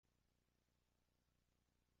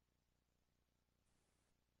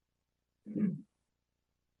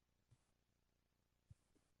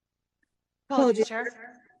Apologies, Chair.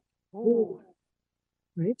 Ooh.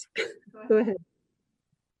 Right. Go ahead.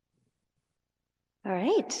 All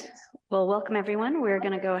right. Well, welcome everyone. We're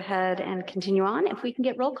going to go ahead and continue on. If we can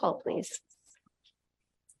get roll call, please.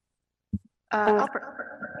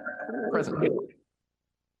 Present.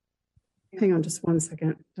 Hang on just 1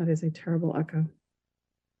 second. That is a terrible echo.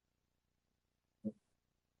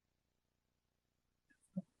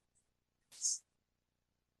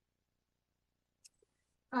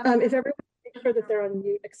 If everyone make sure that they're on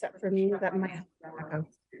mute except for me, that might have echo.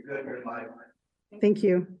 Thank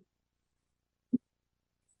you.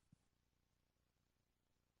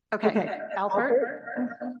 Okay. Albert.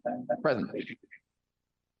 Present.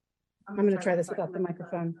 I'm going to try this without the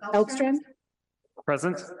microphone. Elkstrand.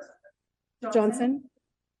 Present. Johnson.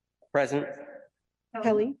 Present.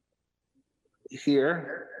 Kelly.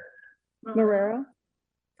 Here. Marrero.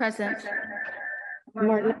 Present.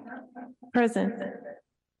 Martin. Present.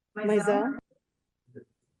 Mizell.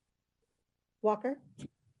 Walker.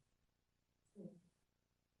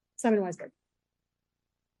 Simon Weisberg.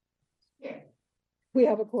 We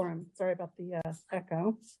have a quorum. Sorry about the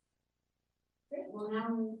echo. Great. We'll now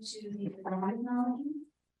move to the flag acknowledgement.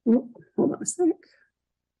 Hold on a sec.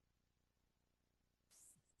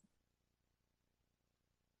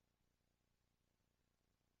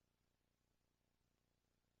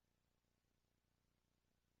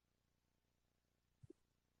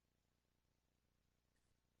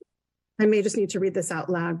 I may just need to read this out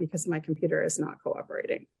loud because my computer is not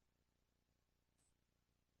cooperating.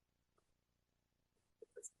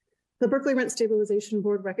 The Berkeley Rent Stabilization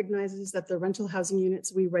Board recognizes that the rental housing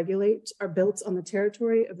units we regulate are built on the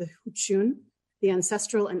territory of the Huchun, the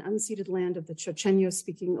ancestral and unceded land of the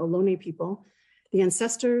Chochenyo-speaking Ohlone people, the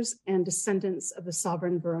ancestors and descendants of the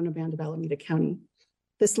sovereign Verona Band of Alameda County.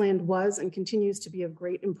 This land was and continues to be of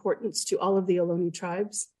great importance to all of the Ohlone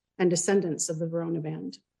tribes and descendants of the Verona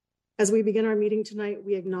Band. As we begin our meeting tonight,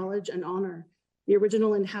 we acknowledge and honor the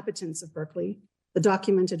original inhabitants of Berkeley, the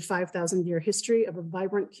documented 5,000-year history of a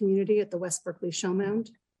vibrant community at the West Berkeley Shell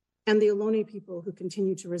Mound, and the Ohlone people who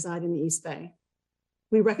continue to reside in the East Bay.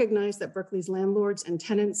 We recognize that Berkeley's landlords and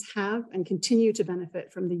tenants have and continue to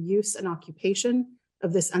benefit from the use and occupation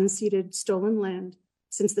of this unceded stolen land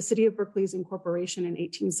since the City of Berkeley's incorporation in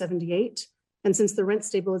 1878 and since the Rent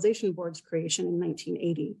Stabilization Board's creation in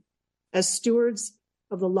 1980. As stewards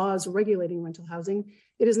of the laws regulating rental housing,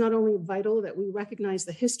 it is not only vital that we recognize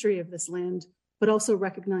the history of this land, but also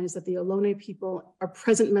recognize that the Ohlone people are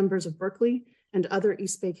present members of Berkeley and other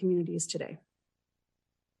East Bay communities today.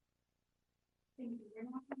 Thank you very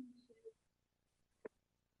much.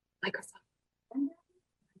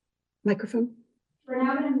 Microphone. We're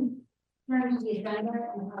now going to turn to the agenda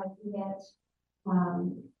and how to get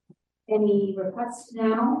any requests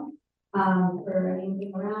now for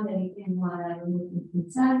anything around anything removing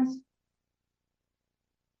consent.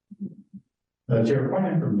 Chair, point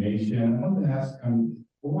of information, I wanted to ask,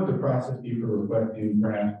 what would the process be for requesting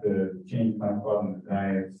perhaps the change my thought on the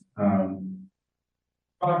diets?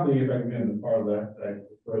 Probably if I can get in the far left, I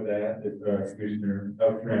prefer that if Commissioner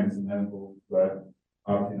Elkstrand is amenable, but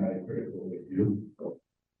obviously not a critical issue.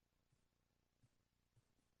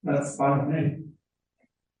 That's fine with me.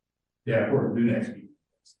 Yeah, we're do next week.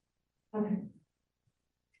 Okay.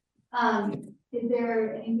 Is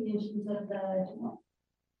there any conditions of the agenda?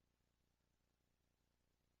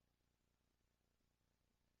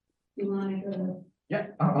 You want to go? Yeah,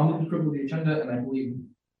 I'll move approval of the agenda, and I believe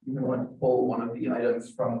you may want to pull one of the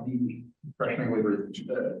items from the refreshment waiver,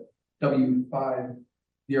 the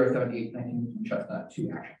W507819 from Chestnut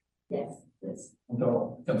to action. Yes, this.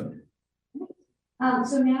 So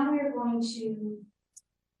So now we're going to.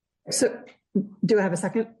 So do I have a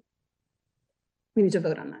second? We need to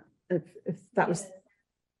vote on that. If that was,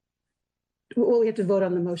 well, we have to vote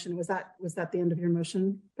on the motion. Was that the end of your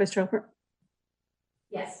motion, Vice Chair Albert?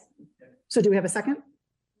 Yes. So do we have a second?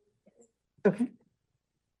 Okay.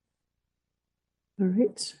 All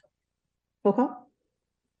right. Roll call.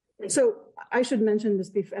 So I should mention this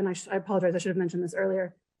before, and I apologize, I should have mentioned this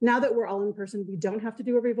earlier. Now that we're all in person, we don't have to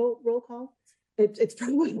do every roll call. It's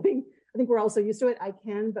probably, I think we're also used to it. I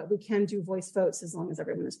can, but we can do voice votes as long as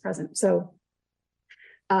everyone is present. So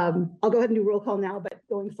I'll go ahead and do roll call now, but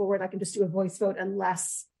going forward, I can just do a voice vote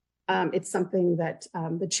unless it's something that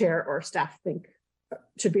the chair or staff think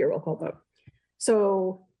should be a roll call vote.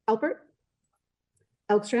 So Albert?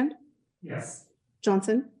 Elkstrand? Yes.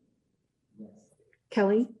 Johnson? Yes.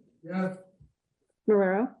 Kelly? Yes.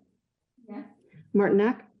 Marrero? Yes.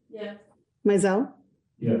 Martinac? Yes. Mizell?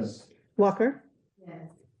 Yes. Walker? Yes.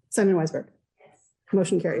 Simon Weisberg? Yes.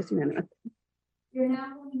 Motion carries unanimous. You're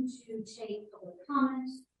now going to take public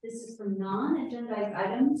comments. This is for non-agendized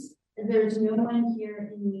items. There's no one here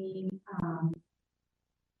in the,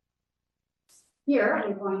 here,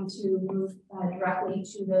 we're going to move directly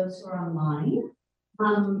to those who are online.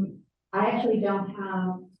 I actually don't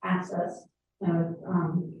have access to,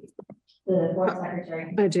 the board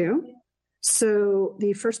secretary. I do. So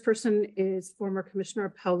the first person is former Commissioner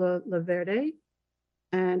Paula Laverde.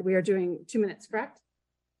 And we are doing 2 minutes, correct?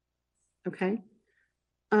 Okay.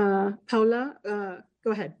 Paula,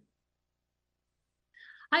 go ahead.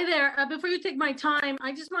 Hi there. Before you take my time,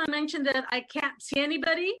 I just want to mention that I can't see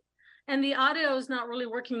anybody and the audio is not really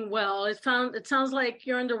working well. It sounds like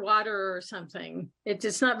you're underwater or something.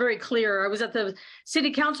 It's not very clear. I was at the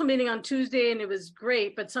city council meeting on Tuesday and it was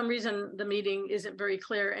great, but some reason the meeting isn't very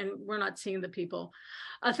clear and we're not seeing the people.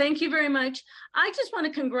 Thank you very much. I just want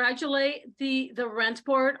to congratulate the rent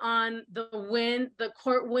board on the win, the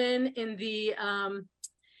court win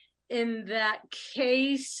in that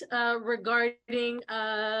case regarding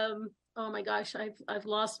oh my gosh, I've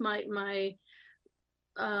lost my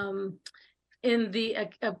in the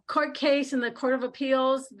court case in the Court of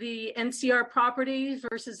Appeals, the NCR properties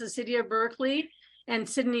versus the city of Berkeley and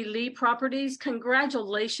Sidney Lee properties.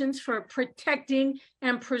 Congratulations for protecting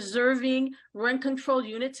and preserving rent control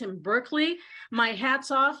units in Berkeley. My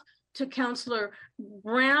hat's off to Councillor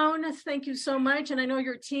Brown. Thank you so much. And I know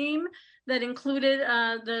your team that included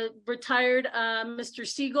the retired Mr.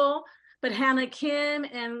 Siegel, but Hannah Kim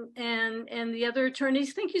and the other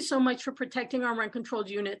attorneys, thank you so much for protecting our rent controlled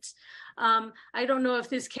units. I don't know if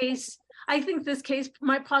this case, I think this case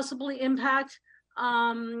might possibly impact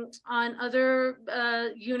on other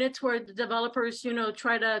units where the developers,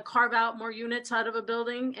 try to carve out more units out of a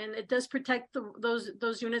building, and it does protect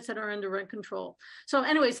those units that are under rent control. So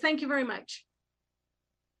anyways, thank you very much.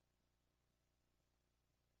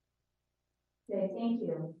 Okay, thank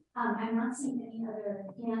you. I'm not seeing any other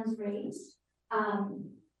hands raised.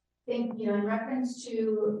 In reference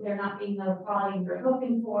to there not being the quality you're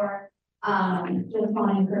hoping for, just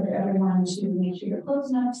want to encourage everyone to make sure you're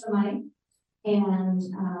close enough to the mic and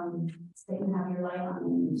so you have your light on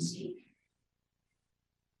when you speak.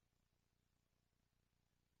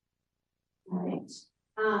 All right.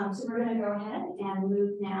 So we're going to go ahead and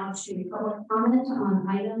move now to public comment on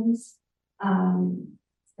items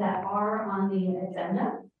that are on the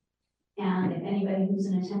agenda. And if anybody who's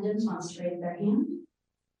in attendance wants to raise their hand.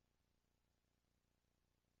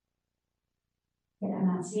 Okay, I'm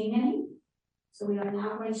not seeing any. So we are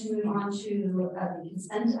now going to move on to the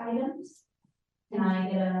consent items. Can I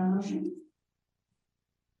get a motion?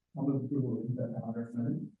 I'll move approval of that calendar for a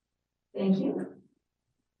minute. Thank you.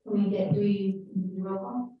 Do we roll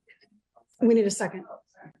call? We need a second. Oh,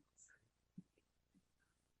 sorry.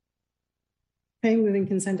 Okay, moving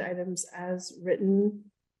consent items as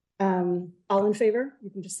written. All in favor?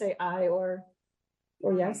 You can just say aye or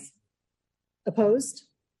yes. Opposed?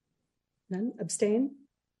 None. Abstain?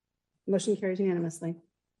 Motion carries unanimously.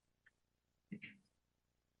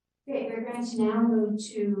 Okay, we're going to now move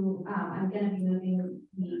to, I'm going to be moving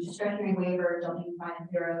the discretionary waiver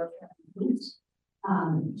W50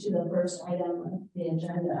 to the first item of the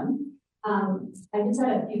agenda. I just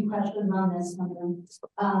had a few questions on this one.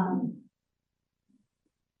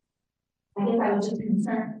 I guess I was just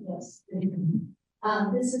concerned, yes.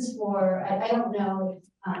 This is for, I don't know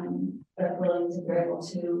if Williams if you're able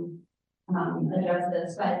to address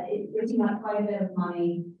this, but it's not quite a bit of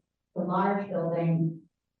money, the large building.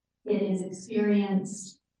 It is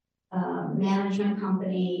experienced management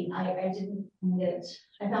company. I didn't get,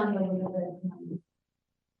 I found it a little bit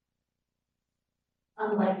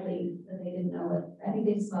unlikely that they didn't know what, I think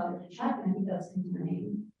they saw it in the check, and I think that's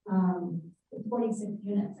concerning. It's 46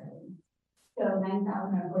 units, I think. So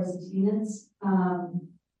 9,046 units.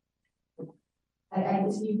 I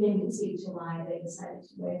guess you can see to why they decided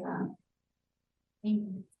to waive that. Thank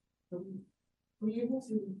you. Were you able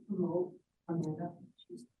to promote Amanda?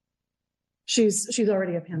 She's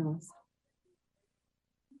already a panelist.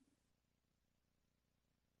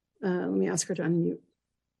 Let me ask her to unmute.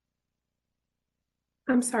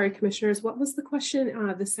 I'm sorry, commissioners. What was the question?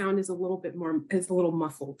 The sound is a little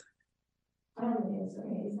muffled. Oh, it is.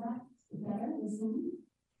 Okay, is that better? Listening?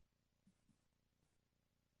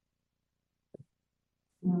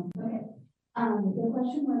 No. Okay. The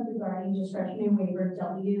question was regarding discretionary waiver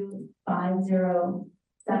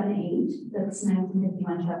W5078. That's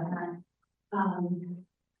 1951 Chestnut. I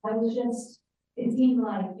was just, it seemed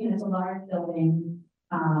like, it's a large building.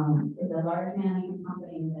 It's a large management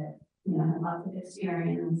company that, has lots of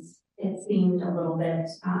experience. It seemed a little bit,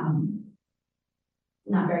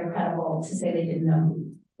 not very credible to say they didn't know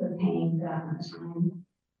who was paying for that much time.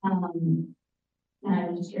 And I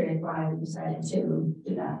was just curious why we decided to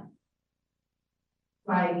do that.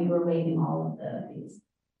 Why you were waiving all of the fees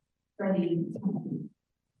for the.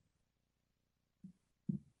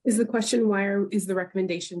 Is the question is the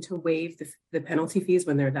recommendation to waive the penalty fees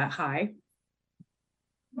when they're that high?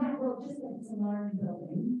 Right, well, just that it's a large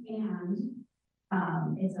building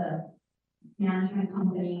and it's a management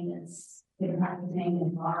company that's been practicing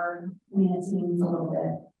in bar. I mean, it seems a little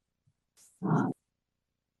bit.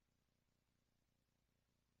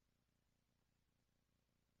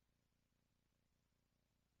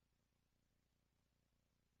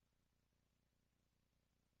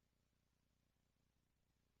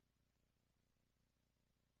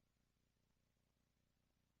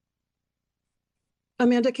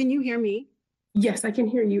 Amanda, can you hear me? Yes, I can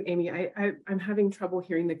hear you, Amy. I'm having trouble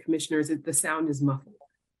hearing the commissioners. The sound is muffled.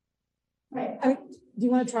 Right. Do you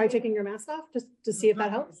want to try taking your mask off just to see if that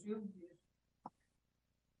helps?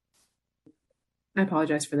 I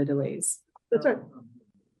apologize for the delays. That's right.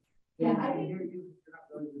 Yeah, I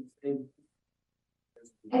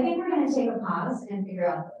think we're gonna take a pause and figure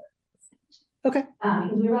out. Okay.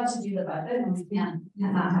 Because we're about to do the budget and we can't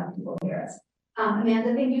not have people hear us.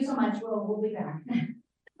 Amanda, thank you so much. We'll be back.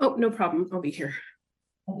 Oh, no problem. I'll be here.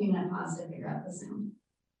 A few minute pause to figure out the sound.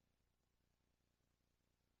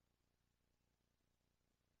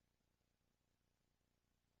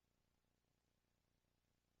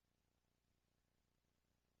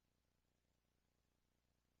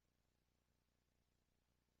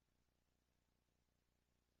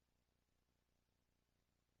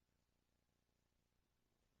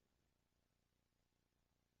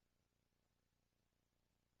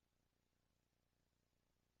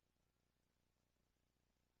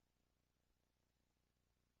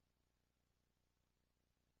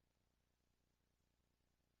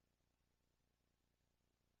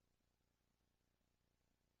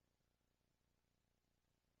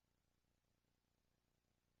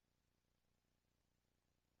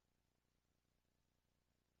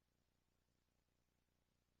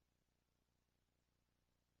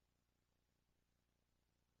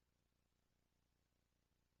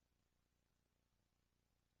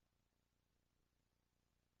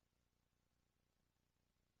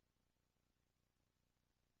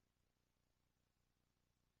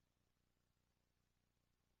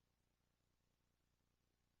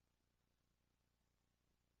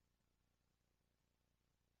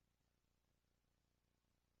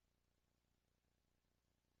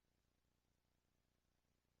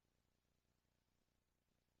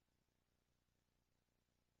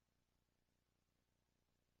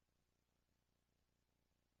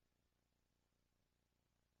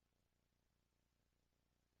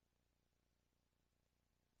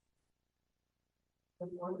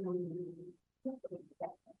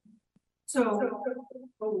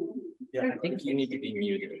 Yeah, I think you need to be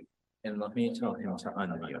muted and let me tell him to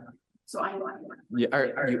unmute. So I know. Yeah,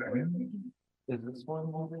 are you? Is this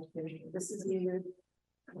one over? This is muted.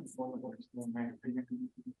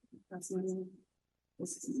 That's muted.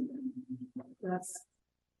 This is muted. That's.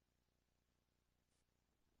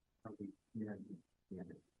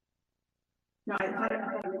 No, I thought I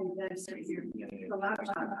started here. The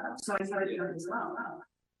laptop, so I started here as well.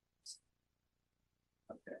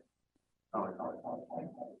 Okay.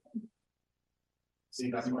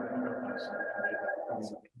 See, that's why.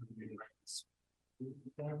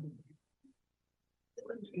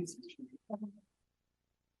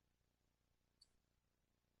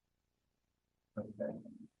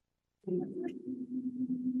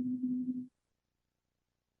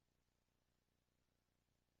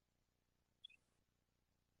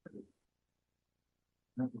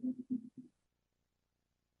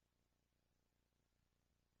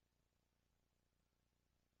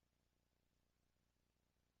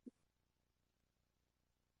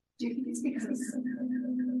 Do you think it's because?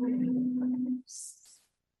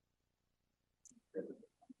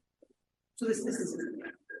 So this is.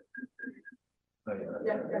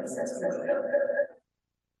 Yeah, that's.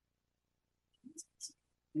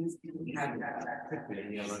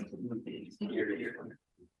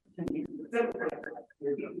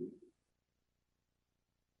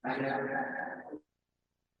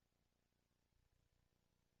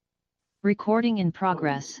 Recording in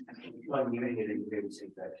progress.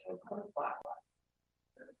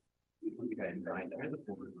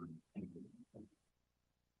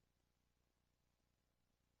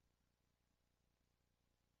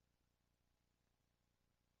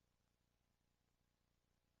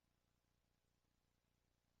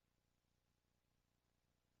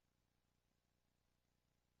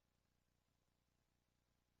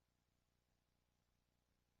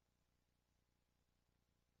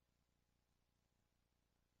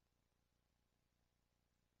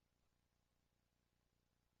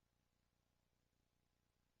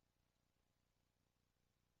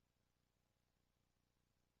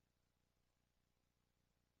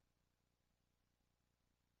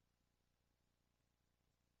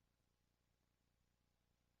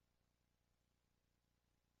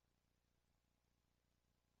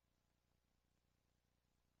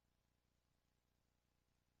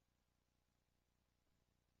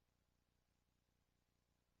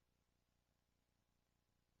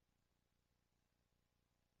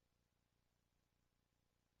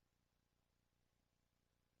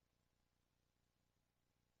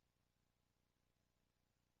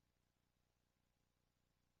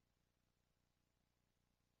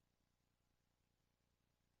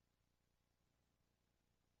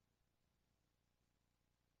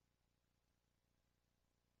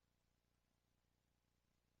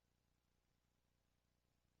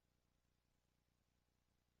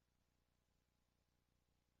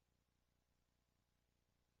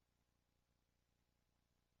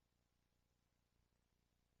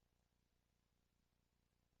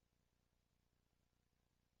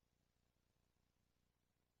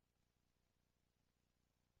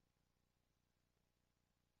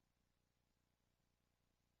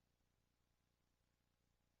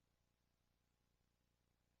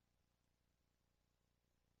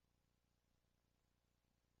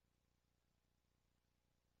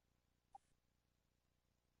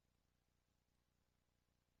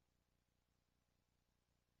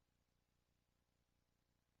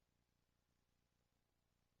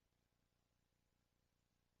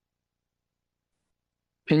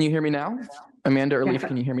 Can you hear me now? Amanda or Yeah. Leaf,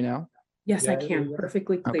 can you hear me now? Yes, I can.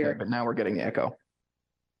 Perfectly Okay, clear. but now we're getting the echo.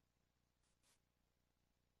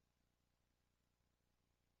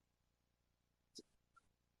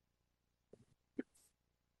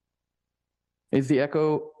 Is the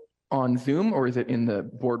echo on Zoom or is it in the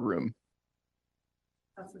boardroom?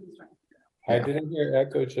 I didn't hear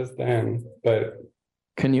echo just then, but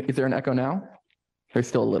Is there an echo now? There's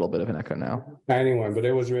still a little bit of an echo now. tiny one, but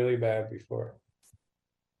it was really bad before.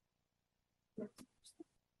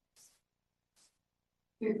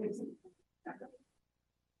 It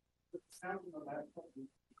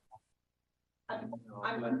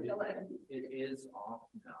is off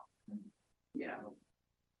now. Yeah.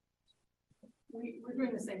 We're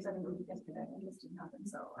doing the same setting we did yesterday, and this didn't happen,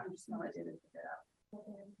 so I'm just gonna let David figure it out.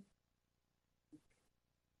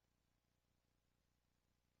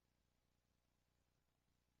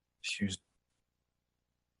 Shoes.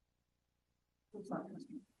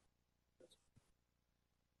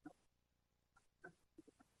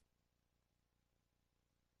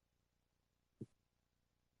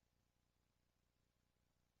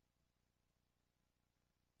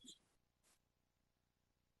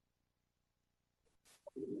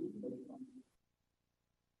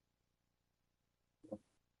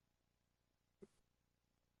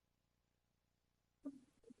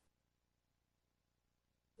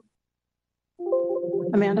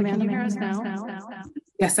 Amanda, can you hear us now?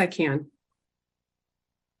 Yes, I can.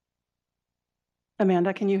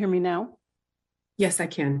 Amanda, can you hear me now? Yes, I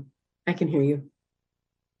can. I can hear you.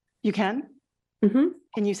 You can? Mm-hmm.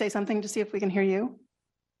 Can you say something to see if we can hear you?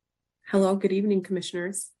 Hello, good evening,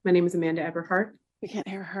 commissioners. My name is Amanda Eberhardt. We can't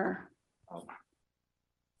hear her.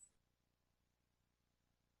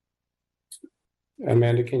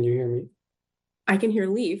 Amanda, can you hear me? I can hear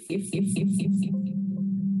Leaf.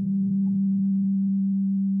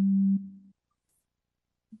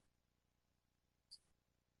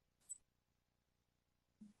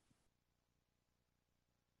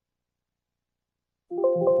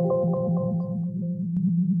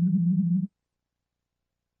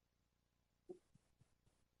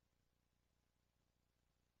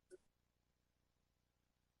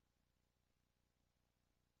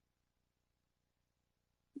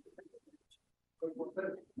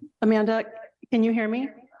 Amanda, can you hear me?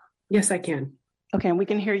 Yes, I can. Okay, and we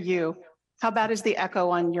can hear you. How bad is the echo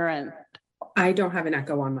on your end? I don't have an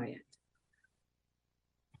echo on my end.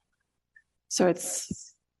 So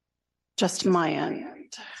it's just my end.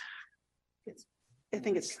 I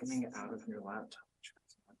think it's Coming out of your laptop.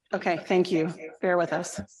 okay. Thank you. Bear with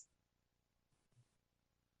us. Should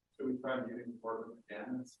we try muting the boardroom again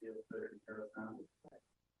and see if they can hear us now?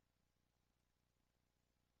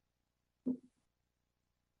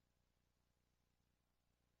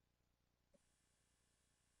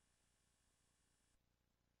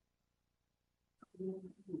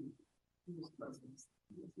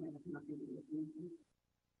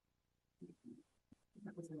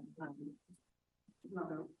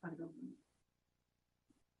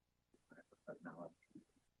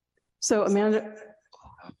 So Amanda,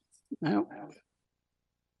 no.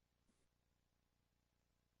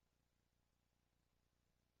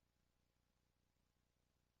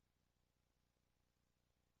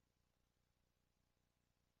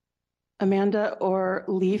 Amanda or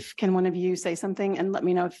Leaf, can one of you say something and let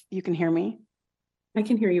me know if you can hear me? I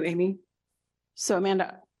can hear you, Amy. So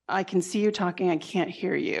Amanda, I can see you talking. I can't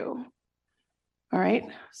hear you. All right,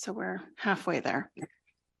 so we're halfway there.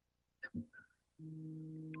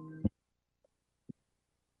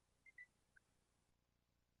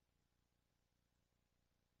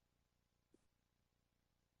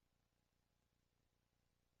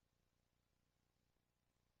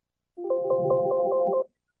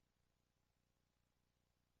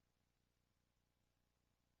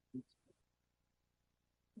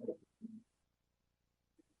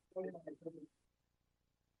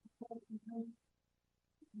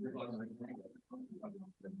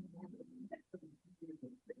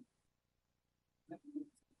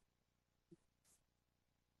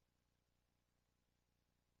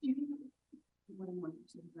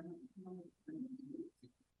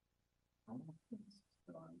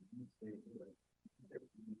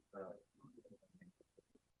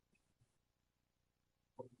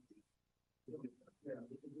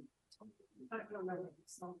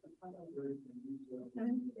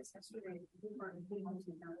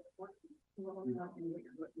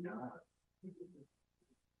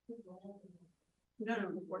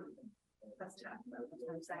 That's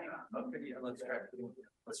what I'm saying. Okay, yeah, let's try.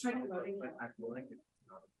 Let's try downloading. But I feel like it's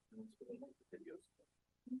not.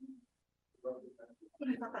 But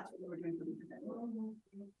I thought that's what we were doing for the event.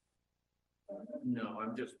 No,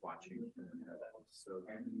 I'm just watching. So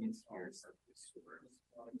he's here.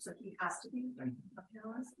 So he has to be a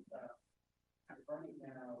panelist?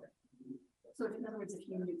 So in other words, if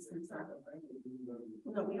he mutes himself,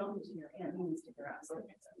 no, we don't need to hear him, he needs to hear us.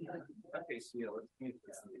 Okay, so yeah, let's mute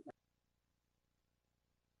this.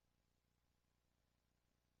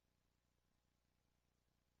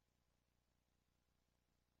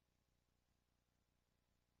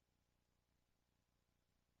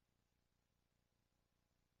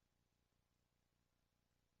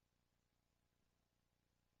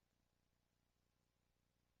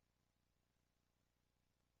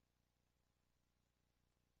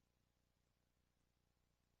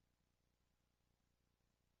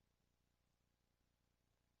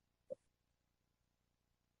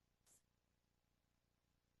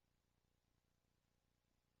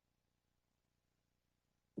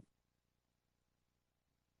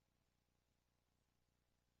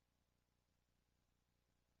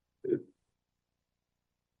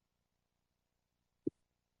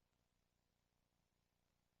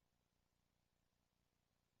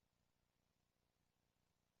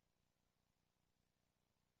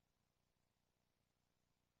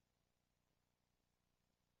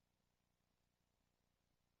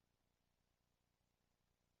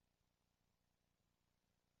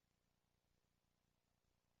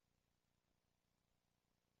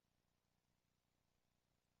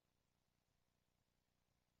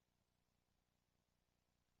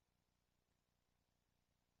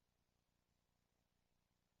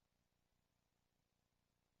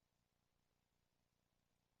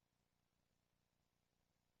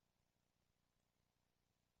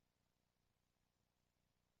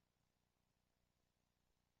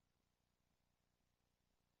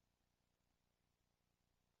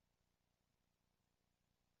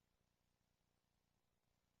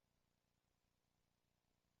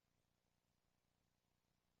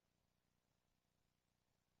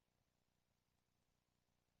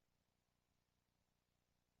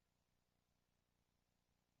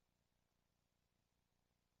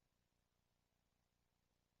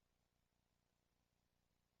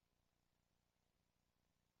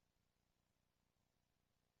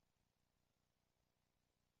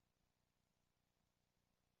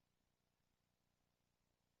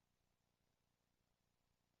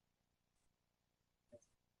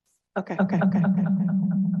 Okay. That's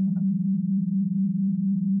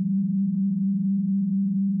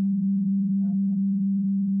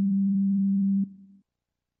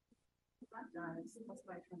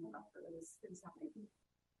why I turned it off, but it's happening.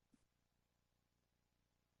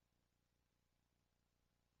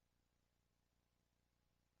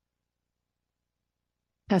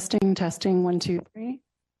 Testing, testing, 1, 2, 3.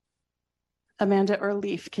 Amanda or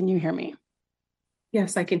Leaf, can you hear me?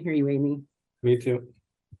 Yes, I can hear you, Amy. Me too.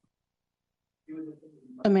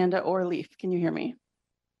 Amanda or Leaf, can you hear me?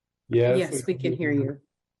 Yes, we can hear you.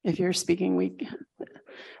 If you're speaking,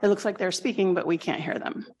 it looks like they're speaking, but we can't hear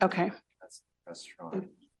them. Okay. That's strong.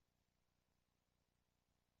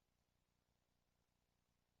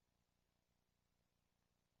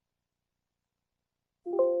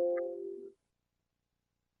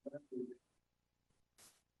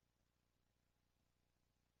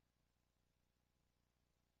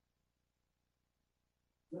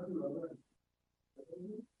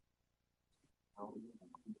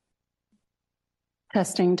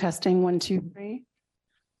 Testing, testing, 1, 2, 3.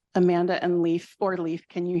 Amanda and Leaf or Leaf,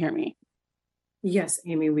 can you hear me? Yes,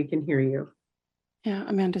 Amy, we can hear you. Yeah,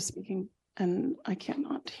 Amanda's speaking and I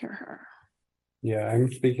cannot hear her. Yeah, I'm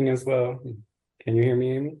speaking as well. Can you hear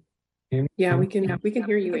me, Amy? Yeah, we can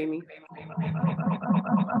hear you, Amy.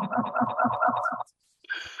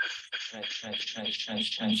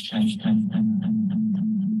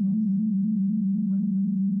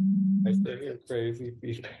 I still hear crazy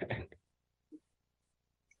feedback.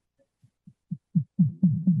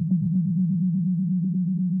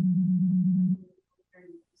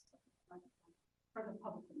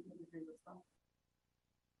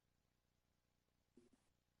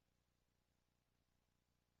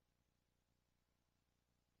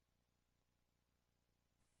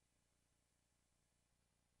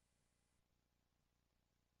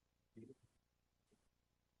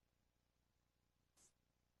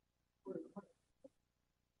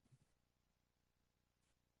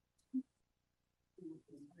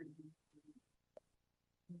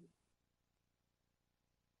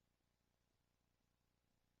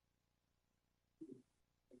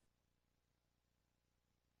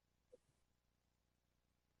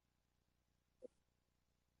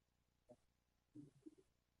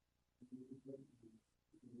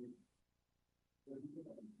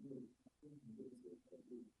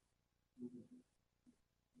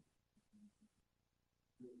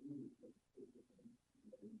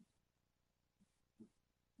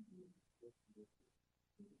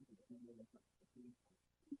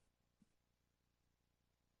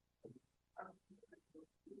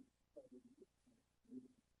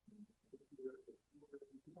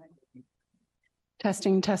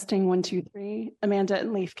 Testing, testing, 1, 2, 3. Amanda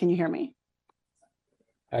and Leaf, can you hear me?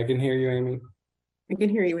 I can hear you, Amy. I can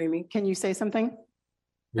hear you, Amy. Can you say something?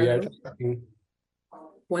 We are Hello? talking.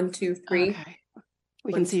 1, 2, 3. Okay.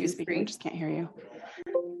 We 1, can see you 2, speaking, 3. we just can't hear you.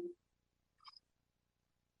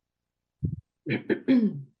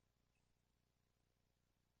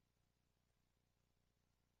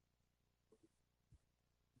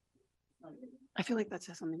 I feel like that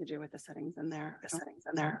has something to do with the settings in there, the settings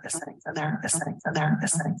in there, the settings in there, the settings in there, the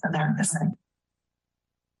settings in there, the settings.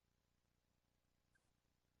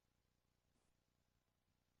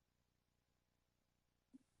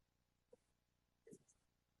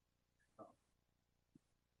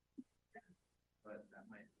 But that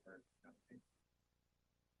might hurt.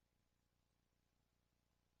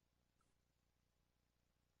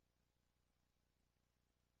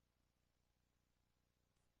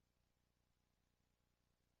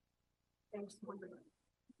 This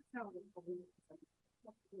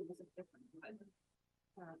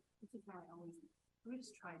is how I always, we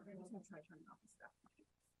just try, we're just gonna try turning off the stuff.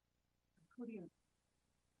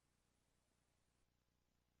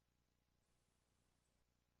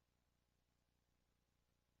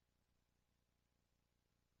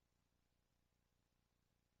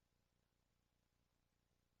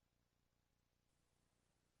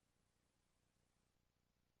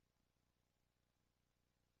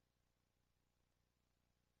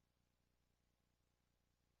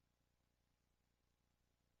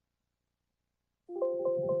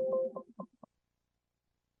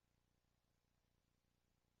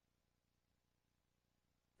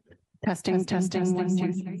 Testing, testing, 1,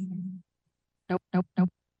 2, 3. Nope, nope, nope.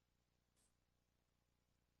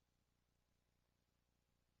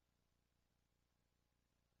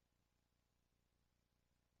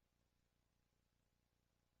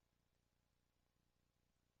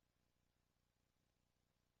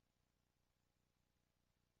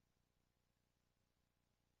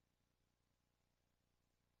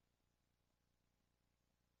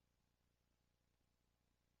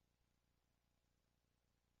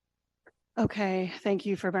 Okay, thank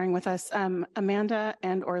you for bearing with us. Amanda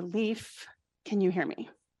and or Leaf, can you hear me?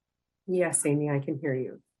 Yes, Amy, I can hear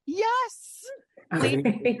you. Yes. Okay.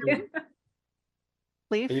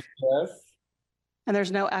 Leaf, Yes. and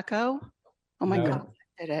there's no echo. Oh my No. God,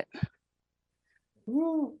 I did it.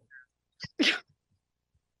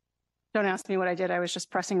 Don't ask me what I did. I was just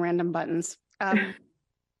pressing random buttons.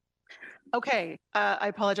 Okay, I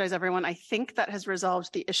apologize, everyone. I think that has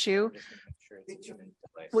resolved the issue.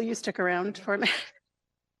 Will you stick around for a minute?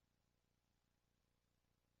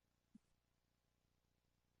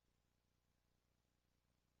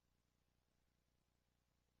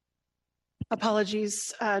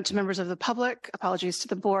 Apologies to members of the public, apologies to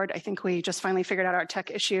the board. I think we just finally figured out our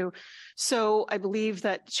tech issue. So I believe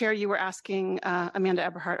that, Chair, you were asking Amanda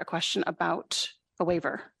Eberhardt a question about a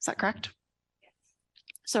waiver. Is that correct?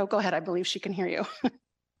 So go ahead. I believe she can hear you.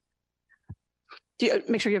 Do you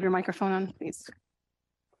make sure you have your microphone on, please?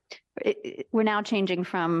 We're now changing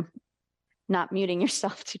from not muting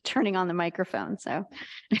yourself to turning on the microphone. So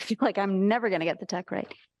I feel like I'm never going to get the tech right.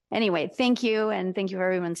 Anyway, thank you. And thank you for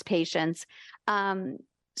everyone's patience.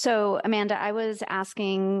 So Amanda, I was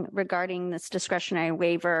asking regarding this discretionary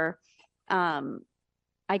waiver.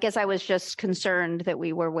 I guess I was just concerned that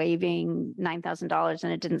we were waiving $9,000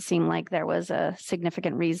 and it didn't seem like there was a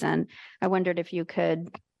significant reason. I wondered if you could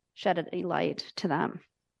shed any light to them.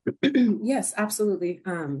 Yes, absolutely.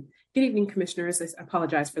 Good evening, commissioners. I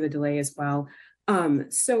apologize for the delay as well.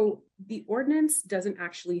 So the ordinance doesn't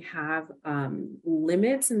actually have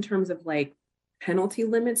limits in terms of like penalty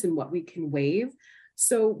limits and what we can waive.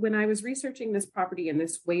 So when I was researching this property and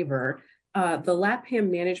this waiver, the LATPAM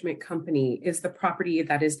management company is the property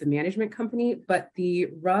that is the management company, but the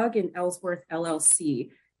Rugg and Ellsworth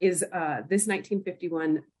LLC is this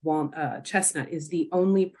 1951 Chestnut is the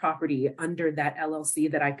only property under that LLC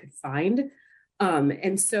that I could find.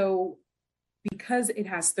 And so because it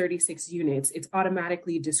has 36 units, it's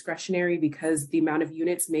automatically discretionary because the amount of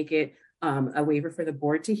units make it a waiver for the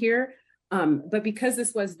board to hear. But because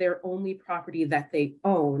this was their only property that they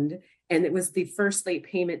owned, and it was the first late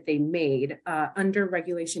payment they made, under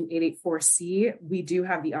Regulation 884C, we do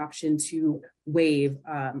have the option to waive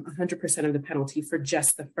 100% of the penalty for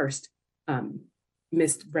just the first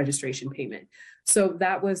missed registration payment. So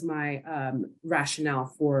that was my rationale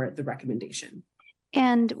for the recommendation.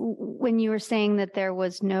 And when you were saying that there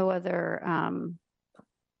was no other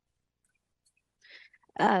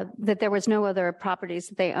properties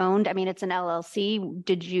that they owned, I mean, it's an LLC.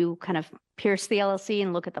 Did you kind of pierce the LLC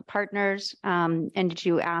and look at the partners? And did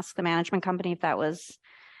you ask the management company if that was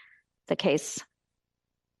the case?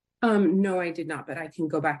 No, I did not, but I can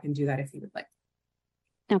go back and do that if you would like.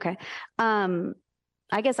 Okay.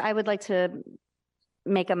 I guess I would like to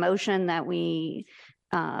make a motion that we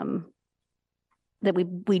don't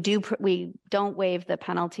waive the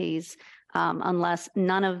penalties unless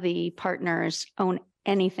none of the partners own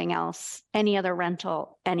anything else, any other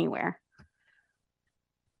rental anywhere.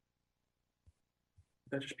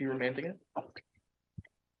 That just be remanding it?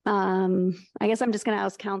 I guess I'm just going to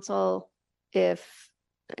ask council if,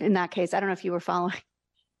 in that case, I don't know if you were following.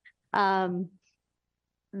 I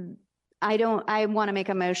want to make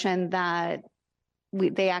a motion that we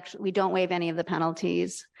don't waive any of the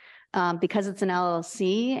penalties because it's an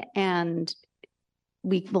LLC and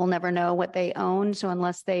we will never know what they own. So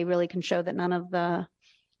unless they really can show that none of the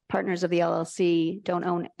partners of the LLC don't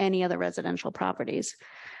own any other residential properties.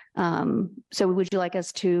 So would you like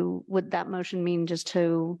us to, would that motion mean just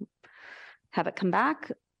to have it come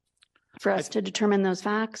back for us to determine those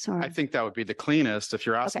facts? Or I think that would be the cleanest if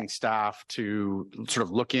you're asking staff to sort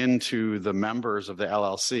of look into the members of the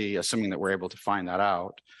LLC, assuming that we're able to find that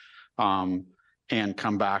out, and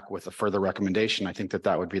come back with a further recommendation. I think that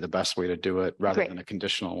that would be the best way to do it rather than a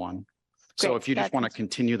conditional one. So if you just want to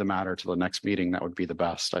continue the matter to the next meeting, that would be the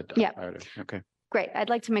best. Okay. Great. I'd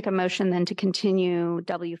like to make a motion then to continue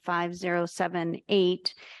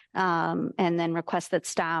W5078 and then request that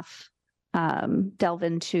staff delve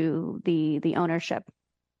into the ownership.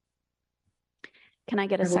 Can I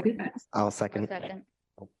get a second? I'll second.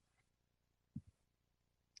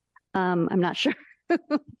 I'm not sure.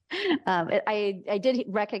 I did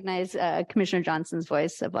recognize Commissioner Johnson's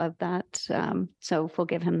voice above that. So we'll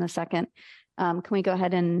give him the second. Can we go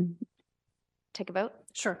ahead and take a vote?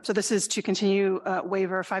 Sure. So this is to continue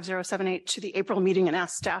waiver 5078 to the April meeting and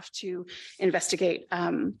ask staff to investigate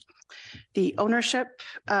the ownership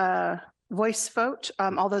voice vote.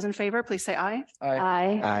 All those in favor, please say aye.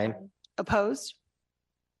 Aye. Aye. Opposed?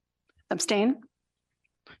 Abstain?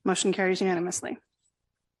 Motion carries unanimously.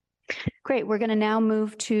 Great. We're going to now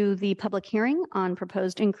move to the public hearing on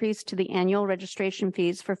proposed increase to the annual registration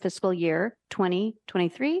fees for fiscal year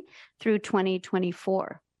 2023 through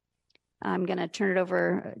 2024. I'm going to turn it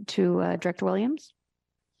over to Director Williams.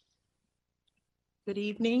 Good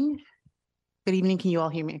evening. Good evening. Can you all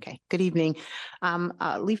hear me? Okay. Good evening.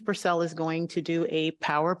 Leif Purcell is going to do a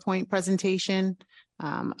PowerPoint presentation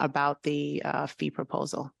about the fee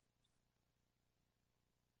proposal.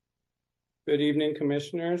 Good evening,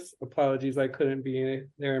 commissioners. Apologies, I couldn't be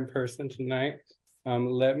there in person tonight.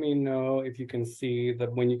 Let me know if you can see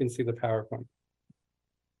when you can see the PowerPoint.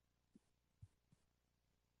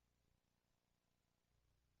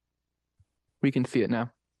 We can see it now.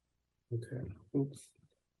 Okay. Oops.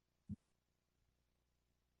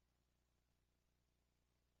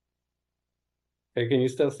 Okay, can you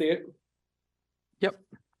still see it? Yep.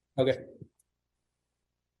 Okay.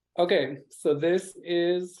 Okay, so this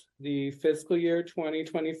is the fiscal year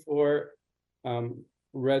 2024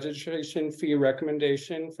 registration fee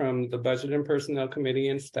recommendation from the Budget and Personnel Committee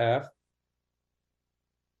and staff.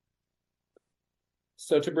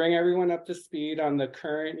 So to bring everyone up to speed on the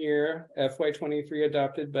current year FY23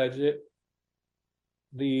 adopted budget,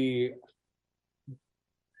 the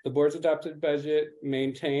board's adopted budget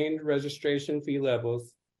maintained registration fee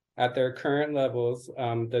levels at their current levels.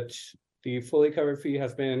 The fully covered fee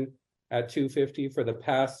has been at $250 for the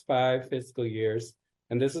past 5 fiscal years.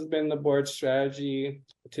 And this has been the board's strategy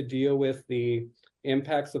to deal with the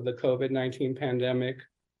impacts of the COVID-19 pandemic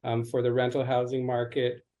for the rental housing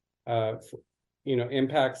market,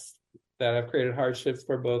 impacts that have created hardships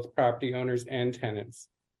for both property owners and tenants.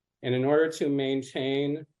 And in order to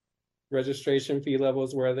maintain registration fee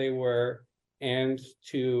levels where they were and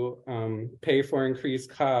to pay for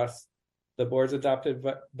increased costs, the board's adopted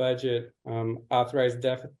budget authorized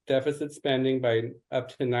deficit spending by up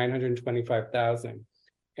to $925,000.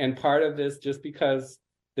 And part of this, just because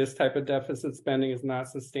this type of deficit spending is not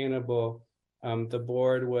sustainable, the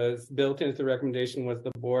board was built into the recommendation was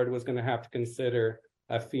the board was going to have to consider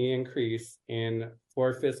a fee increase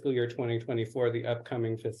for fiscal year 2024, the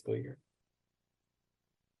upcoming fiscal year.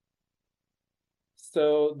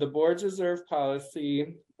 So the board's reserve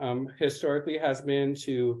policy historically has been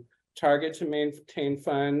to target to maintain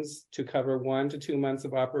funds to cover 1 to 2 months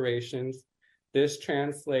of operations. This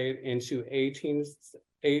translates into 8 to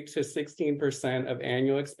 16% of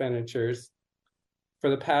annual expenditures. For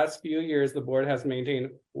the past few years, the board has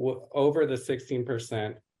maintained over the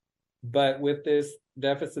 16%, but with this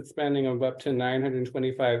deficit spending of up to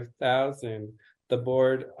 $925,000, the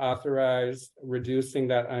board authorized reducing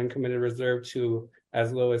that uncommitted reserve to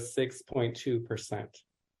as low as 6.2%.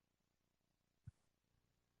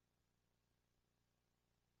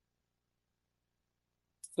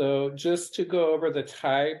 So just to go over the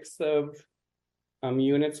types of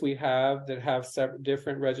units we have that have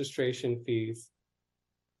different registration fees.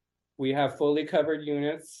 We have fully covered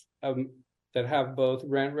units that have both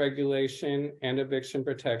rent regulation and eviction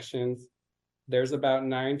protections. There's about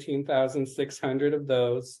 19,600 of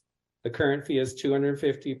those. The current fee is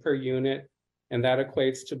 $250 per unit, and that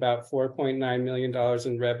equates to about $4.9 million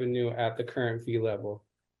in revenue at the current fee level.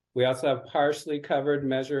 We also have partially covered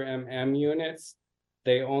Measure MM units.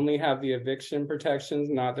 They only have the eviction protections,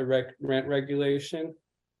 not the rent regulation.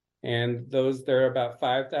 And there are about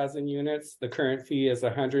 5,000 units. The current fee is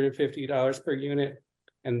 $150 per unit,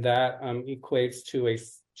 and that equates to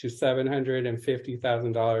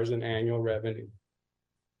 $750,000 in annual revenue.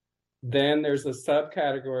 Then there's a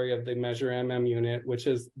subcategory of the Measure MM unit, which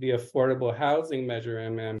is the affordable housing Measure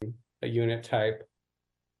MM unit type.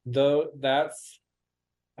 Though that's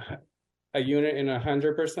a unit in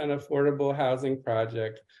 100% affordable housing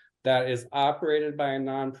project that is operated by a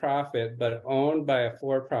nonprofit but owned by a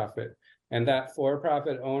for-profit, and that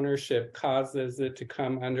for-profit ownership causes it to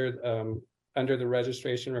come under the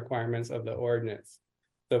registration requirements of the ordinance.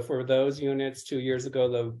 So for those units 2 years ago,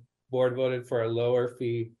 the board voted for a lower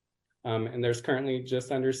fee, and there's currently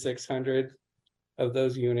just under 600 of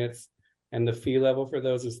those units, and the fee level for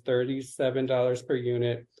those is $37 per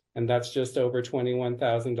unit, and that's just over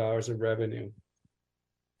 $21,000 of revenue.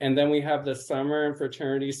 And then we have the summer and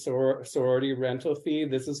fraternity sorority rental fee.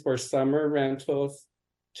 This is for summer rentals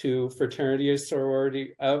to fraternity or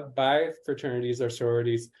sorority by fraternities or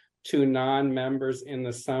sororities to non-members in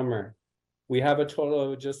the summer. We have a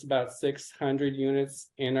total of just about 600 units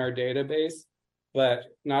in our database, but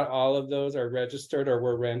not all of those are registered or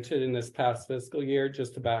were rented in this past fiscal year.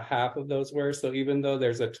 Just about half of those were. So even though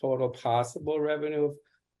there's a total possible revenue of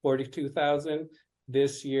 $42,000,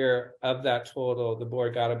 this year of that total, the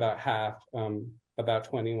board got about half, about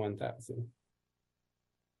 $21,000.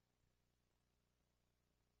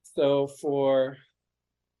 So for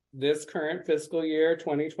this current fiscal year,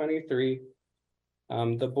 2023,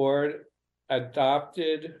 the board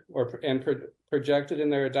adopted projected in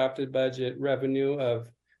their adopted budget revenue of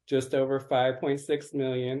just over $5.6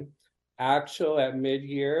 million. Actual at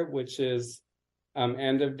mid-year, which is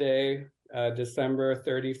end of day, December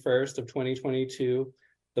 31st of 2022,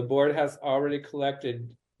 the board has already collected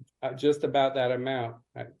just about that amount.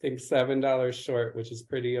 I think $7 short, which is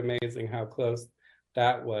pretty amazing how close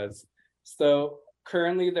that was. So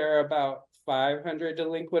currently there are about 500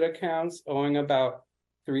 delinquent accounts owing about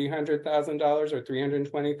 $300,000 or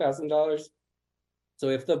 $320,000. So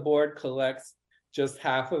if the board collects just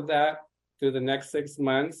half of that through the next 6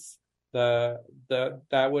 months,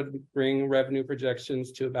 that would bring revenue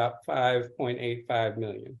projections to about $5.85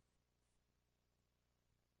 million.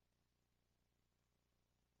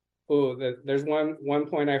 Oh, there's one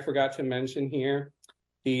point I forgot to mention here.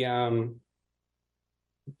 The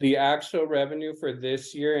actual revenue for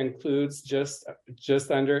this year includes just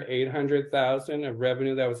under $800,000 of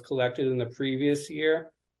revenue that was collected in the previous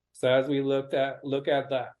year. So as we look at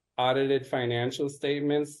the audited financial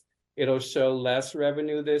statements, it'll show less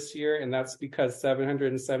revenue this year, and that's because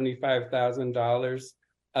 $775,000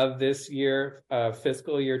 of this year,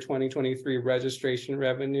 fiscal year 2023 registration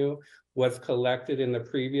revenue was collected in the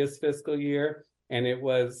previous fiscal year, and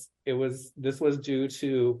this was due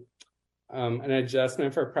to an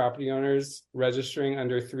adjustment for property owners registering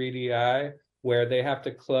under 3DI, where they had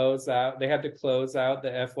to close out the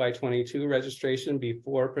FY22 registration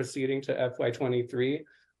before proceeding to FY23.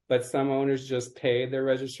 But some owners just paid their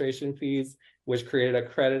registration fees, which created a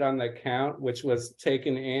credit on the account, which was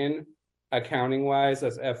taken in accounting-wise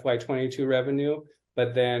as FY22 revenue,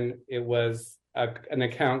 but then it was an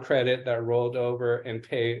account credit that rolled over and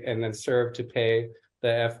paid and then served to pay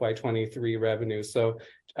the FY23 revenue. So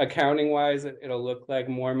accounting-wise, it'll look like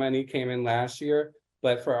more money came in last year,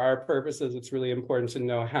 but for our purposes, it's really important to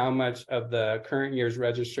know how much of the current year's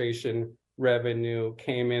registration revenue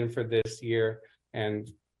came in for this year.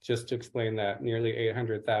 And just to explain that, nearly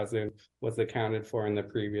 $800,000 was accounted for in the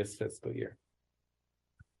previous fiscal year.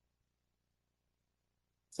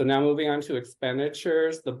 So now moving on to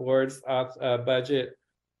expenditures, the board's budget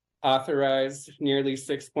authorized nearly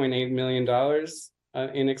 $6.8 million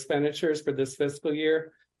in expenditures for this fiscal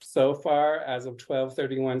year. So far, as of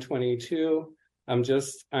 12/31/22,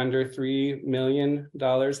 just under $3 million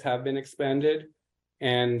have been expended.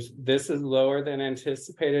 And this is lower than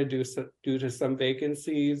anticipated due to some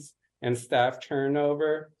vacancies and staff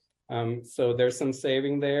turnover. So there's some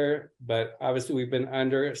saving there, but obviously we've been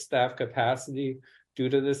under staff capacity due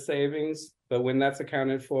to this savings. But when that's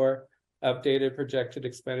accounted for, updated projected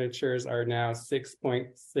expenditures are now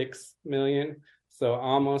 6.6 million. So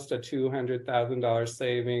almost a $200,000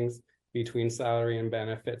 savings between salary and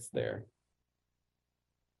benefits there.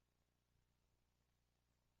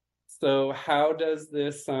 So how does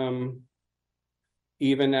this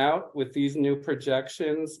even out with these new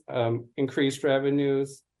projections? Increased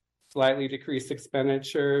revenues, slightly decreased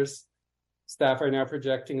expenditures. Staff are now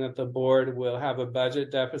projecting that the board will have a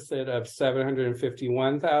budget deficit of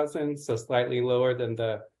 $751,000, so slightly lower than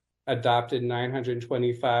the adopted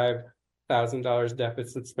 $925,000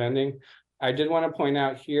 deficit spending. I did want to point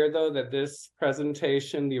out here, though, that this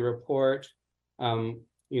presentation, the report,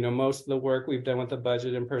 most of the work we've done with the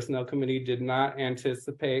Budget and Personnel Committee did not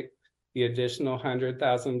anticipate the additional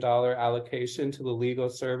 $100,000 allocation to the legal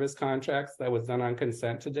service contracts that was done on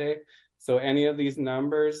consent today. So any of these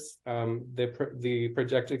numbers, the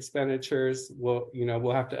projected expenditures we'll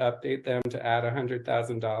have to update them to add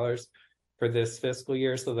 $100,000 for this fiscal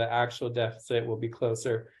year. So the actual deficit will be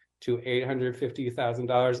closer to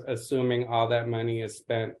 $850,000, assuming all that money is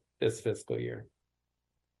spent this fiscal year.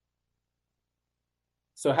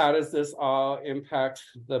 So how does this all impact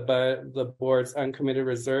the board's uncommitted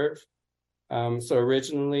reserve? So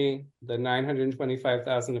originally the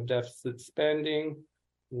 $925,000 of deficit spending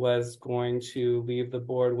was going to leave the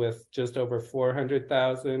board with just over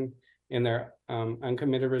 $400,000 in their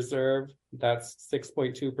uncommitted reserve. That's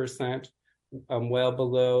 6.2%, well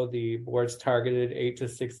below the board's targeted 8 to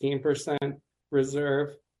 16%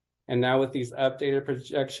 reserve. And now with these updated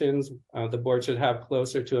projections, the board should have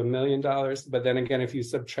closer to $1 million. But then again, if you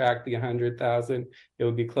subtract the $100,000, it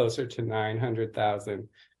would be closer to $900,000.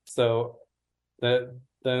 So the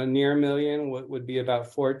near million would be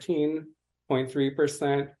about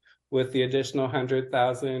 14.3%, with the additional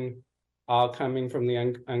 $100,000 all coming from the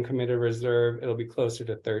uncommitted reserve. It'll be closer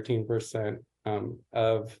to 13%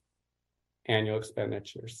 of annual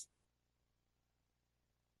expenditures.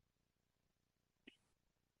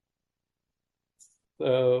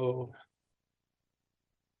 So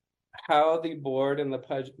how the board and the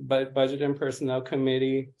Budget and Personnel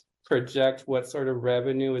Committee project what sort of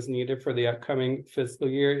revenue is needed for the upcoming fiscal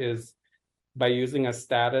year is by using a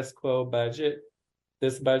status quo budget.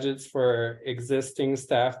 This budget's for existing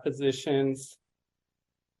staff positions,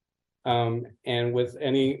 and with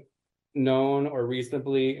any known or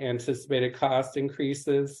reasonably anticipated cost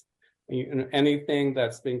increases. Anything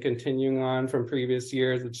that's been continuing on from previous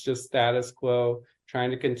years, it's just status quo,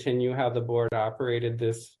 trying to continue how the board operated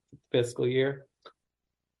this fiscal year.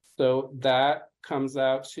 So that comes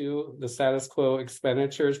out to the status quo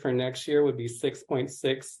expenditures for next year would be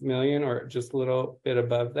 6.6 million, or just a little bit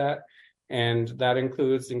above that. And that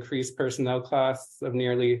includes increased personnel costs of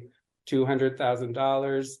nearly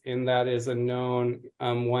 $200,000. And that is a known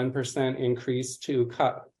 1% increase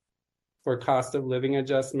for cost of living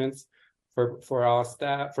adjustments for all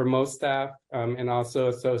staff, for most staff, and also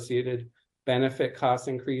associated benefit cost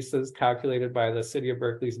increases calculated by the City of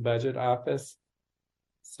Berkeley's budget office.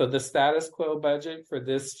 So the status quo budget for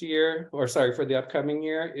this year, for the upcoming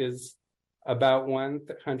year, is about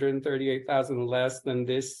 $138,000 less than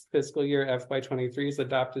this fiscal year FY23's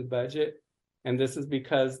adopted budget. And this is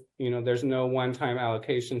because, there's no one-time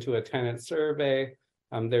allocation to a tenant survey.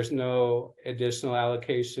 There's no additional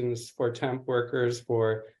allocations for temp workers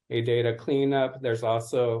for a data cleanup. There's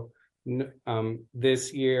also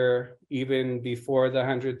this year, even before the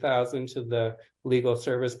 $100,000 to the legal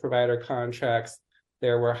service provider contracts,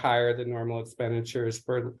 there were higher than normal expenditures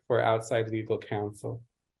for outside legal counsel.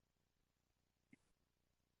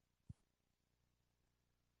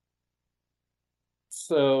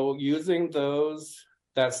 So using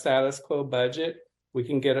that status quo budget, we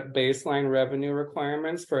can get a baseline revenue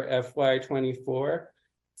requirements for FY24.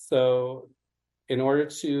 So in order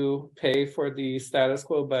to pay for the status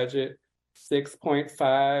quo budget,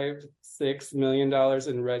 $6.56 million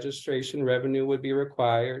in registration revenue would be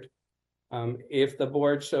required. If the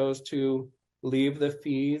board chose to leave the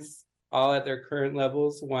fees all at their current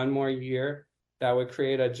levels one more year, that would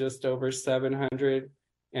create a just over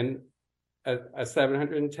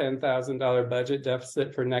 $710,000 budget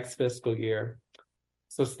deficit for next fiscal year.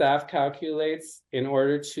 So staff calculates, in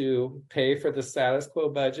order to pay for the status quo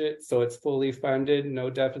budget, so it's fully funded, no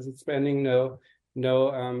deficit spending, no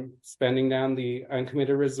no spending down the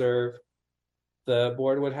uncommitted reserve. The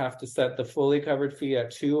board would have to set the fully covered fee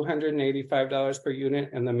at $285 per unit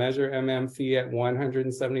and the Measure MM fee at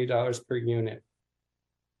 $170 per unit.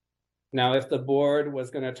 Now, if the board was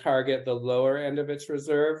going to target the lower end of its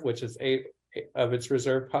reserve, which is its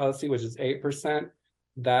reserve policy, which is 8%,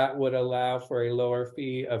 that would allow for a lower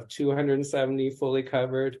fee of $270 fully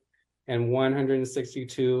covered and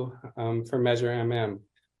 $162 for Measure MM.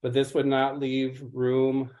 But this would not leave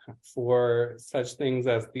room for such things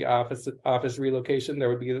as the office relocation. There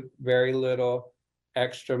would be very little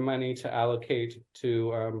extra money to allocate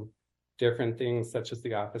to different things such as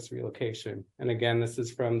the office relocation. And again, this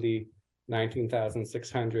is from the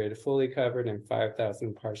 19,600 fully covered and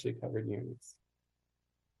 5,000 partially covered units.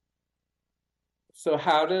 So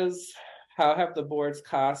how have the board's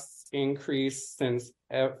costs increased since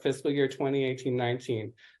fiscal year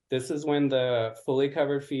 2018-19? This is when the fully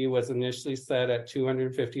covered fee was initially set at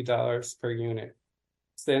 $250 per unit.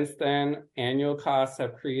 Since then, annual costs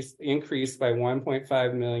have increased by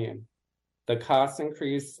 1.5 million. The cost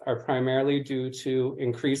increase are primarily due to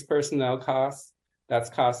increased personnel costs, that's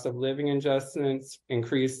cost of living adjustments,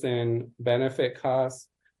 increase in benefit costs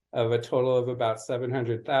of a total of about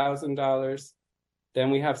 $700,000. Then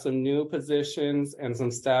we have some new positions and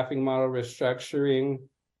some staffing model restructuring.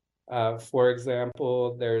 For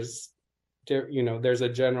example, there's a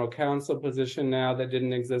general counsel position now that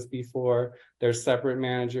didn't exist before. There's separate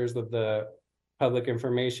managers of the public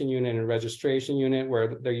information unit and registration unit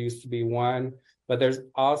where there used to be one, but there's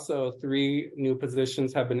also 3 new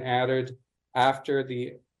positions have been added after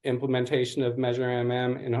the implementation of Measure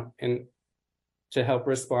MM and to help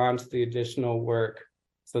respond to the additional work.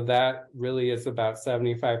 So that really is about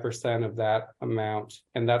 75% of that amount,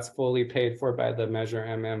 and that's fully paid for by the Measure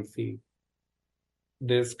MM fee.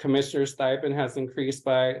 This commissioner stipend has increased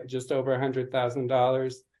by just over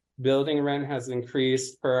 $100,000. Building rent has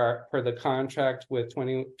increased per the contract with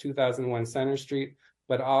 2001 Center Street,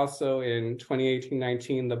 but also in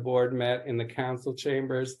 2018-19, the board met in the council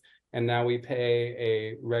chambers, and now we pay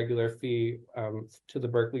a regular fee to the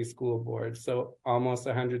Berkeley School Board. So almost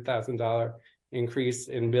 $100,000 increase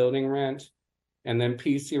in building rent. And then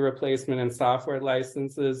PC replacement and software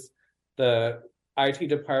licenses. The IT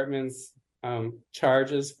department's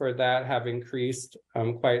charges for that have increased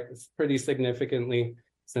pretty significantly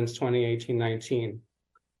since 2018-19.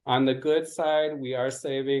 On the good side, we are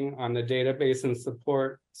saving on the database and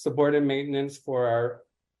support and maintenance for our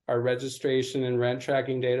registration and rent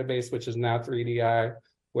tracking database, which is now 3DI,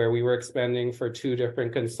 where we were expending for 2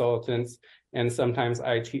 different consultants and sometimes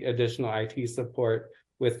additional IT support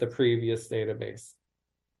with the previous database.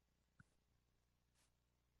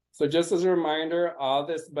 So just as a reminder, all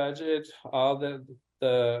this budget, all the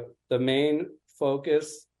main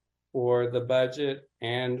focus for the budget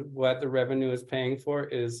and what the revenue is paying for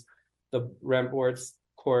is the rent board's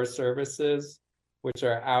core services, which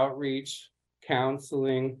are outreach,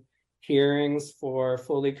 counseling, hearings for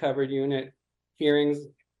fully covered unit, hearings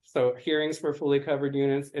for fully covered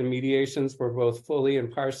units and mediations for both fully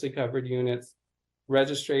and partially covered units,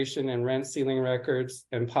 registration and rent ceiling records,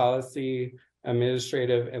 and policy,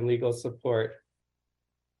 administrative, and legal support.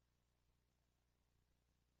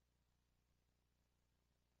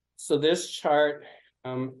 So this chart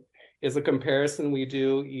is a comparison we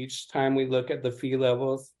do each time we look at the fee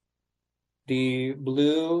levels. The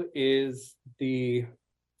blue is the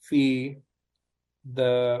fee.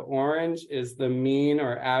 The orange is the mean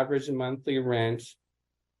or average monthly rent.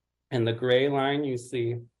 And the gray line you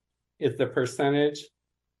see is the percentage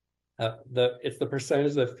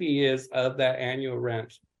the fee is of that annual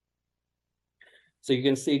rent. So you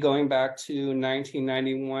can see going back to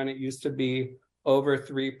 1991, it used to be over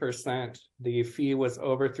 3%. The fee was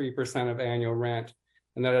over 3% of annual rent.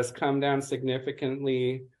 And that has come down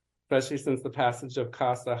significantly, especially since the passage of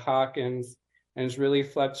Costa-Hawkins, and it's really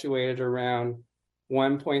fluctuated around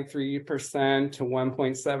 1.3% to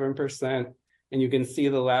 1.7%. And you can see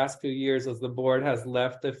the last few years as the board has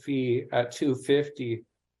left the fee at $250,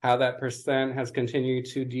 how that percent has continued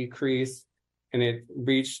to decrease, and it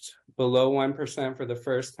reached below 1% for the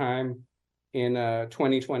first time in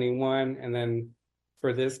 2021. And then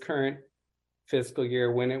for this current fiscal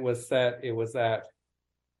year, when it was set, it was at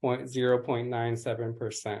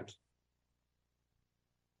 0.97%.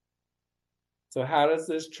 So how does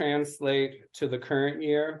this translate to the current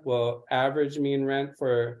year? Well, average mean rent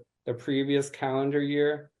for the previous calendar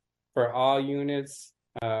year for all units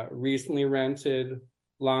recently rented,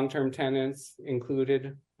 long-term tenants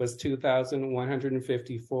included, was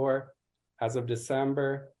 2,154 as of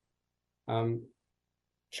December.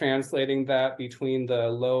 translating that between the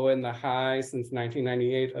low and the high since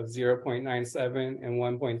 1998 of 0.97 and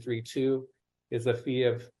 1.32 is a fee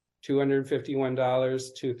of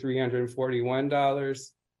 $251 to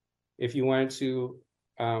 $341. If you wanted to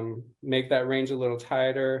make that range a little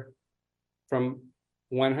tighter, from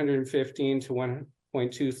 115 to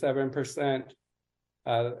 1.27%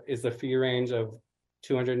 is the fee range of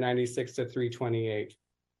 $296 to $328.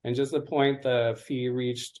 And just a point, the fee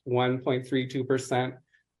reached 1.32%.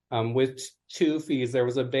 With two fees. There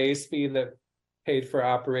was a base fee that paid for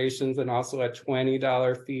operations and also a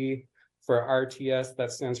 $20 fee for RTS,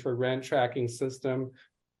 that stands for Rent Tracking System,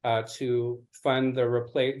 to fund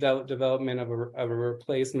the development of a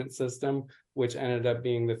replacement system, which ended up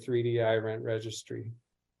being the 3DI rent registry.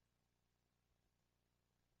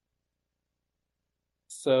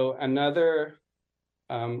 So another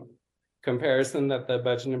comparison that the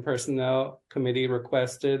Budget and Personnel Committee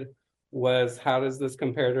requested was, how does this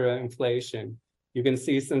compare to inflation? You can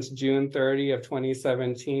see since June 30 of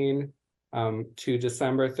 2017 to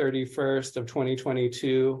December 31st of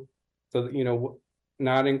 2022. So, you know,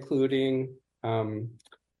 not including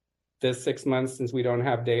this 6 months, since we don't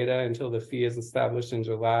have data until the fee is established in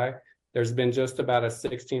July, there's been just about a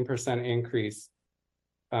 16% increase.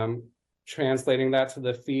 Translating that to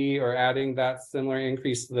the fee, or adding that similar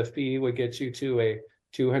increase to the fee, would get you to a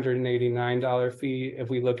 $289 fee. If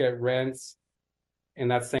we look at rents in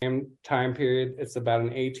that same time period, it's about an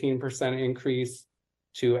 18% increase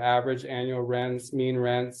to average annual rents, mean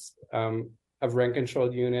rents of rent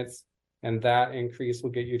controlled units, and that increase will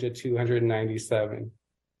get you to $297.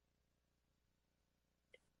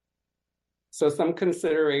 So some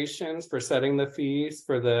considerations for setting the fees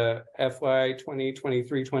for the FY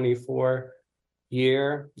 2023-24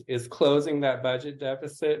 year is closing that budget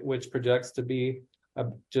deficit, which projects to be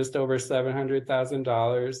just over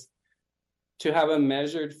 $700,000, to have a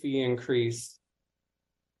measured fee increase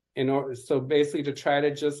in order, so basically to try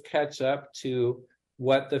to just catch up to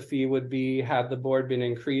what the fee would be had the board been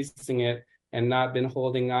increasing it and not been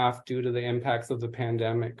holding off due to the impacts of the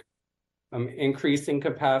pandemic. Increasing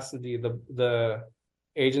capacity, the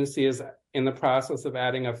agency is in the process of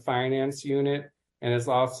adding a finance unit and is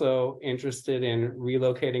also interested in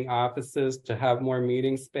relocating offices to have more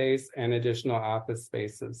meeting space and additional office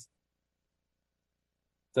spaces.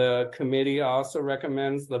 The committee also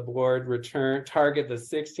recommends the board target the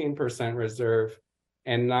 16% reserve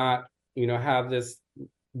and not, you know, have this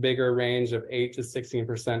bigger range of 8 to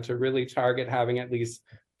 16%, to really target having at least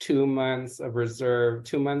 2 months of reserve,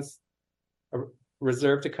 2 months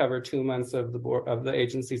reserve to cover 2 months of the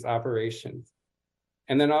agency's operations.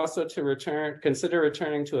 And then also to consider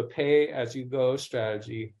returning to a pay-as-you-go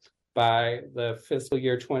strategy by the fiscal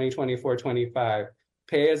year 2024-25.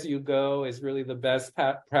 Pay-as-you-go is really the best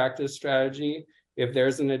practice strategy. If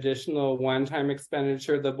there's an additional one-time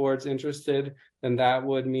expenditure the board's interested, then that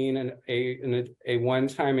would mean a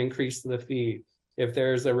one-time increase to the fee. If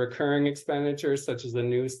there's a recurring expenditure, such as a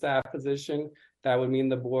new staff position, that would mean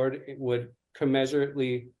the board would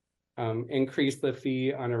commensurately increase the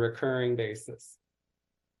fee on a recurring basis.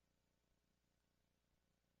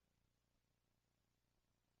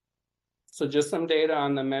 So just some data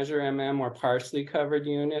on the Measure MM or partially covered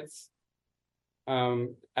units.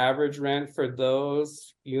 Average rent for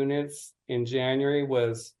those units in January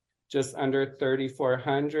was just under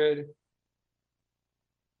 $3,400.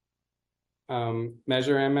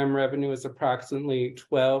 Measure MM revenue is approximately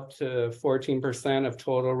 12 to 14% of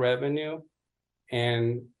total revenue,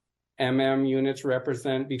 and MM units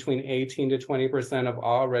represent between 18 to 20% of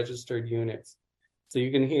all registered units. So you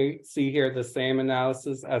can see here the same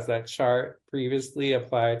analysis as that chart previously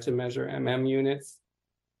applied to Measure MM units.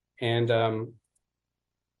 And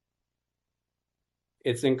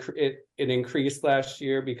it increased last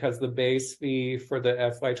year because the base fee for the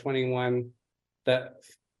FY21,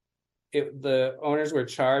 the owners were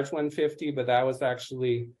charged $150, but that was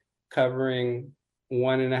actually covering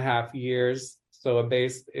 1.5 years. So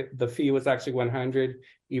the fee was actually $100,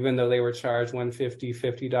 even though they were charged $150.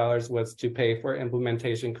 $50 was to pay for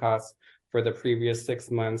implementation costs for the previous 6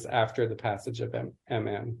 months after the passage of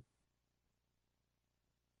MM.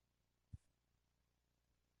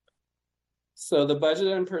 So the Budget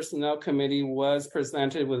and Personnel Committee was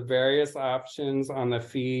presented with various options on the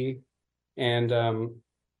fee, and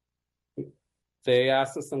they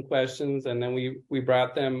asked us some questions, and then we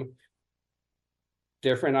brought them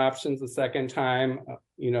different options the second time,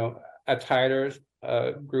 you know, a tighter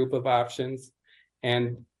group of options.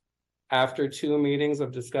 And after 2 meetings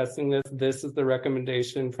of discussing this is the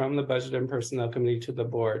recommendation from the Budget and Personnel Committee to the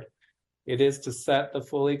board. It is to set the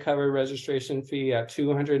fully covered registration fee at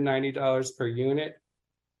 $290 per unit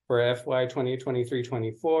for FY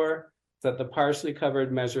 2023-24, that the partially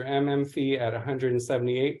covered Measure MM fee at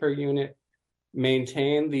 178 per unit,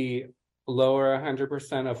 maintain the lower 100%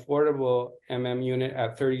 affordable MM unit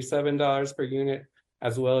at $37 per unit,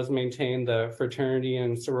 as well as maintain the fraternity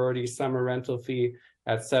and sorority summer rental fee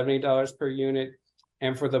at $70 per unit,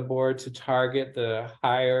 and for the board to target the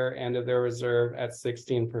higher end of their reserve at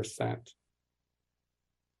 16%.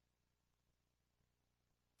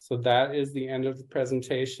 So that is the end of the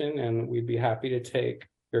presentation, and we'd be happy to take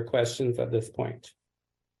your questions at this point.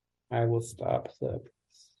 I will stop the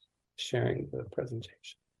sharing the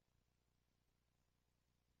presentation.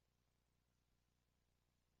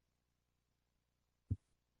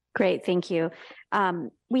 Great, thank you.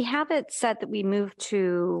 We have it set that we move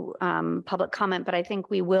to public comment, but I think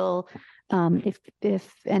we will,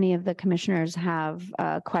 if any of the commissioners have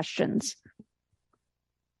questions.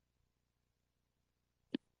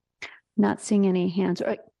 Not seeing any hands.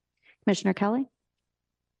 Commissioner Kelly?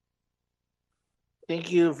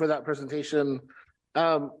 Thank you for that presentation.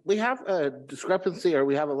 We have a discrepancy, or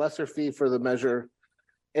we have a lesser fee for the Measure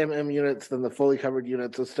MM units than the fully covered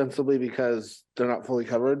units, ostensibly because they're not fully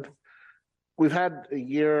covered. We've had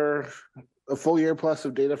a full year plus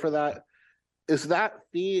of data for that. Is that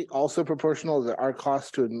fee also proportional to our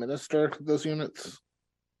cost to administer those units?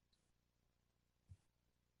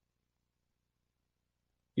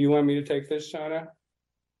 You want me to take this, Shauna?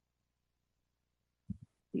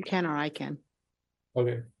 You can, or I can.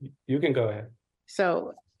 Okay, you can go ahead.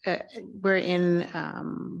 So we're in a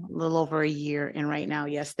little over a year, and right now,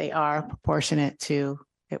 yes, they are proportionate to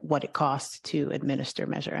what it costs to administer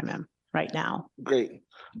Measure MM right now. Great.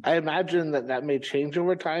 I imagine that may change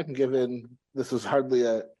over time, given this is hardly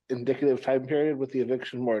a indicative time period with the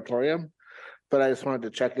eviction moratorium. But I just wanted to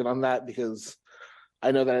check in on that because I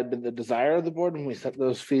know that had been the desire of the board when we set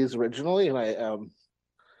those fees originally, and I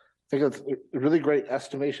think it's a really great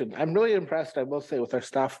estimation. I'm really impressed, I will say, with our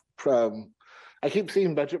staff. I keep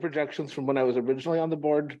seeing budget projections from when I was originally on the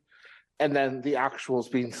board, and then the actuals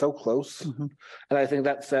being so close. Mm-hmm. And I think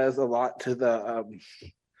that says a lot to the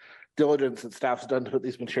diligence that staff's done to put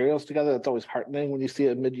these materials together. That's always heartening when you see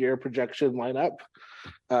a mid-year projection line up.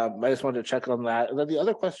 I just wanted to check on that. And then the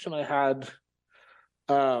other question I had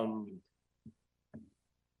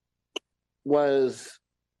was,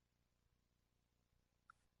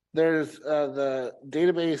 there's the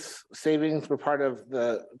database savings were part of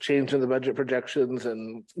the change in the budget projections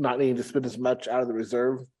and not needing to spend as much out of the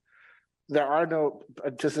reserve. There are no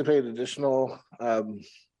anticipated additional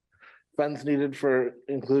funds needed for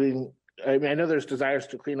including, I mean, I know there's desires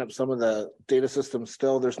to clean up some of the data systems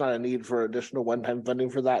still. There's not a need for additional one-time funding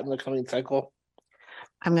for that in the coming cycle.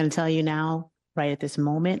 I'm going to tell you now, right at this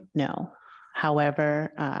moment, no.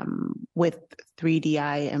 However, with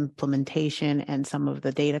 3DI implementation and some of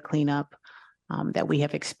the data cleanup that we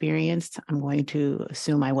have experienced, I'm going to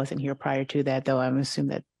assume, I wasn't here prior to that, though I'm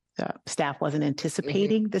assuming that staff wasn't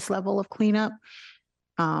anticipating this level of cleanup,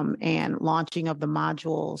 and launching of the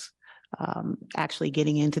modules, actually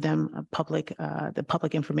getting into them, the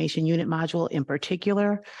public information unit module in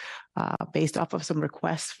particular, based off of some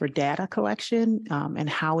requests for data collection and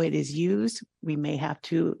how it is used, we may have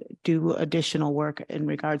to do additional work in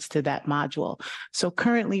regards to that module. So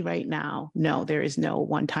currently right now, no, there is no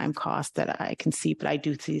one-time cost that I can see, but I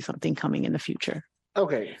do see something coming in the future.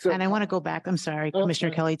 Okay. So, and I want to go back, I'm sorry,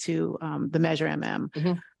 Commissioner Kelly, to the Measure MM.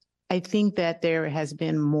 Mm-hmm. I think that there has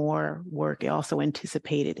been more work also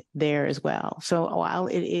anticipated there as well. So while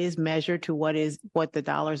it is measured to what the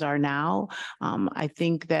dollars are now, I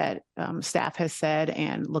think that staff has said,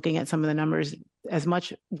 and looking at some of the numbers, as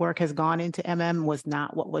much work has gone into MM was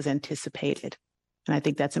not what was anticipated. And I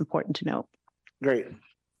think that's important to note. Great.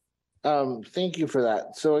 Thank you for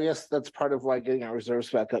that. So I guess that's part of why getting our reserves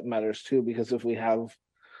back up matters too, because if we have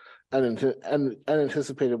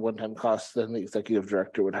unanticipated one-time costs, then the executive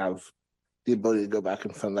director would have the ability to go back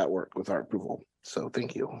and fund that work with our approval. So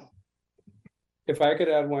thank you. If I could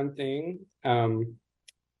add one thing, so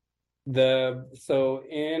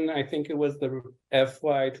in, I think it was the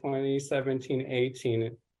FY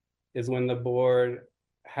 2017-18 is when the board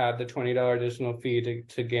had the $20 additional fee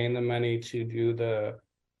to gain the money to do the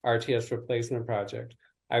RTS replacement project.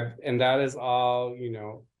 And that is all,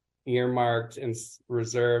 earmarked and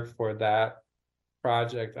reserved for that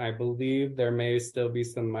project. I believe there may still be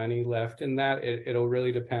some money left in that. It'll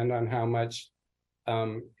really depend on how much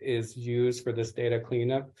is used for this data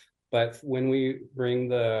cleanup. But when we bring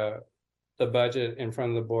the budget in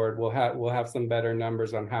front of the board, we'll have some better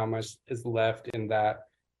numbers on how much is left in that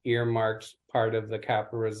earmarked part of the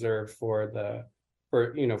capital reserve for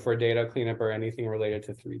data cleanup or anything related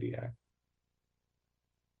to 3DI.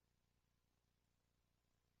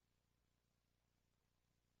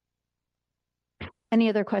 Any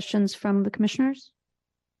other questions from the commissioners?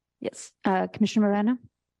 Yes, Commissioner Moreno?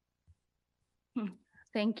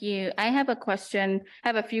 Thank you. I have a question. I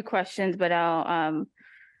have a few questions, but I'll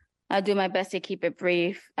do my best to keep it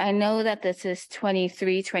brief. I know that this is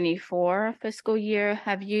 23-24 fiscal year.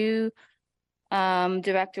 Have you,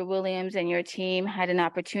 Director Williams and your team had an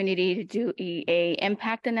opportunity to do a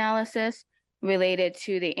impact analysis related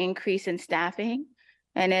to the increase in staffing?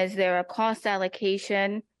 And is there a cost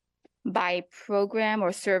allocation by program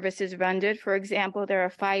or services rendered? For example, there are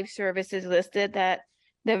 5 services listed that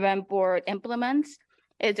the rent board implements.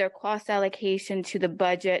 Is there cost allocation to the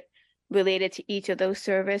budget related to each of those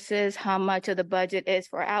services? How much of the budget is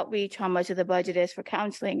for outreach? How much of the budget is for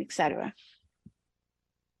counseling, et cetera?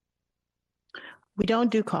 We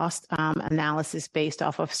don't do cost analysis based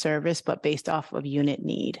off of service, but based off of unit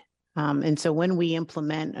need. And so when we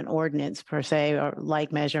implement an ordinance per se, or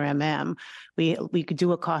like Measure MM, we could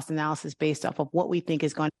do a cost analysis based off of what we think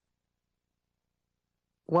is going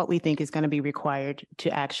to be required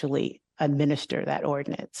to actually administer that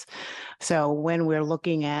ordinance. So when we're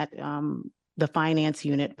looking at the finance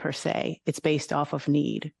unit per se, it's based off of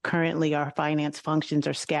need. Currently, our finance functions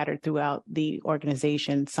are scattered throughout the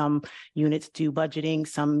organization. Some units do budgeting,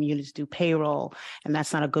 some units do payroll, and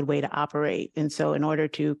that's not a good way to operate. And so in order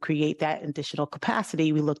to create that additional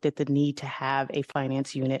capacity, we looked at the need to have a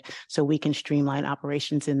finance unit so we can streamline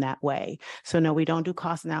operations in that way. So no, we don't do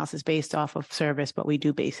cost analysis based off of service, but we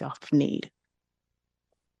do based off of need.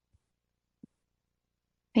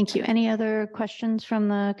 Thank you. Any other questions from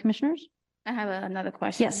the commissioners? I have another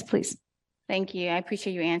question. Yes, please. Thank you. I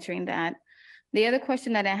appreciate you answering that. The other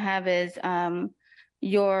question that I have is,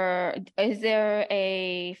 is there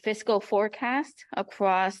a fiscal forecast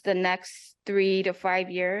across the next 3 to 5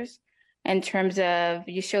 years in terms of,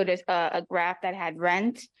 you showed us a graph that had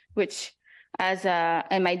rent, which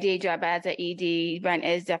in my day job as an ED, rent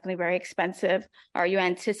is definitely very expensive. Are you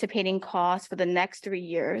anticipating costs for the next 3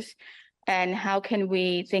 years? And how can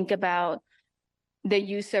we think about the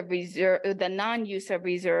use of reserve, the non-use of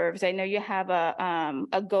reserves? I know you have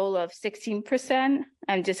a goal of 16%.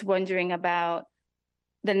 I'm just wondering about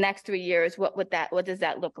the next 3 years. What does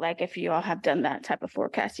that look like if you all have done that type of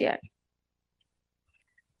forecast yet?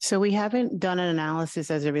 So we haven't done an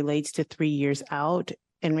analysis as it relates to 3 years out.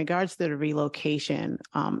 In regards to the relocation,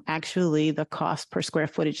 actually the cost per square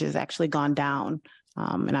footage has actually gone down.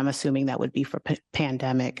 And I'm assuming that would be for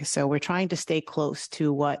pandemic. So we're trying to stay close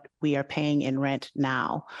to what we are paying in rent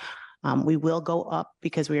now. We will go up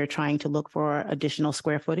because we are trying to look for additional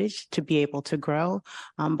square footage to be able to grow.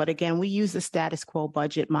 But again, we use the status quo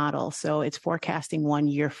budget model. So it's forecasting 1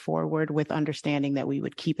 year forward with understanding that we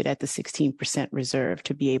would keep it at the 16% reserve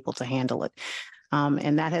to be able to handle it.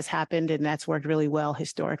 And that has happened, and that's worked really well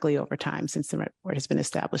historically over time since the rent board has been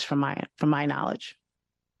established from my knowledge.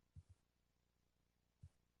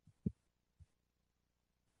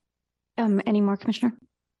 Any more, Commissioner?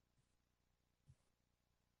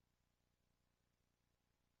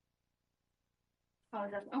 Oh,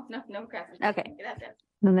 no questions. Okay.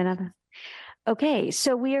 Okay,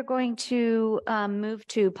 so we are going to move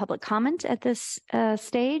to public comment at this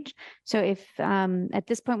stage. So if at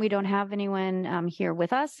this point we don't have anyone here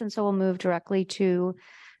with us, and so we'll move directly to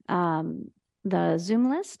the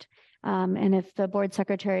Zoom list. And if the board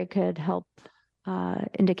secretary could help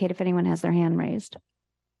indicate if anyone has their hand raised.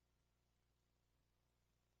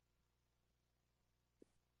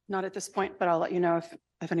 Not at this point, but I'll let you know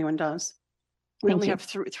if anyone does. We only have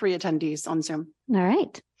three attendees on Zoom. All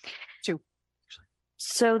right. 2.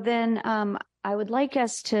 So then I would like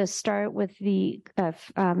us to start with the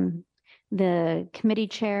committee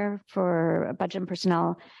chair for budget and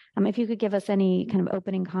personnel. If you could give us any kind of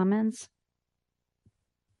opening comments.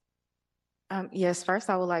 Yes, first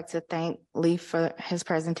I would like to thank Lee for his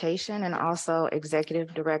presentation and also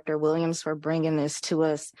Executive Director Williams for bringing this to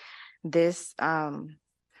us.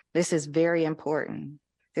 This is very important.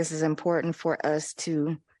 This is important for us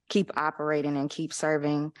to keep operating and keep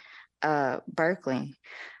serving Berkeley.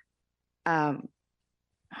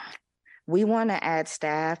 We want to add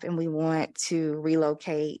staff and we want to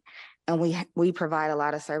relocate, and we provide a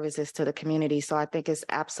lot of services to the community. So I think it's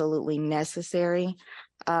absolutely necessary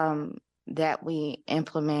that we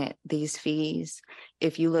implement these fees.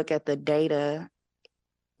 If you look at the data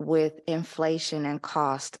with inflation and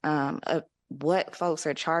cost, what folks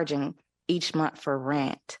are charging each month for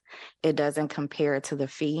rent, it doesn't compare to the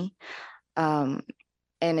fee. And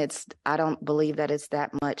I don't believe that it's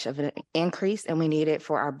that much of an increase, and we need it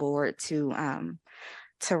for our board to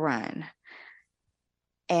run.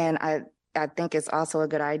 And I think it's also a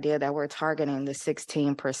good idea that we're targeting the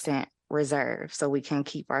 16% reserve so we can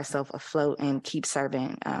keep ourselves afloat and keep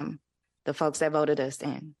serving the folks that voted us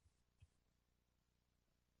in.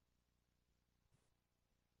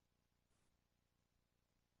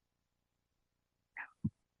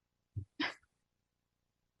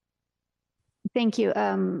 Thank you.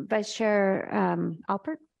 Vice Chair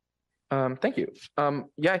Alpert? Thank you.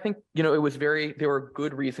 Yeah, I think, you know, there were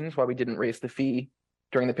good reasons why we didn't raise the fee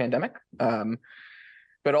during the pandemic.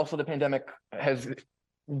 But also the pandemic has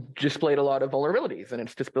displayed a lot of vulnerabilities, and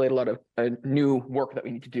it's displayed a lot of new work that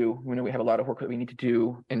we need to do. You know, we have a lot of work that we need to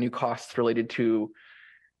do and new costs related to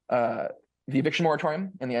the eviction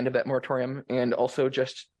moratorium and the end of that moratorium, and also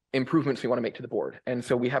just improvements we want to make to the board. And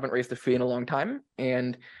so we haven't raised the fee in a long time.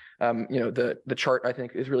 And you know, the chart, I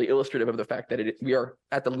think, is really illustrative of the fact that we are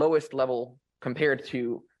at the lowest level compared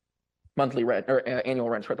to monthly rent or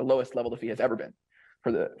annual rents. We're at the lowest level the fee has ever been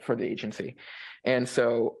for the agency. And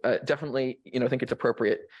so definitely, you know, I think it's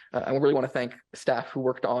appropriate. I really want to thank staff who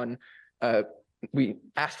worked on, we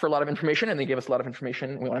asked for a lot of information and they gave us a lot of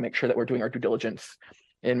information. We want to make sure that we're doing our due diligence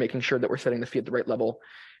and making sure that we're setting the fee at the right level.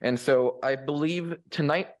 And so I believe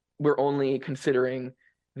tonight we're only considering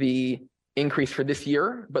the increase for this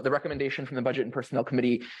year, but the recommendation from the Budget and Personnel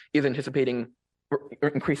Committee is anticipating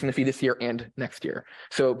increasing the fee this year and next year.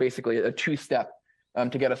 So basically a two-step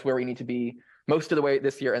to get us where we need to be most of the way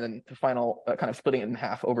this year, and then the final kind of splitting it in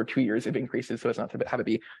half over 2 years of increases, so it's not to have it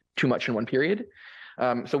be too much in one period.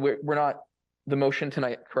 So we're not, the motion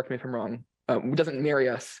tonight, correct me if I'm wrong, doesn't marry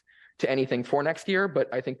us to anything for next year, but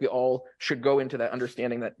I think we all should go into that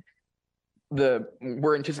understanding that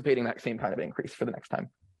we're anticipating that same kind of increase for the next time.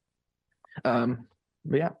 But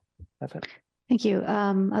yeah, that's it. Thank you.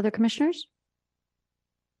 Other commissioners?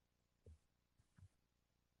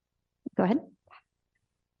 Go ahead.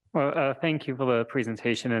 Well, thank you for the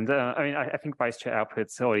presentation. And I mean, I think Vice Chair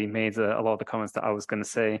Alpert's already made a lot of the comments that I was going to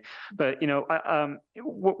say. But, you know,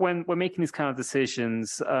 when we're making these kind of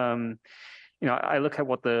decisions, you know, I look at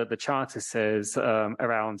what the charter says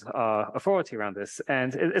around our authority around this,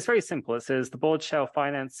 and it's very simple. It says the board shall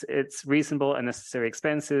finance its reasonable and necessary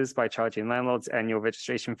expenses by charging landlords annual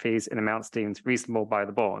registration fees in amounts deemed reasonable by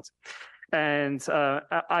the board. And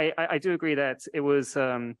I do agree that it was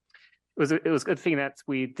a good thing that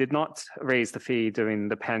we did not raise the fee during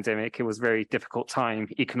the pandemic. It was a very difficult time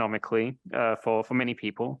economically for many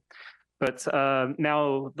people. But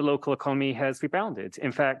now the local economy has rebounded.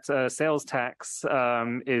 In fact, sales tax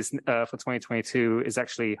is for 2022 is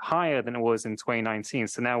actually higher than it was in 2019.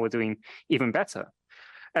 So now we're doing even better.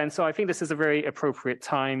 And so I think this is a very appropriate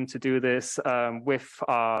time to do this with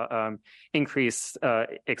our increased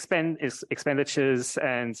expenditures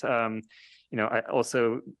and you know,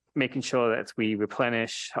 also making sure that we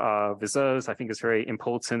replenish our reserves. I think is very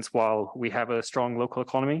important while we have a strong local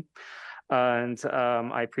economy. And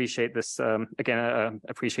I appreciate this, again,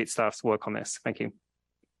 appreciate staff's work on this. Thank you.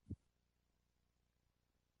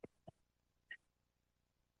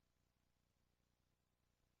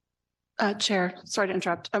 Chair, sorry to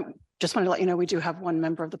interrupt. Just wanted to let you know we do have one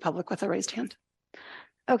member of the public with a raised hand.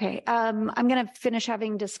 Okay, I'm going to finish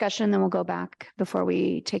having discussion, then we'll go back before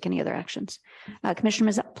we take any other actions.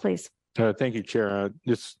 Commissioner Mazzell, please. Thank you, Chair.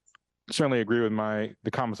 Just certainly agree with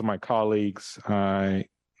the comments of my colleagues.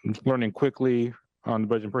 Learning quickly on the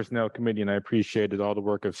Budget and Personnel Committee, and I appreciated all the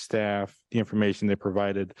work of staff, the information they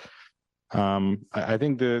provided. I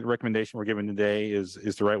think the recommendation we're given today is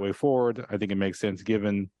the right way forward. I think it makes sense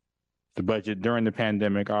given the budget during the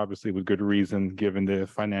pandemic, obviously with good reason, given the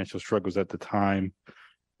financial struggles at the time.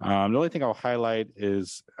 The only thing I'll highlight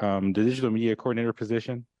is the digital media coordinator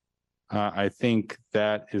position. I think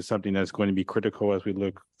that is something that's going to be critical as we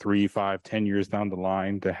look 3, 5, 10 years down the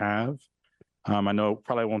line to have. I know it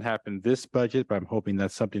probably won't happen this budget, but I'm hoping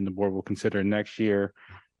that's something the board will consider next year.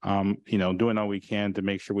 You know, doing all we can to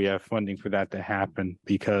make sure we have funding for that to happen,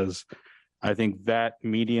 because I think that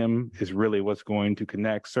medium is really what's going to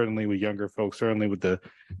connect, certainly with younger folks, certainly with the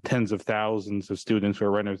tens of thousands of students who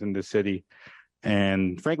are renters in the city.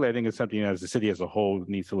 And frankly, I think it's something as the city as a whole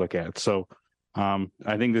needs to look at. So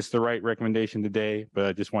I think this is the right recommendation today, but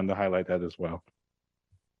I just wanted to highlight that as well.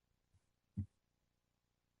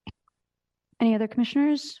 Any other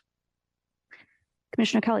commissioners?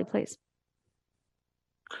 Commissioner Kelly, please.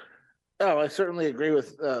 Oh, I certainly agree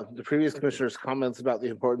with the previous commissioner's comments about the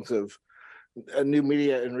importance of new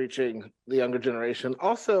media in reaching the younger generation.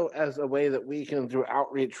 Also, as a way that we can, through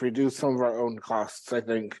outreach, reduce some of our own costs. I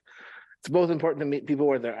think it's both important to meet people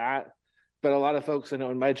where they're at, but a lot of folks I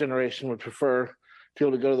know in my generation would prefer to be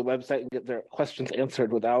able to go to the website and get their questions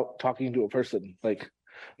answered without talking to a person. Like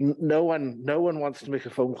no one wants to make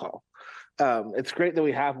a phone call. It's great that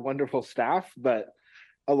we have wonderful staff, but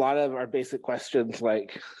a lot of our basic questions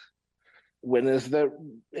like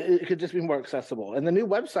it could just be more accessible. And the new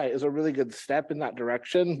website is a really good step in that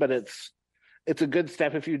direction, but it's a good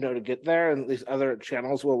step if you know to get there, and these other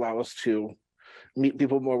channels will allow us to meet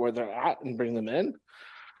people more where they're at and bring them in.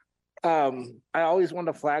 I always want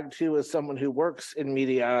to flag too, as someone who works in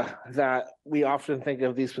media, that we often think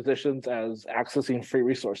of these positions as accessing free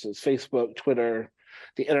resources. Facebook, Twitter,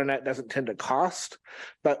 the internet doesn't tend to cost,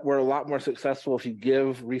 but we're a lot more successful if you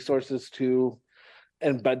give resources to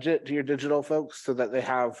and budget to your digital folks so that they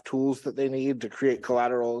have tools that they need to create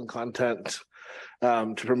collateral and content,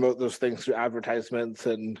 to promote those things through advertisements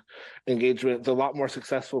and engagement. It's a lot more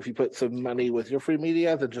successful if you put some money with your free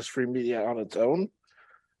media than just free media on its own,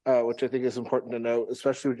 which I think is important to note,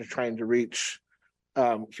 especially when you're trying to reach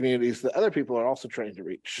communities that other people are also trying to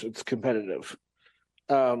reach. It's competitive.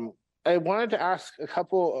 I wanted to ask a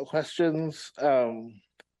couple of questions.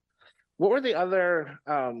 What were the other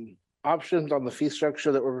options on the fee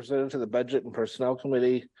structure that were presented to the Budget and Personnel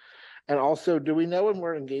Committee? And also, do we know when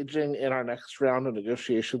we're engaging in our next round of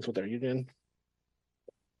negotiations with our union?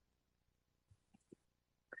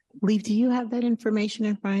 Lee, do you have that information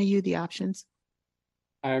in front of you, the options?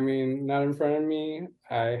 I mean, not in front of me.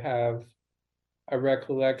 I have a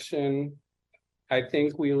recollection. I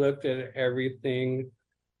think we looked at everything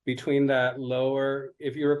between that lower,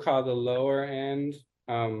 if you recall, the lower end,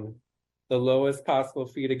 the lowest possible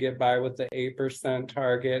fee to get by with the 8%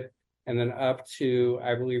 target, and then up to,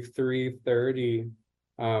 I believe, 330,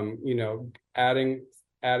 adding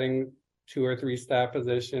 2 or 3 staff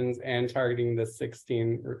positions and targeting the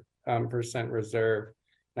 16% reserve.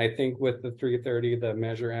 And I think with the 330, the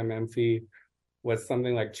Measure MM fee was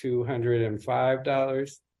something like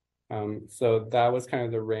 $205. So that was kind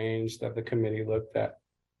of the range that the committee looked at.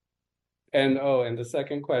 And the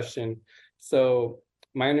second question. So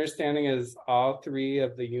my understanding is all 3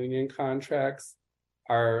 of the union contracts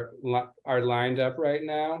are lined up right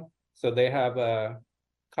now. So they have a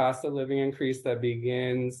cost of living increase that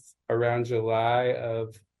begins around July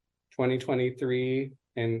of 2023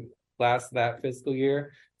 and lasts that fiscal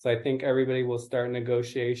year. So I think everybody will start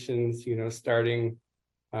negotiations, starting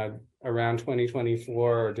around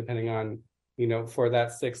 2024, or depending on, for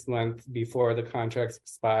that 6 months before the contracts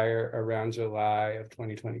expire around July of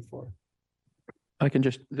 2024. I can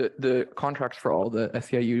just, the contracts for all the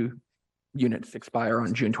SEIU units expire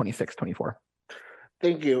on June 26, 24.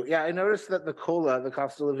 Thank you. Yeah, I noticed that the COLA, the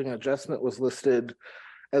cost of living adjustment, was listed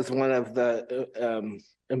as one of the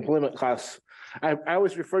employment costs. I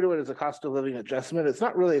always refer to it as a cost of living adjustment. It's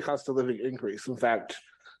not really a cost of living increase. In fact,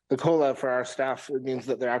 the COLA for our staff, it means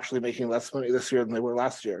that they're actually making less money this year than they were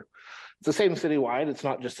last year. It's the same citywide. It's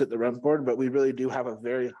not just at the rent board, but we really do have a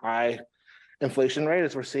very high inflation rate.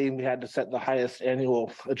 As we're seeing, we had to set the highest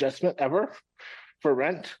annual adjustment ever for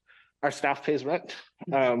rent. Our staff pays rent.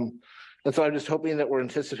 And so I'm just hoping that we're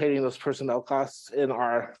anticipating those personnel costs in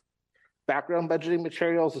our background budgeting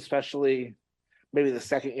materials, especially maybe the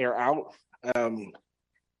second year out.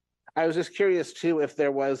 I was just curious too, if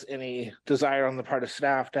there was any desire on the part of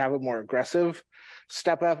staff to have a more aggressive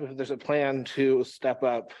step up, if there's a plan to step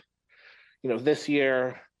up, this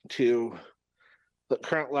year to the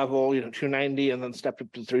current level, 290, and then step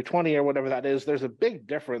up to 320 or whatever that is. There's a big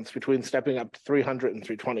difference between stepping up to 300 and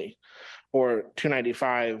 320, or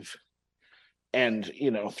 295 and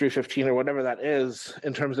 315 or whatever that is,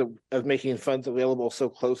 in terms of making funds available so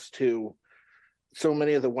close to so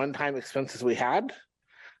many of the one-time expenses we had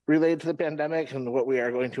related to the pandemic, and what we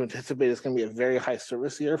are going to anticipate is going to be a very high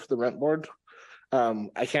service year for the rent board.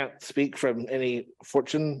 I can't speak from any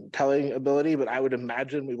fortune telling ability, but I would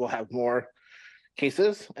imagine we will have more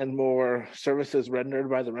cases and more services rendered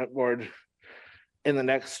by the rent board in the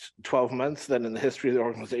next 12 months than in the history of the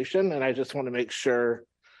organization. And I just want to make sure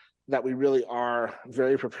that we really are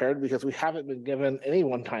very prepared, because we haven't been given any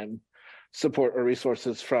one-time support or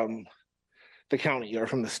resources from the county or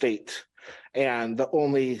from the state. And the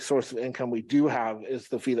only source of income we do have is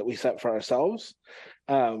the fee that we set for ourselves.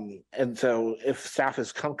 And so if staff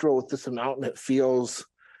is comfortable with this amount and it feels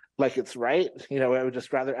like it's right, I would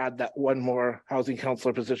just rather add that one more housing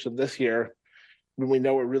counselor position this year when we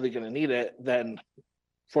know we're really going to need it, than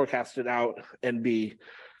forecast it out and be,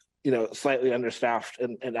 slightly understaffed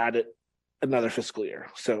and add it another fiscal year.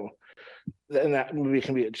 So, and that maybe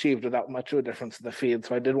can be achieved without much of a difference in the fee. And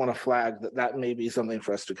so I did want to flag that may be something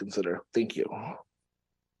for us to consider. Thank you.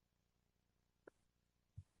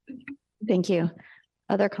 Thank you.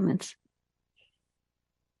 Other comments?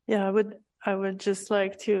 Yeah, I would just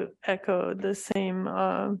like to echo the same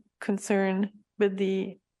concern with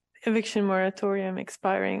the eviction moratorium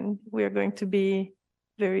expiring. We are going to be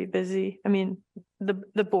very busy. I mean,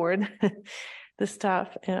 the board, the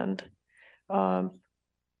staff, and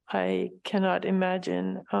I cannot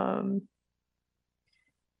imagine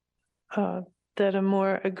that a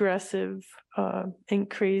more aggressive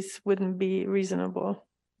increase wouldn't be reasonable.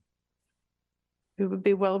 It would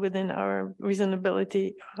be well within our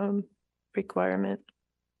reasonability requirement.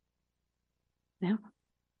 No.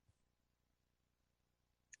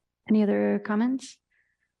 Any other comments?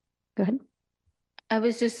 Go ahead. I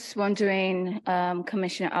was just wondering,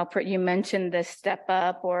 Commissioner Alpert, you mentioned the step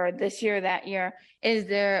up or this year, that year.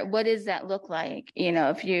 What does that look like? You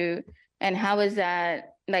know, and how is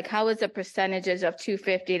that, like, how is the percentages of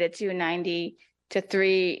 250 to 290 to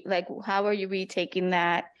 3, like, how are we taking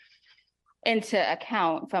that into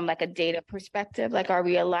account from like a data perspective? Like, are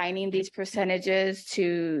we aligning these percentages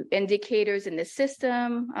to indicators in the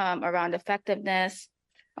system around effectiveness?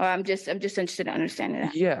 Or I'm just interested in understanding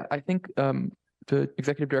that. Yeah, I think the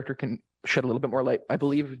executive director can shed a little bit more light. I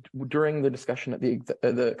believe during the discussion at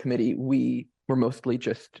the committee, we were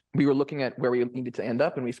looking at where we needed to end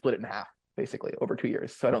up, and we split it in half basically over 2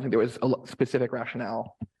 years. So I don't think there was a specific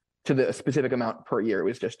rationale to the specific amount per year. It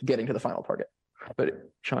was just getting to the final target. But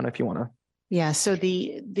Sean, if you want to. Yeah, so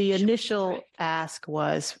the initial ask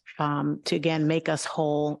was to again make us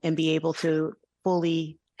whole and be able to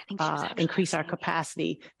fully increase our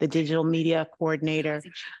capacity. The digital media coordinator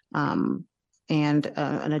and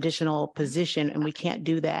an additional position, and we can't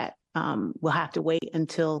do that. We'll have to wait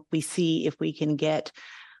until we see if we can get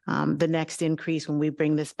the next increase when we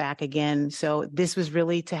bring this back again. So this was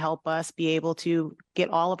really to help us be able to get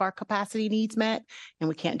all of our capacity needs met, and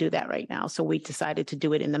we can't do that right now. So we decided to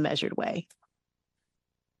do it in the measured way.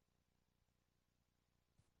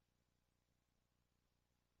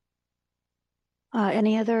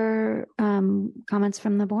 Any other comments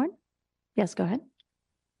from the board? Yes, go ahead.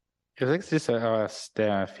 I think it's just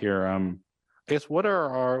staff here. I guess what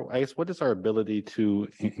is our ability to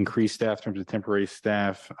increase staff in terms of temporary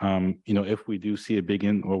staff? If we do see a big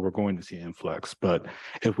we're going to see influx, but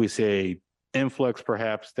if we say influx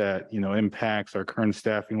perhaps that, impacts our current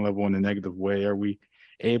staffing level in a negative way, are we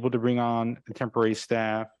able to bring on temporary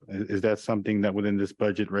staff? Is that something that within this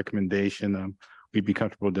budget recommendation we'd be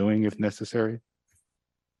comfortable doing if necessary?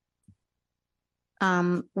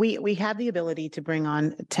 We have the ability to bring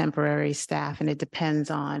on temporary staff, and it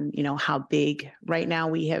depends on, how big. Right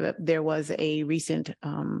now there was a recent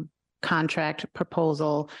contract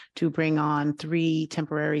proposal to bring on 3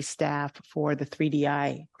 temporary staff for the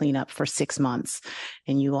 3DI cleanup for 6 months.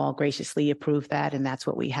 And you all graciously approved that, and that's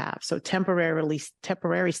what we have. So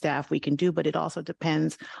temporary staff we can do, but it also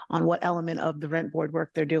depends on what element of the rent board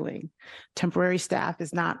work they're doing. Temporary staff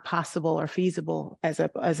is not possible or feasible as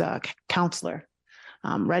a counselor.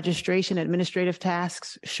 Registration, administrative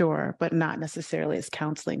tasks, sure, but not necessarily as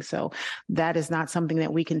counseling. So that is not something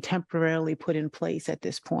that we can temporarily put in place at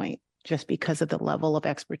this point, just because of the level of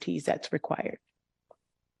expertise that's required.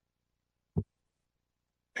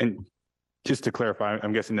 And just to clarify,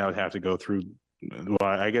 I'm guessing that would have to go through, well,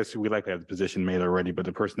 I guess we'd like to have the position made already, but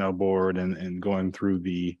the personnel board and going through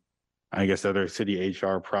the, I guess, other city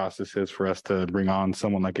HR processes for us to bring on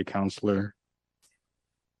someone like a counselor.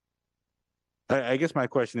 I guess my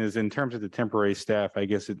question is, in terms of the temporary staff, I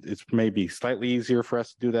guess it's maybe slightly easier for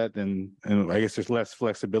us to do that than, and I guess there's less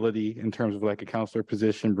flexibility in terms of like a counselor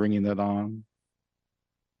position, bringing that on.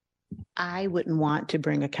 I wouldn't want to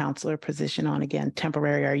bring a counselor position on again,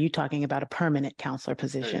 temporary. Are you talking about a permanent counselor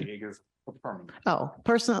position? Oh,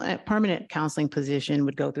 permanent counseling position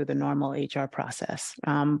would go through the normal HR process.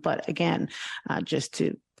 But again, just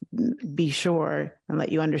to be sure and let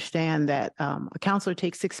you understand that a counselor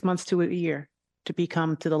takes 6 months to a year to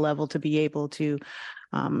become to the level to be able to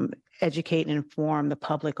educate and inform the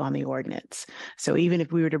public on the ordinance. So even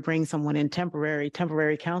if we were to bring someone in temporary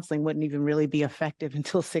counseling wouldn't even really be effective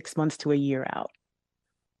until 6 months to a year out.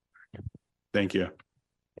 Thank you.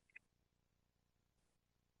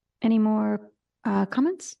 Any more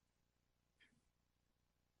comments?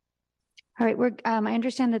 All right, I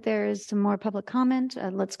understand that there is some more public comment.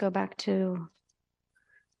 Let's go back to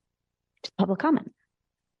public comment.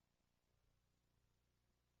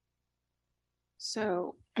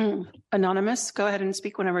 So anonymous, go ahead and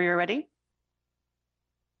speak whenever you're ready.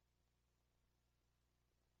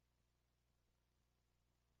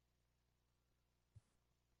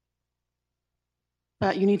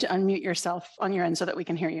 You need to unmute yourself on your end so that we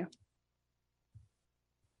can hear you.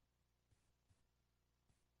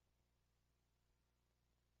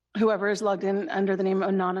 Whoever is logged in under the name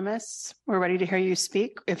Anonymous, we're ready to hear you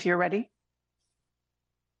speak if you're ready.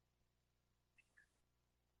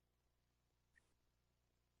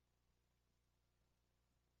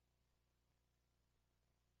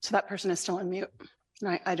 So that person is still on mute.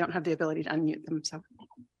 And I don't have the ability to unmute them, so.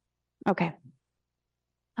 Okay.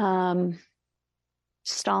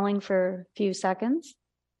 Stalling for a few seconds.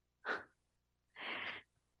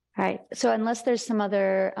 All right, so unless there's some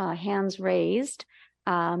other hands raised,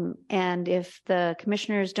 and if the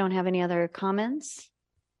commissioners don't have any other comments,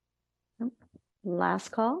 last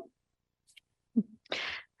call.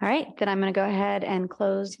 All right, then I'm going to go ahead and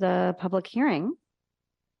close the public hearing.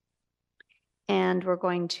 And we're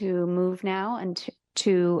going to move now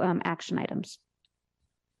to action items.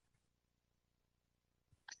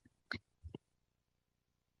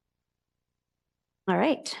 All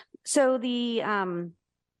right, so the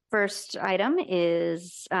first item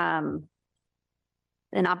is an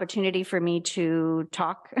opportunity for me to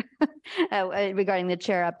talk regarding the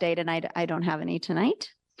chair update, and I don't have any tonight.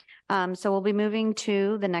 So we'll be moving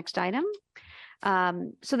to the next item.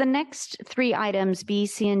 So the next three items, B,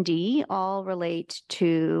 C, and D, all relate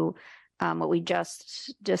to what we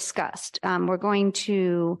just discussed. We're going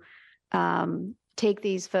to take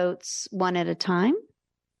these votes one at a time.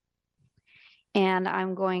 And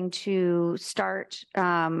I'm going to start,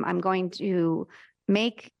 I'm going to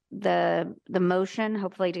make the motion,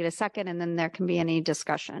 hopefully to get a second, and then there can be any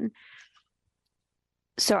discussion.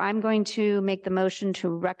 So I'm going to make the motion to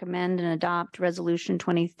recommend and adopt Resolution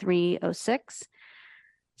 2306,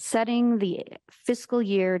 setting the fiscal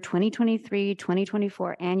year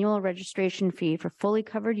 2023-2024 annual registration fee for fully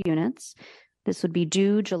covered units. This would be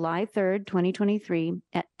due July 3rd, 2023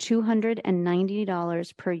 at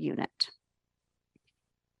 $290 per unit.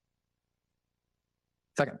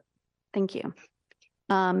 Second. Thank you.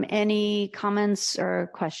 Any comments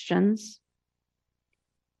or questions?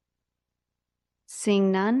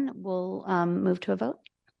 Seeing none, we'll move to a vote.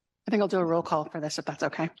 I think I'll do a roll call for this, if that's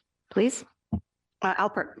okay. Please.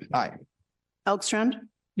 Alpert. Aye. Elkstrand.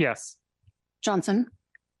 Yes. Johnson.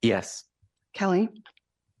 Yes. Kelly.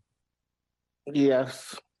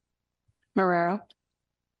 Yes. Marrero.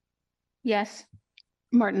 Yes.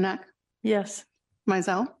 Martinek. Yes.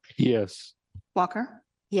 Mizell. Yes. Walker.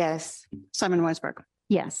 Yes. Simon Weisberg.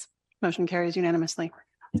 Yes. Motion carries unanimously.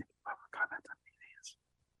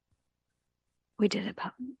 We did it.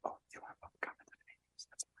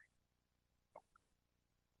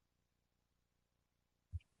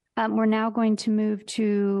 We're now going to move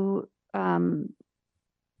to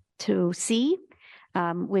C,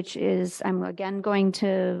 which is, I'm again going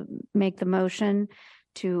to make the motion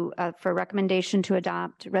to for recommendation to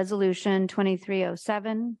adopt Resolution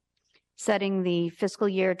 2307, setting the fiscal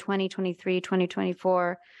year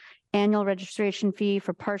 2023-2024 annual registration fee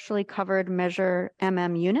for partially covered measure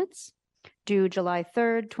units due July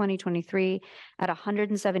 3rd, 2023 at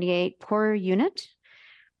 $178 per unit.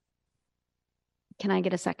 Can I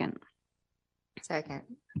get a second? Second.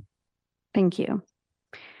 Thank you.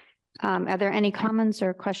 Are there any comments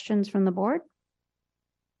or questions from the board?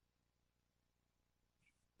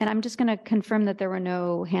 And I'm just going to confirm that there were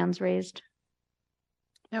no hands raised.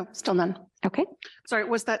 No, still none. Okay. Sorry,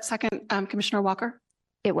 was that second Commissioner Walker?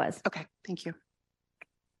 It was. Okay, thank you.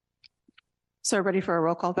 So ready for a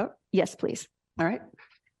roll call vote? Yes, please. All right.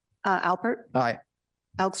 Alpert. Aye.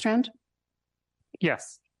 Elkstrand.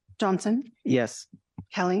 Yes. Johnson. Yes.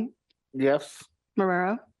 Kelly. Yes.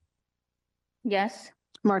 Marrero. Yes.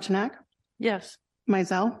 Martinek. Yes.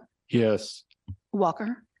 Mizell. Yes.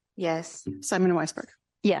 Walker. Yes. Simon Weisberg.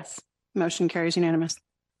 Yes. Motion carries unanimous.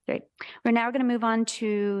 Great. We're now going to move on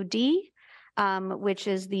to D, which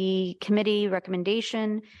is the committee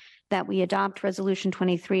recommendation that we adopt Resolution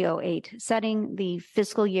 2308, setting the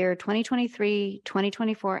fiscal year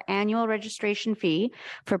 2023-2024 annual registration fee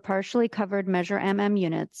for partially covered measure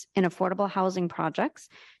units in affordable housing projects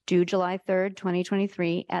due July 3rd,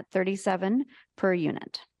 2023 at $37 per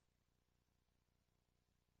unit.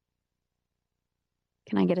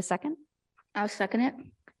 Can I get a second? I'll second it.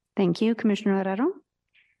 Thank you, Commissioner Herrero.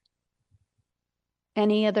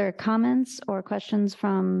 Any other comments or questions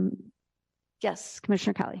from, yes,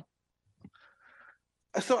 Commissioner Kelly?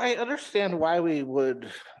 So I understand why we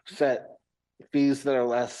would set fees that are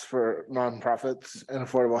less for nonprofits and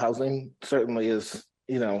affordable housing. Certainly is,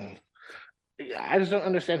 I just don't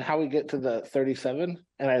understand how we get to the 37,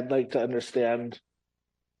 and I'd like to understand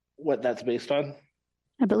what that's based on.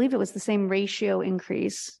 I believe it was the same ratio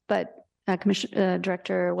increase, but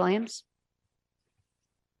Director Williams?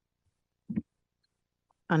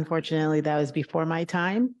 Unfortunately, that was before my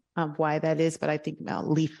time of why that is, but I think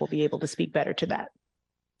Leaf will be able to speak better to that.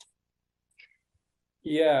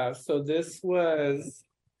 Yeah, so this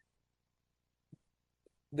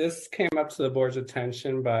came up to the board's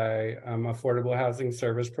attention by affordable housing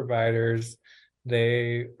service providers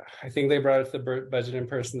I think they brought it to the Budget and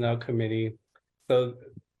Personnel Committee. So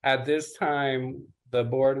at this time, the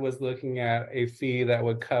board was looking at a fee that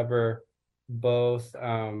would cover both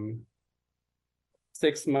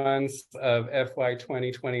 6 months of FY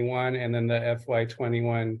 2021 and then the FY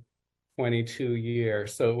 21-22 year.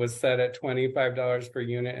 So it was set at $25 per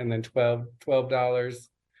unit, and then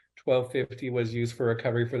 $12.50 was used for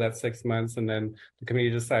recovery for that 6 months. And then the committee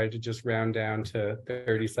decided to just round down to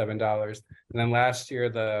 $37. And then last year,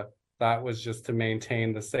 the thought was just to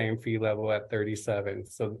maintain the same fee level at 37.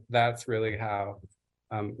 So that's really how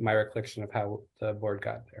my recollection of how the board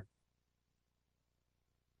got there.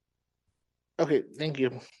 Okay, thank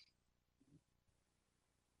you.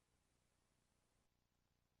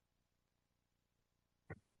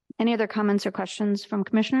 Any other comments or questions from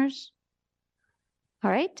commissioners?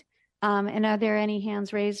 All right. And are there any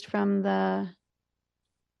hands raised from the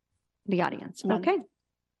audience? None. Okay.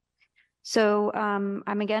 So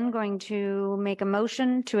I'm again going to make a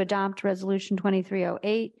motion to adopt Resolution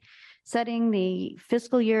 2308, setting the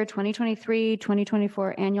fiscal year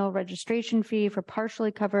 2023-2024 annual registration fee for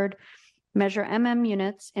partially covered Measure MM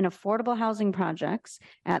units in affordable housing projects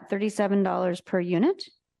at $37 per unit.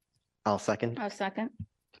 I'll second. I'll second.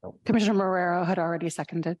 Commissioner Marrero had already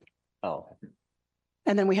seconded, Oh,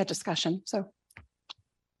 and then we had discussion. So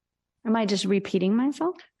Am I just repeating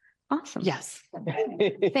myself? Awesome. yes.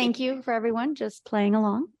 Thank you for everyone just playing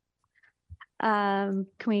along. Can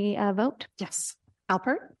we vote? Yes.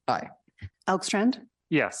 Alpert, aye. Elkstrand,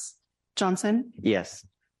 Yes. Johnson, Yes.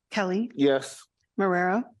 Kelly, Yes.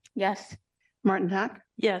 Marrero, Yes. Martin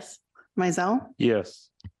Yes. Mizell, Yes.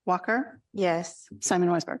 Walker, Yes. Simon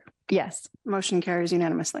Weisberg. Yes. Motion carries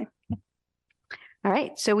unanimously. All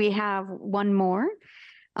right. So we have one more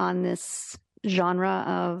on this genre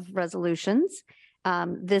of resolutions.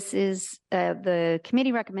 This is the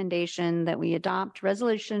committee recommendation that we adopt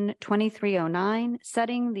Resolution 2309,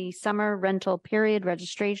 setting the summer rental period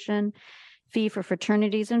registration fee for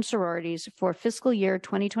fraternities and sororities for fiscal year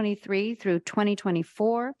 2023 through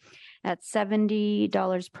 2024 at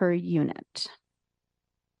 $70 per unit.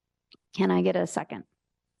 Can I get a second?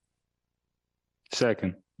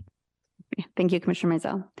 Second. Thank you, Commissioner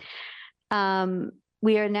Mizell.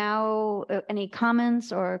 We are now, any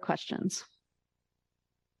comments or questions?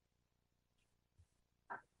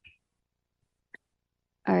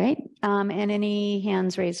 All right, and any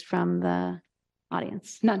hands raised from the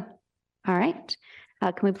audience? None. All right,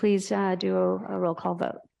 can we please do a roll call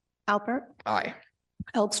vote? Alpert, Aye.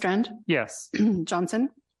 Elkstrand, Yes. Johnson,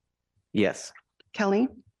 Yes. Kelly,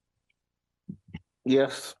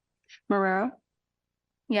 Yes. Marrero,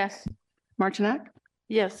 Yes. Martinek,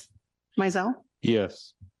 Yes. Mizell,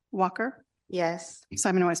 Yes. Walker, Yes.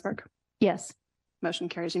 Simon Weisberg. Yes. Motion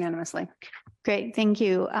carries unanimously. Great, thank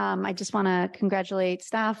you. I just want to congratulate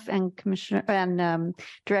staff and Commissioner and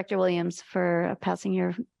Director Williams for passing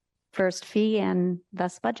your first fee and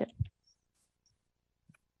thus budget.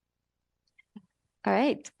 All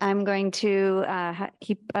right, I'm going to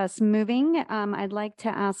keep us moving. I'd like to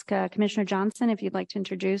ask Commissioner Johnson if you'd like to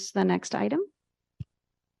introduce the next item.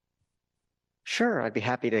 Sure, I'd be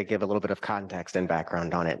happy to give a little bit of context and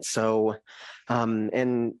background on it. So,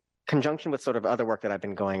 in conjunction with sort of other work that I've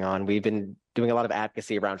been going on, we've been doing a lot of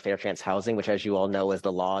advocacy around fair chance housing, which, as you all know, is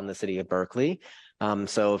the law in the city of Berkeley.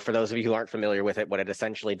 So for those of you who aren't familiar with it, what it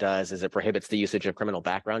essentially does is it prohibits the usage of criminal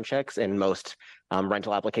background checks in most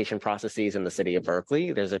rental application processes in the city of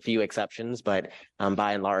Berkeley. There's a few exceptions, but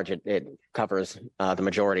by and large, it covers the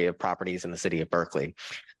majority of properties in the city of Berkeley.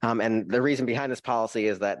 And the reason behind this policy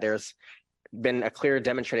is that there's been a clear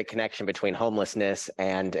demonstrated connection between homelessness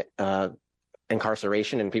and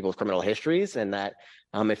incarceration and people's criminal histories, and that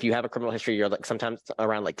if you have a criminal history, you're like sometimes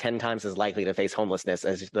around like 10 times as likely to face homelessness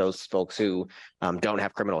as those folks who don't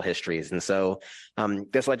have criminal histories. And so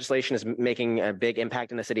this legislation is making a big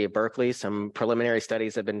impact in the city of Berkeley. Some preliminary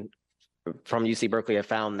studies have been from UC Berkeley have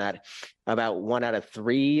found that about 1 out of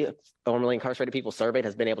 3 formerly incarcerated people surveyed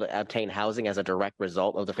has been able to obtain housing as a direct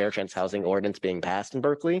result of the Fair Chance Housing Ordinance being passed in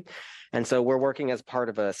Berkeley. And so we're working as part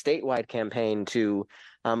of a statewide campaign to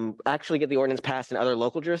actually get the ordinance passed in other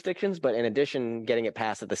local jurisdictions, but in addition, getting it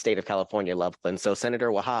passed at the state of California level. And so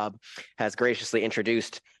Senator Wahab has graciously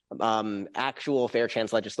introduced actual fair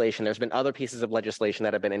chance legislation. There's been other pieces of legislation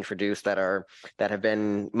that have been introduced that have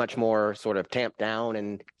been much more sort of tamped down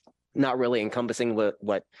and not really encompassing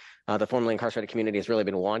what the formerly incarcerated community has really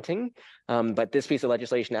been wanting. But this piece of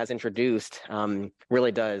legislation, as introduced,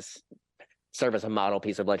 really does serve as a model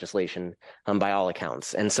piece of legislation by all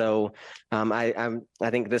accounts. And so I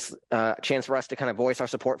think this chance for us to kind of voice our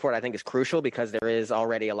support for it, I think is crucial, because there is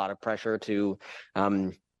already a lot of pressure to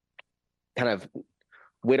kind of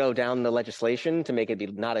whittle down the legislation to make it be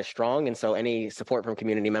not as strong. And so any support from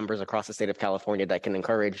community members across the state of California that can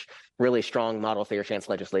encourage really strong model fair chance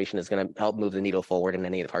legislation is going to help move the needle forward in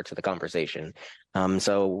any parts of the conversation.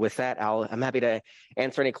 So with that, I'm happy to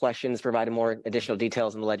answer any questions, provide more additional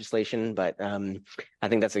details in the legislation, but I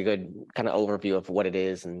think that's a good kind of overview of what it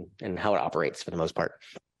is and how it operates for the most part.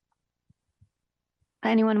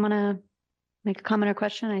 Anyone want to make a comment or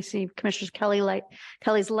question? I see Commissioner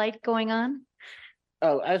Kelly's light going on.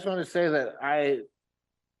 Oh, I just want to say that I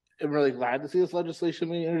am really glad to see this legislation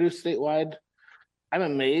being introduced statewide. I'm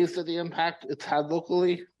amazed at the impact it's had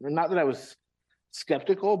locally. Not that I was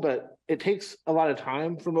skeptical, but it takes a lot of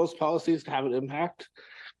time for most policies to have an impact.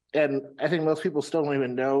 And I think most people still don't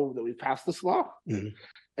even know that we passed this law. And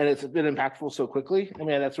it's been impactful so quickly. I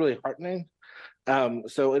mean, that's really heartening.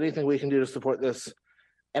 So anything we can do to support this.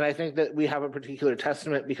 And I think that we have a particular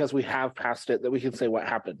testament because we have passed it that we can say what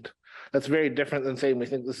happened. That's very different than saying we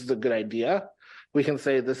think this is a good idea. We can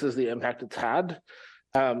say this is the impact it's had.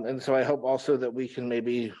 And so I hope also that we can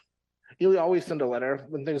maybe, we always send a letter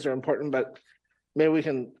when things are important, but maybe we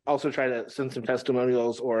can also try to send some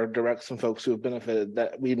testimonials or direct some folks who have benefited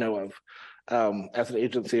that we know of as an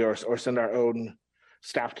agency, or send our own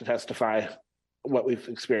staff to testify what we've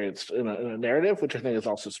experienced in a narrative, which I think is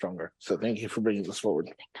also stronger. So thank you for bringing this forward.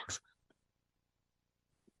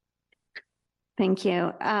 Thank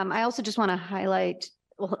you. I also just want to highlight,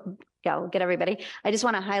 well, yeah, we'll get everybody. I just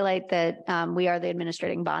want to highlight that we are the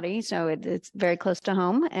administrating body, so it's very close to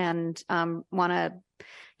home, and want to,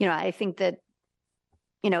 I think that,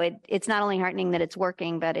 it's not only heartening that it's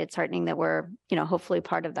working, but it's heartening that we're, hopefully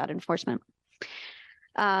part of that enforcement.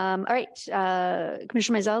 All right,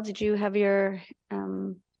 Commissioner Mizell, did you have your,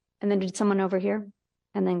 and then did someone over here?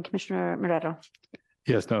 And then Commissioner Morero.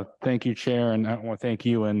 Yes, no, thank you, Chair. And I want to thank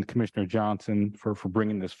you and Commissioner Johnson for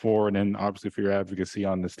bringing this forward, and obviously for your advocacy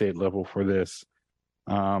on the state level for this.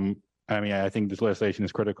 I think this legislation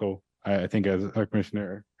is critical. I think, as our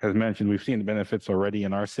commissioner has mentioned, we've seen the benefits already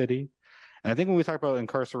in our city. And I think when we talk about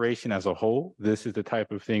incarceration as a whole, this is the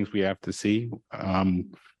type of things we have to see.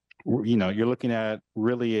 You're looking at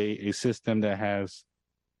really a system that has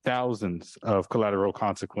thousands of collateral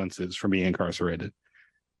consequences from being incarcerated.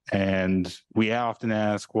 And we often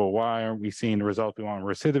ask, well, why aren't we seeing the results we want in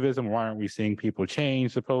recidivism? Why aren't we seeing people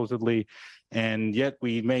change, supposedly? And yet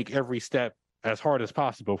we make every step as hard as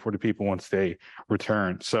possible for the people once they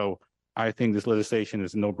return. So I think this legislation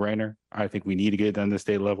is a no-brainer. I think we need to get it done at the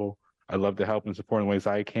state level. I'd love to help and support in ways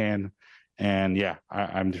I can. And yeah,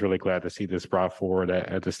 I'm just really glad to see this brought forward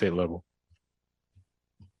at the state level.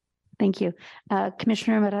 Thank you.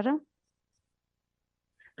 Commissioner Morero?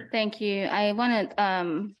 Thank you. I want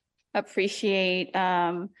to appreciate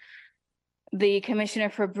the commissioner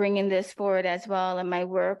for bringing this forward as well, and my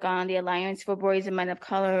work on the Alliance for Boys and Men of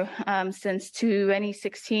Color. Since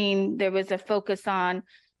 2016, there was a focus on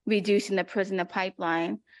reducing the prisoner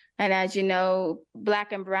pipeline. And as you know,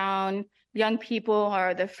 Black and Brown young people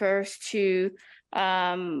are the first to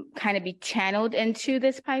kind of be channeled into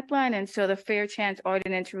this pipeline. And so the Fair Chance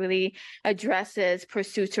Ordinance really addresses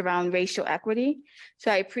pursuits around racial equity.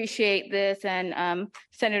 So I appreciate this, and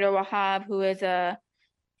Senator Wahab, who is a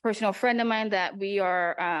personal friend of mine, that we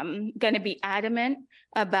are going to be adamant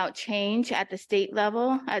about change at the state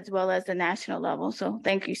level as well as the national level. So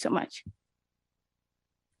thank you so much.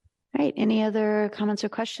 All right, any other comments or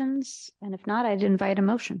questions? And if not, I'd invite a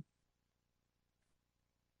motion.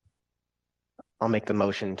 I'll make the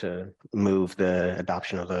motion to move the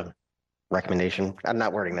adoption of the recommendation. I'm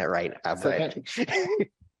not wording that right.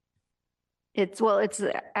 It's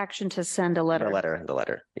action to send a letter. The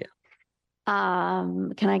letter, yeah.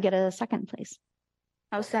 Can I get a second, please?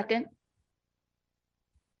 I'll second.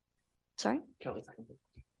 Sorry?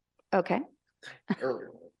 Okay.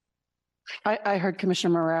 I heard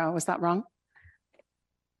Commissioner Morero. Was that wrong?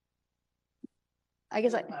 I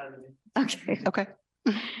guess okay. Okay.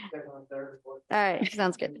 All right,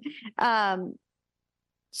 sounds good.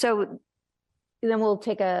 So then we'll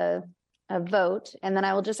take a vote, and then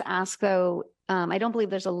I will just ask, though, I don't believe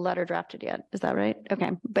there's a letter drafted yet. Is that right?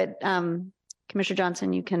 Okay, but Commissioner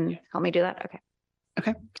Johnson, you can help me do that? Okay.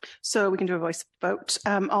 Okay, so we can do a voice vote.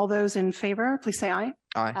 All those in favor, please say aye.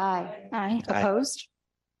 Aye. Aye. Aye. Opposed?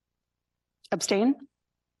 Abstain?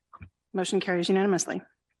 Motion carries unanimously.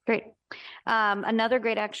 Great. Another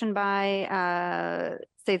great action by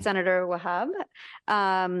State Senator Wahab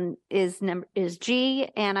is G,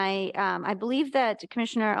 and I believe that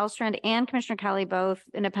Commissioner Elstrand and Commissioner Kelly both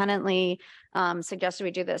independently suggested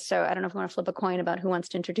we do this. So I don't know if we want to flip a coin about who wants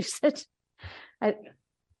to introduce it.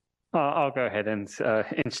 I'll go ahead and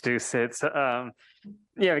introduce it.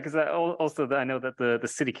 Yeah, because I know that the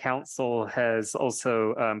city council has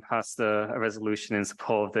also passed a resolution in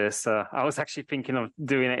support of this. I was actually thinking of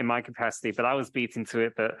doing it in my capacity, but I was beaten to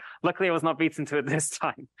it. But luckily, I was not beaten to it this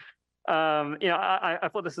time. I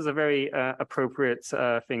thought this was a very appropriate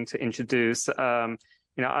thing to introduce.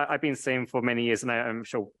 I've been saying for many years, and I'm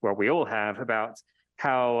sure, well, we all have, about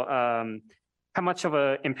how much of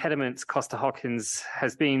an impediment Costa-Hawkins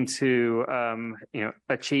has been to,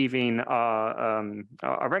 achieving our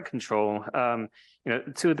rent control.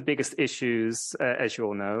 Two of the biggest issues, as you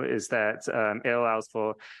all know, is that it allows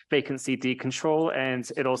for vacancy decontrol, and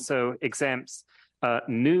it also exempts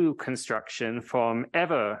new construction from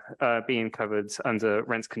ever being covered under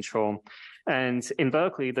rent control. And in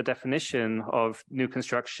Berkeley, the definition of new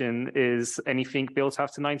construction is anything built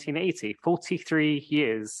after 1980. 43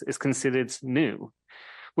 years is considered new,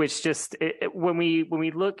 which just, when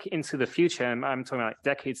we look into the future, and I'm talking like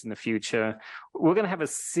decades in the future, we're going to have a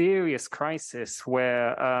serious crisis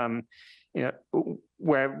where,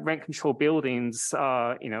 where rent control buildings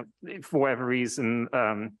are, for whatever reason,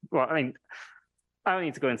 I don't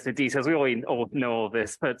need to go into the details. We all know all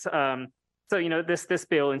this, but so this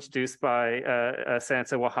bill introduced by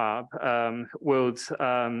Senator Wahab would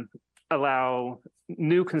allow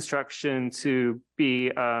new construction to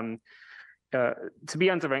be under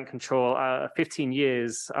rent control 15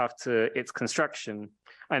 years after its construction.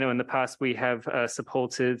 I know in the past we have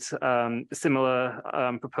supported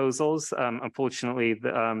similar proposals. Unfortunately,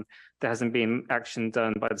 there hasn't been action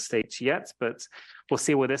done by the state yet, but we'll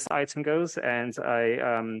see where this item goes. And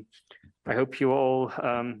I hope you all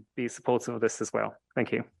be supportive of this as well.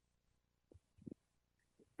 Thank you.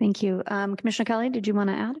 Thank you. Commissioner Kelly, did you want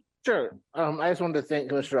to add? Sure. I just wanted to thank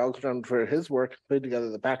Commissioner Elkstrom for his work putting together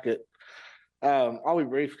the packet. I'll be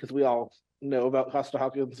brief because we all know about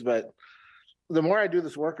Costa-Hawkins, but the more I do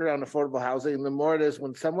this work around affordable housing, the more it is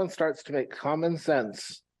when someone starts to make common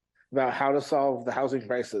sense about how to solve the housing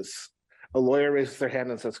crisis, a lawyer raises their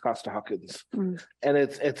hand and says Costa-Hawkins. And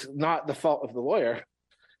it's not the fault of the lawyer.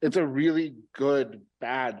 It's a really good,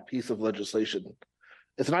 bad piece of legislation.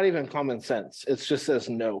 It's not even common sense. It just says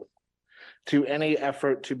no to any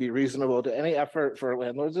effort to be reasonable, to any effort for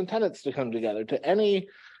landlords and tenants to come together, to any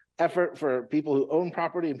effort for people who own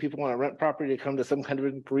property and people want to rent property to come to some kind of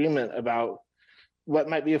agreement about what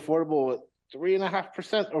might be affordable at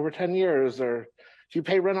 3.5% over 10 years, or if you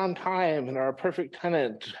pay rent on time and are a perfect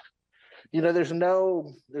tenant. There's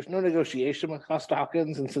no negotiation with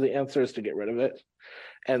Costa-Hawkins, and so the answer is to get rid of it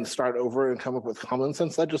and start over and come up with common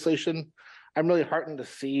sense legislation. I'm really heartened to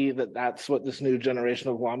see that that's what this new generation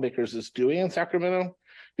of lawmakers is doing in Sacramento,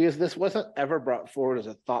 because this wasn't ever brought forward as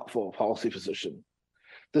a thoughtful policy position.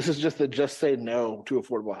 This is just say no to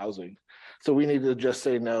affordable housing. So we need to just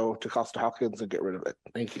say no to Costa-Hawkins and get rid of it.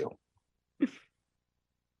 Thank you.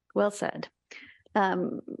 Well said.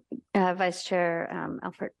 Vice Chair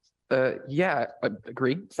Alpert. Yeah, I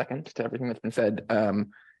agree. Second to everything that's been said.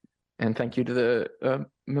 And thank you to the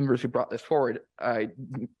members who brought this forward. I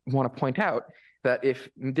want to point out that if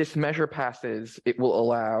this measure passes, it will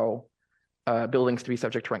allow buildings to be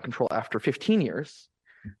subject to rent control after 15 years,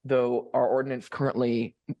 though our ordinance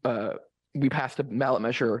currently, we passed a ballot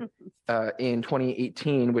measure in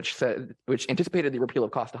 2018, which anticipated the repeal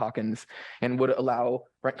of Costa-Hawkins and would allow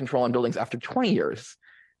rent control on buildings after 20 years.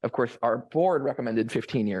 Of course, our board recommended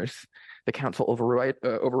 15 years. The council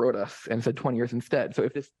overrode us and said 20 years instead. So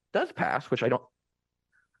if this does pass, which I'm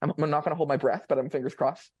not going to hold my breath, but I'm fingers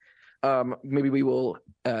crossed, maybe we will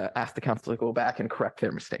ask the council to go back and correct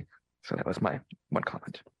their mistake. So that was my one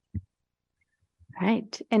comment. All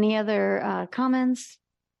right. Any other comments?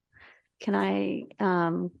 Can I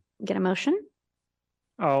get a motion?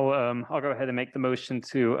 I'll go ahead and make the motion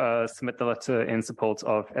to submit the letter in support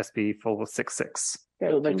of SB 466.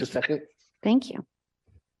 I would like to second. Thank you.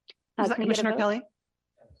 Is that Can we get a Commissioner vote? Kelly?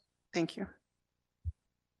 Thank you.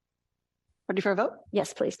 Ready for a vote?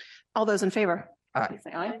 Yes, please. All those in favor? Aye.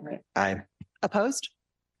 Say aye. Aye. Opposed?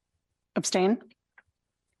 Abstain?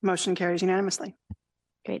 Motion carries unanimously.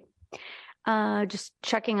 Great. Just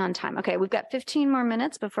checking on time. Okay, we've got 15 more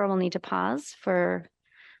minutes before we'll need to pause for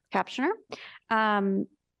captioner.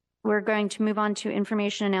 We're going to move on to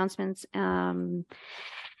information announcements,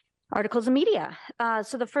 articles of media.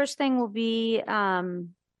 So the first thing will be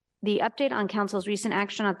the update on council's recent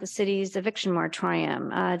action at the city's eviction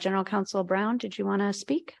moratorium. General Counsel Brown, did you want to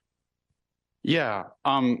speak? Yeah,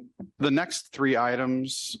 the next three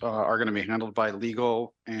items are going to be handled by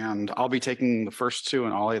legal, and I'll be taking the first two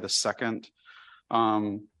and Ollie the second.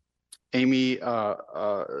 Amy,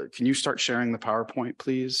 can you start sharing the PowerPoint,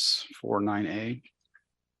 please, for 9A?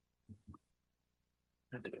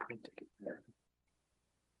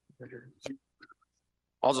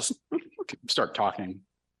 I'll just start talking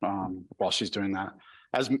while she's doing that.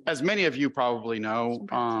 As many of you probably know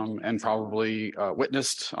and probably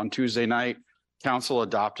witnessed on Tuesday night, council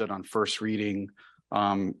adopted on first reading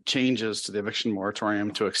changes to the eviction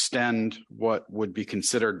moratorium to extend what would be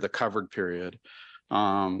considered the covered period.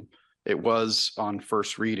 It was on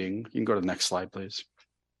first reading. You can go to the next slide, please.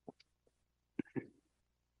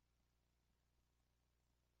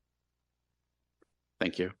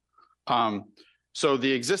 Thank you. So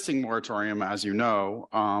the existing moratorium, as you know,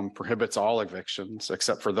 prohibits all evictions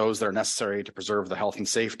except for those that are necessary to preserve the health and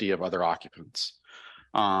safety of other occupants.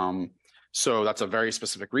 So that's a very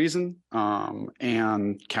specific reason.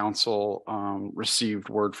 And council received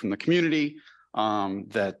word from the community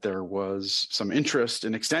that there was some interest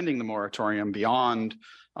in extending the moratorium beyond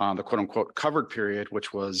the quote unquote covered period,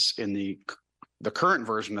 which was in the current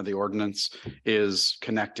version of the ordinance is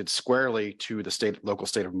connected squarely to the local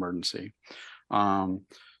state of emergency.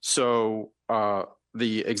 So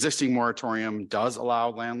the existing moratorium does allow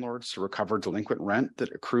landlords to recover delinquent rent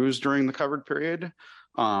that accrues during the covered period,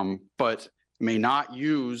 but may not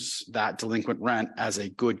use that delinquent rent as a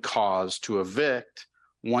good cause to evict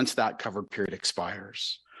once that covered period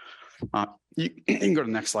expires. You can go to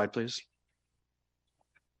the next slide, please.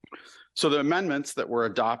 So the amendments that were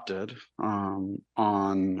adopted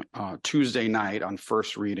on Tuesday night on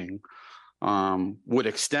first reading would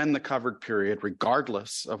extend the covered period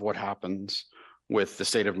regardless of what happens with the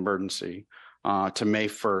state of emergency to May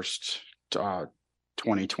 1st,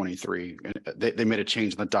 2023. They made a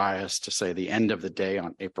change in the dais to say the end of the day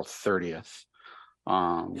on April 30th.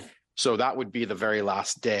 So that would be the very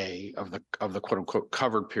last day of the quote unquote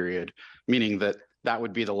covered period, meaning that that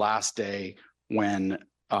would be the last day when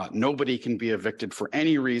nobody can be evicted for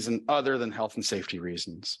any reason other than health and safety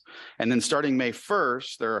reasons. And then starting May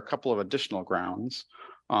 1st, there are a couple of additional grounds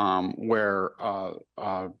where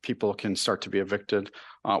people can start to be evicted.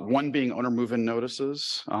 One being owner move-in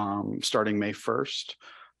notices starting May 1st.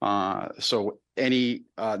 So any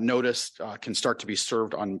notice can start to be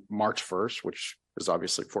served on March 1st, which is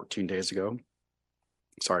obviously 14 days ago.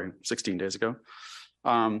 Sorry, 16 days ago.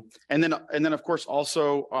 And then of course,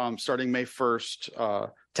 also starting May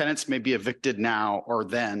 1st, tenants may be evicted now or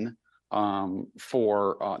then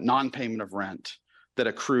for non-payment of rent that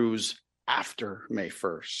accrues after May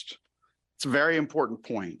 1st. It's a very important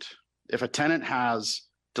point. If a tenant has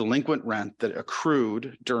delinquent rent that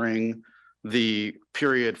accrued during the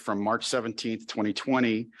period from March 17th,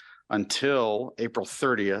 2020 until April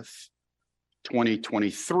 30th,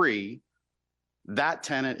 2023, that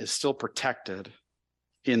tenant is still protected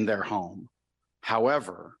in their home.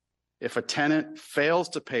 However, if a tenant fails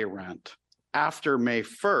to pay rent after May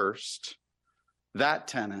 1st, that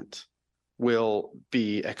tenant will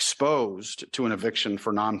be exposed to an eviction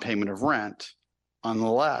for non-payment of rent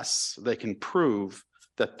unless they can prove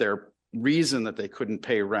that their reason that they couldn't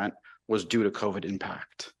pay rent was due to COVID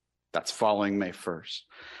impact. That's following May 1st.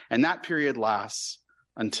 And that period lasts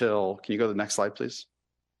until, can you go to the next slide, please?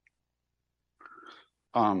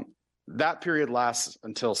 That period lasts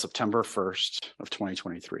until September 1st of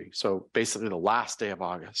 2023. So basically the last day of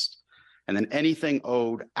August. And then anything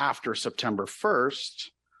owed after September 1st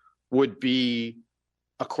would be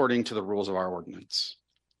according to the rules of our ordinance,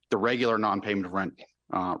 the regular non-payment of rent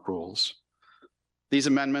rules. These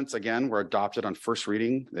amendments, again, were adopted on first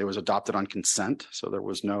reading. They was adopted on consent. So there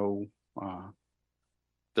was no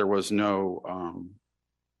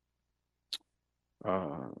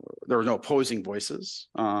opposing voices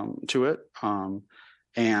to it.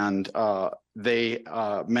 And they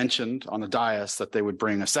mentioned on the dais that they would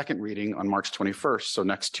bring a second reading on March 21st, so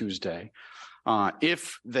next Tuesday.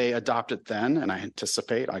 If they adopt it then, and I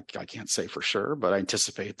anticipate, I can't say for sure, but I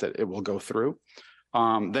anticipate that it will go through,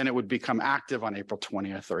 then it would become active on April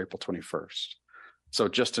 20th or April 21st. So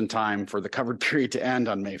just in time for the covered period to end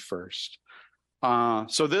on May 1st.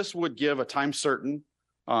 So this would give a time certain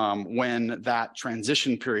when that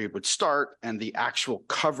transition period would start and the actual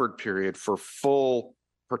covered period for full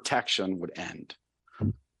protection would end.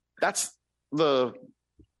 That's the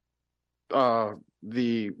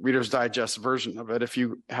Reader's Digest version of it. If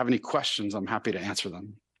you have any questions, I'm happy to answer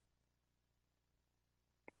them.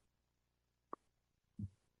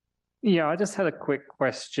 Yeah, I just had a quick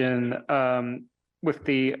question with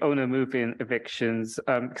the owner move-in evictions,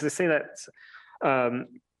 because they say that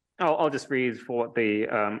I'll just read for what the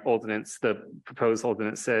ordinance, the proposed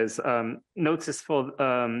ordinance says. Notice for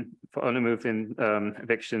owner move-in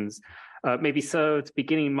evictions may be served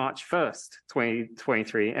beginning March 1st,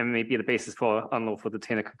 2023, and may be the basis for unlawful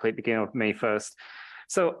detainer complaint beginning of May 1st,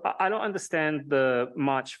 So I don't understand the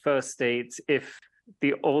March 1st date if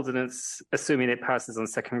the ordinance, assuming it passes on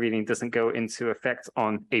second reading, doesn't go into effect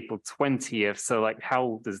on April 20th. So like,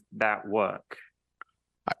 how does that work?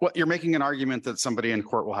 Well, you're making an argument that somebody in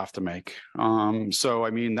court will have to make. So, I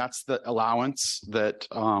mean, that's the allowance that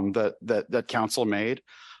that council made.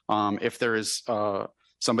 If there is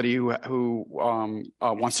somebody who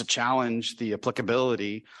wants to challenge the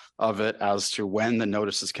applicability of it as to when the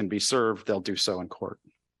notices can be served, they'll do so in court.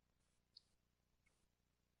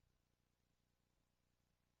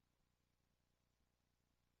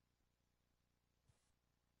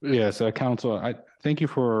 Yes, Council, I thank you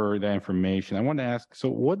for that information. I want to ask, so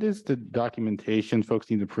what is the documentation folks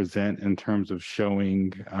need to present in terms of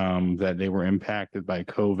showing that they were impacted by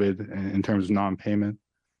COVID in terms of non-payment?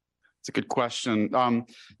 It's a good question.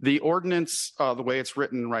 The ordinance, the way it's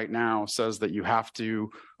written right now, says that you have to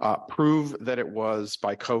prove that it was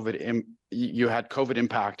by COVID, you had COVID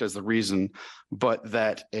impact as the reason, but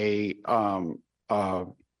that a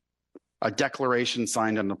declaration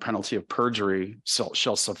signed under penalty of perjury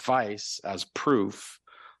shall suffice as proof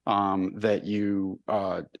that you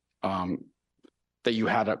had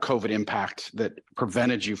a COVID impact that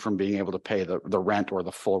prevented you from being able to pay the rent or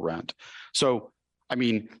the full rent. So, I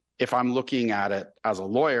mean, if I'm looking at it as a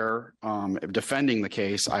lawyer defending the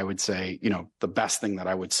case, I would say, you know, the best thing that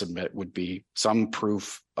I would submit would be some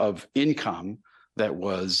proof of income that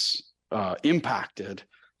was impacted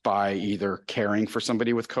by either caring for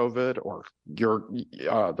somebody with COVID or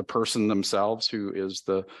the person themselves who is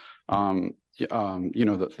the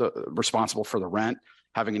responsible for the rent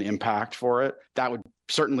having an impact for it. That would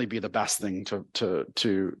certainly be the best thing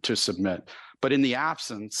to submit. But in the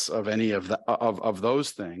absence of any of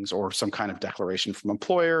those things, or some kind of declaration from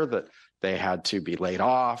employer that they had to be laid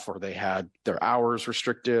off or they had their hours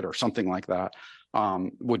restricted or something like that,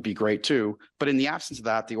 would be great too. But in the absence of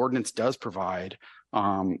that, the ordinance does provide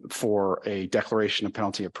for a declaration of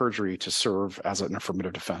penalty of perjury to serve as an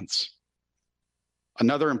affirmative defense.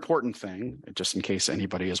 Another important thing, just in case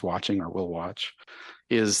anybody is watching or will watch,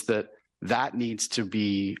 is that needs to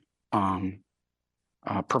be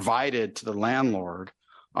provided to the landlord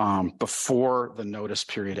before the notice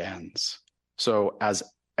period ends. So as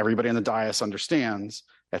everybody on the dais understands,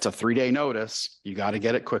 it's a 3-day notice. You got to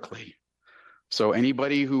get it quickly. So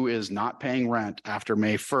anybody who is not paying rent after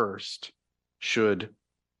May 1st should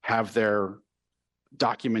have their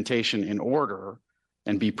documentation in order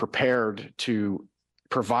and be prepared to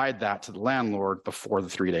provide that to the landlord before the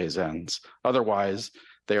 3 days ends. Otherwise,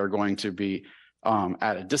 they are going to be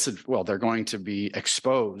they're going to be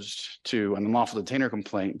exposed to an unlawful detainer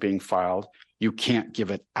complaint being filed. You can't give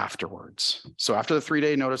it afterwards. So after the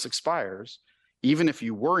 3-day notice expires, even if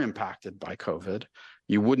you were impacted by COVID,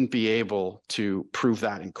 you wouldn't be able to prove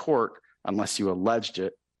that in court unless you alleged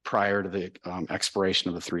it prior to the expiration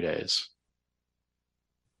of the 3 days.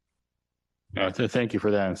 Thank you for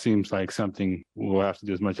that. It seems like something we'll have to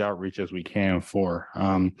do as much outreach as we can for.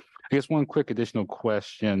 I guess one quick additional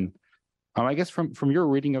question. I guess from your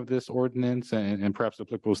reading of this ordinance and perhaps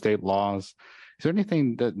applicable state laws, is there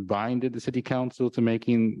anything that binded the city council to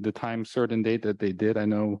making the time certain date that they did? I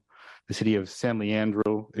know the city of San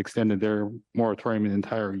Leandro extended their moratorium an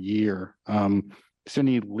entire year. Is there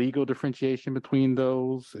any legal differentiation between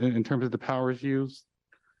those in terms of the powers used?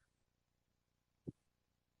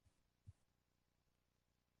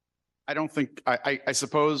 I don't think, I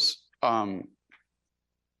suppose,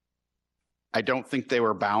 I don't think they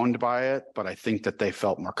were bound by it, but I think that they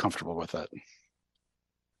felt more comfortable with it.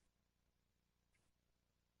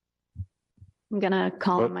 I'm going to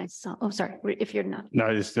call on myself. Oh, sorry. If you're not. No,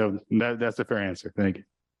 it's still, that's a fair answer. Thank you.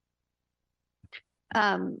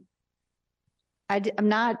 I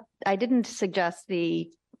didn't suggest that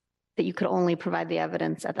you could only provide the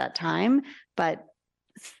evidence at that time, but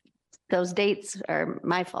those dates are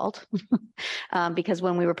my fault because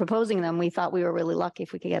when we were proposing them, we thought we were really lucky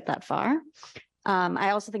if we could get that far. I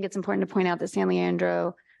also think it's important to point out that San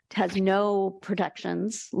Leandro has no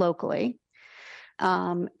protections locally.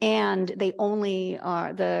 And they only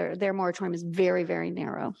are, their moratorium is very, very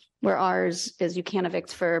narrow, where ours is you can't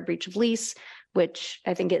evict for breach of lease, which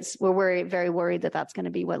I think we're very worried that that's going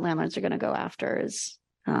to be what landlords are going to go after is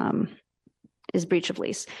breach of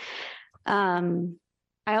lease.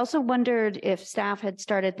 I also wondered if staff had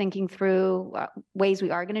started thinking through ways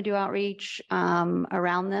we are going to do outreach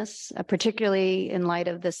around this, particularly in light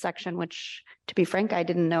of this section, which, to be frank, I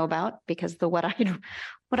didn't know about because what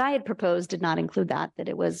I had proposed did not include that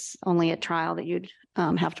it was only at trial that you'd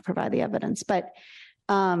have to provide the evidence. But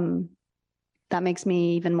that makes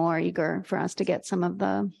me even more eager for us to get some of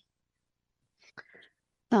the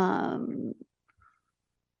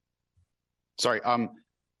Sorry,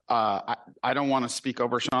 I don't want to speak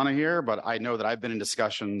over Shauna here, but I know that I've been in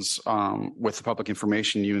discussions with the Public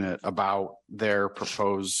Information Unit about their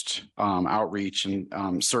proposed outreach,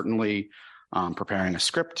 and certainly preparing a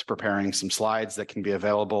script, preparing some slides that can be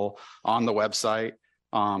available on the website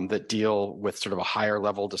that deal with sort of a higher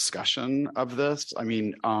level discussion of this. I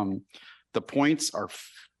mean, the points are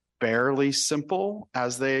fairly simple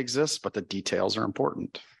as they exist, but the details are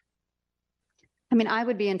important. I mean, I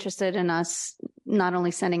would be interested in us not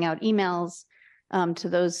only sending out emails to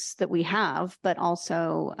those that we have, but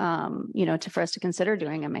also, for us to consider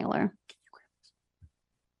doing a mailer.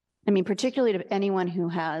 I mean, particularly to anyone who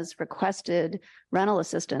has requested rental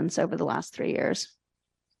assistance over the last 3 years.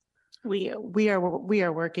 We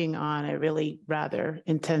are working on a really rather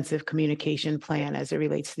intensive communication plan as it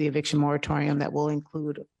relates to the eviction moratorium that will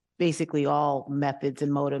include basically all methods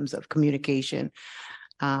and modems of communication.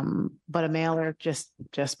 But a mailer, just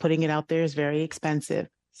putting it out there is very expensive.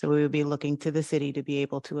 So we would be looking to the city to be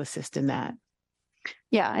able to assist in that.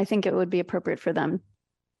 Yeah, I think it would be appropriate for them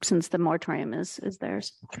since the moratorium is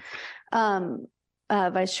theirs.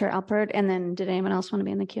 Vice Chair Alpert, and then did anyone else want to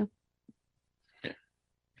be in the queue?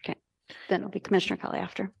 Okay, then it'll be Commissioner Kelly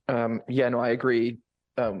after. Yeah, no, I agree.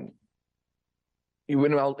 And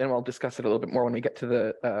I'll discuss it a little bit more when we get to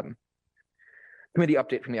the committee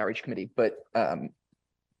update from the outreach committee. But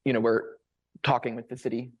we're talking with the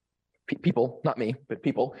city. People, not me, but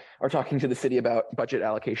people are talking to the city about budget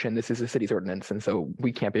allocation. This is the city's ordinance, and so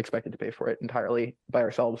we can't be expected to pay for it entirely by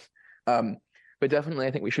ourselves. But definitely,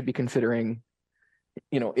 I think we should be considering,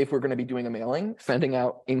 if we're going to be doing a mailing, sending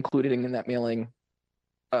out, including in that mailing,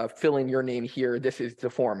 fill in your name here. This is the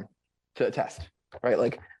form to attest, right?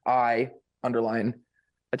 Like I underline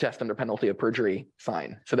attest under penalty of perjury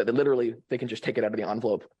sign, so that they can just take it out of the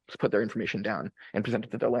envelope, put their information down, and present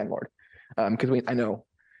it to their landlord. Because I know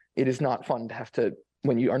it is not fun to have to,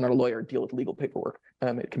 when you are not a lawyer, deal with legal paperwork.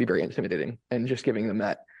 It can be very intimidating, and just giving them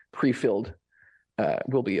that pre-filled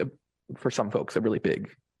will be, for some folks, a really big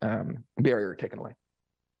barrier taken away.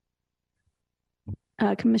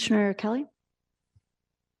 Commissioner Kelly?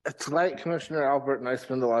 It's like Commissioner Albert and I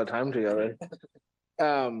spend a lot of time together.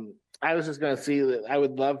 I was just going to see that I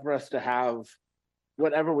would love for us to have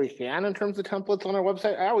whatever we can in terms of templates on our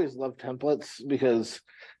website. I always love templates because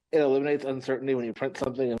it eliminates uncertainty when you print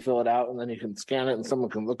something and fill it out, and then you can scan it and someone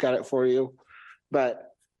can look at it for you. But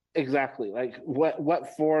exactly, like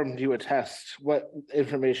what form do you attest? What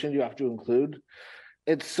information do you have to include?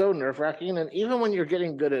 It's so nerve-wracking. And even when you're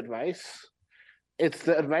getting good advice,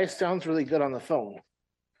 the advice sounds really good on the phone.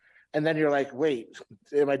 And then you're like, wait,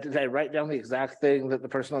 did I write down the exact thing that the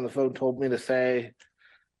person on the phone told me to say?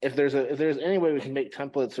 If there's any way we can make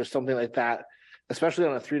templates or something like that, especially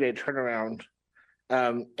on a 3-day turnaround,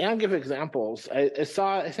 and give examples. I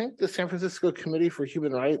think the San Francisco Committee for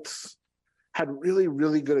Human Rights had really,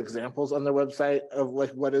 really good examples on their website of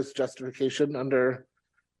like what is justification under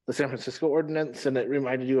the San Francisco ordinance. And it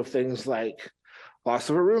reminded you of things like loss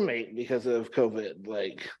of a roommate because of COVID,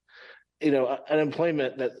 like,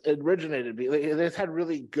 unemployment that originated. It's had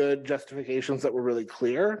really good justifications that were really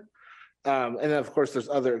clear. And then of course there's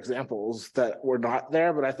other examples that were not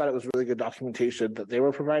there, but I thought it was really good documentation that they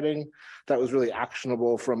were providing that was really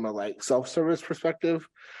actionable from a self-service perspective.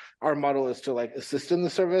 Our model is to assist in the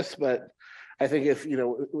service, but I think if,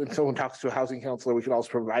 when someone talks to a housing counselor, we could also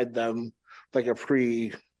provide them a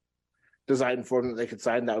pre-designed form that they could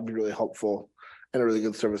sign. That would be really helpful and a really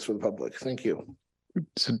good service for the public. Thank you.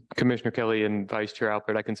 So Commissioner Kelly and Vice Chair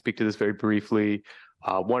Alpert, I can speak to this very briefly.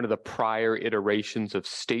 One of the prior iterations of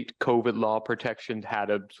state COVID law protections had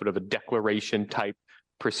a sort of a declaration type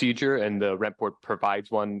procedure, and the rent board provided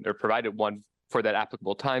one for that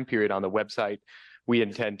applicable time period on the website. We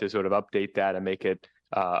intend to sort of update that and make it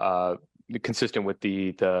consistent with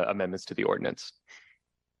the amendments to the ordinance.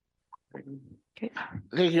 Okay.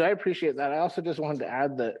 Thank you. I appreciate that. I also just wanted to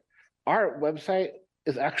add that our website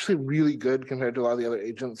is actually really good compared to a lot of the other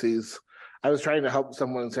agencies. I was trying to help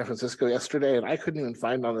someone in San Francisco yesterday, and I couldn't even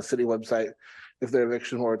find on the city website if their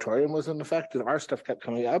eviction moratorium was in effect, and our stuff kept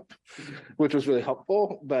coming up, which was really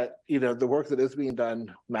helpful. But the work that is being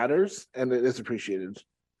done matters, and it is appreciated.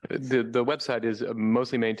 The website is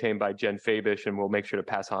mostly maintained by Jen Fabish, and we'll make sure to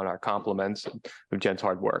pass on our compliments of Jen's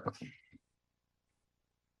hard work.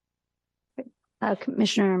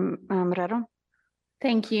 Commissioner Morero.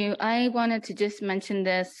 Thank you. I wanted to just mention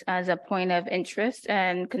this as a point of interest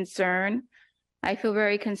and concern. I feel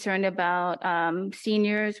very concerned about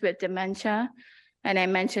seniors with dementia. And I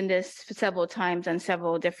mentioned this several times on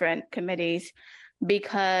several different committees,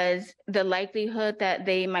 because the likelihood that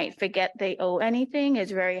they might forget they owe anything is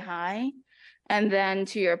very high. And then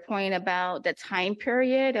to your point about the time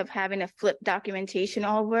period of having to flip documentation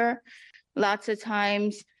over, lots of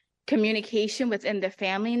times communication within the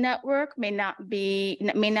family network may not be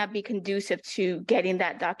conducive to getting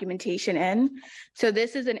that documentation in. So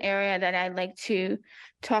this is an area that I'd like to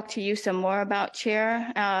talk to you some more about, Chair,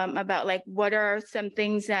 about like what are some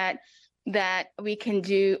things that we can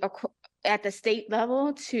do at the state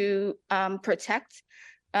level to protect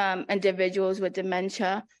individuals with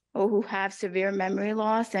dementia or who have severe memory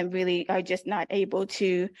loss and really are just not able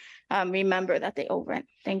to remember that they owe rent.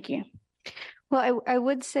 Thank you. Well, I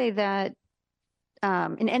would say that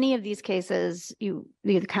in any of these cases, you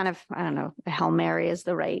kind of, I don't know, Hail Mary is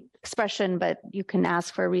the right expression, but you can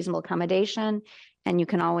ask for a reasonable accommodation, and you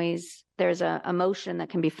can always, there's a motion that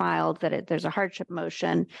can be filed there's a hardship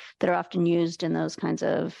motion that are often used in those kinds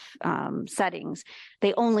of settings.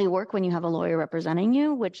 They only work when you have a lawyer representing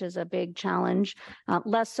you, which is a big challenge.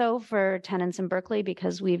 Less so for tenants in Berkeley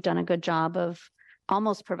because we've done a good job of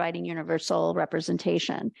almost providing universal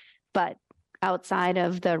representation. But outside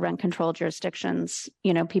of the rent control jurisdictions,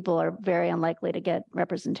 people are very unlikely to get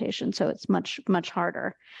representation. So it's much, much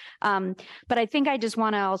harder. But I think I just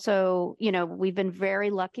want to also, we've been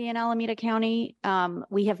very lucky in Alameda County.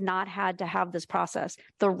 We have not had to have this process.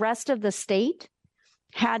 The rest of the state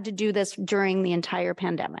had to do this during the entire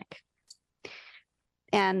pandemic.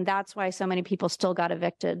 And that's why so many people still got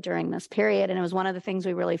evicted during this period. And it was one of the things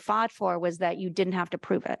we really fought for was that you didn't have to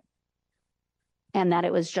prove it. And that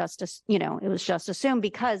it was just, assumed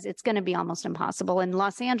because it's going to be almost impossible. And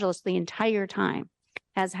Los Angeles, the entire time,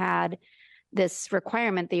 has had this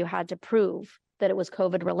requirement that you had to prove that it was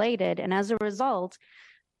COVID related. And as a result,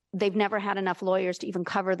 they've never had enough lawyers to even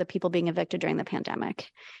cover the people being evicted during the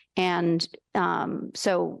pandemic. And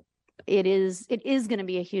so it is going to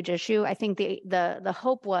be a huge issue. I think the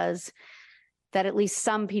hope was that at least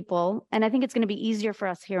some people, and I think it's going to be easier for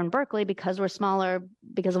us here in Berkeley because we're smaller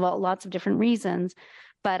because of lots of different reasons.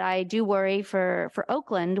 But I do worry for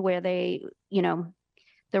Oakland where they,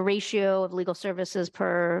 the ratio of legal services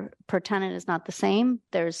per tenant is not the same.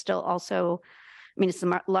 There's still also, it's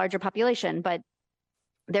a larger population, but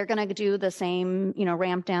they're going to do the same,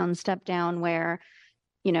 ramp down, step down where,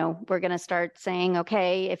 we're going to start saying,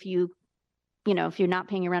 okay, if you're not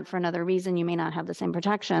paying your rent for another reason, you may not have the same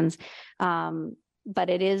protections. But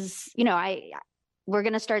it is, we're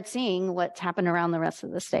going to start seeing what's happened around the rest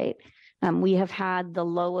of the state. We have had the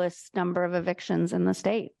lowest number of evictions in the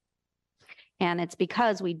state. And it's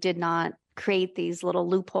because we did not create these little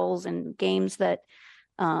loopholes and games that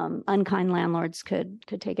unkind landlords could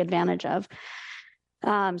take advantage of.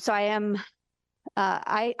 So I am,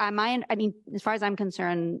 as far as I'm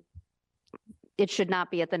concerned, it should not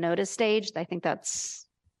be at the notice stage. I think that's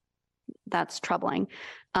troubling.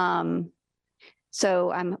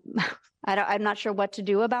 So I'm not sure what to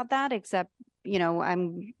do about that, except, we're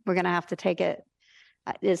going to have to take it.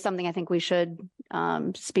 Is something I think we should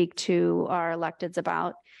speak to our electeds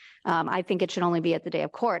about. I think it should only be at the day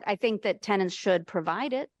of court. I think that tenants should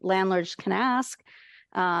provide it. Landlords can ask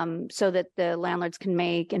so that the landlords can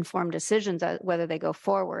make informed decisions whether they go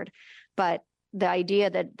forward. But the idea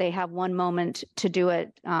that they have one moment to do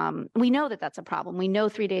it, we know that that's a problem. We know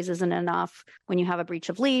 3 days isn't enough when you have a breach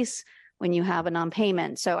of lease, when you have a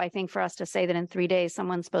non-payment. So I think for us to say that in 3 days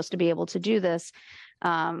someone's supposed to be able to do this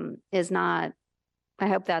is not. I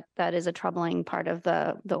hope that is a troubling part of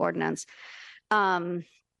the ordinance. So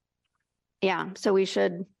we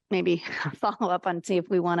should maybe follow up and see if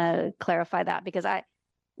we want to clarify that, because it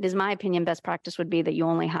is my opinion best practice would be that you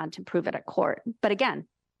only had to prove it at court. But again,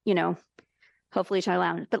 hopefully to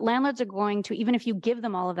landlords. But landlords are going to, even if you give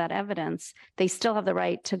them all of that evidence, they still have the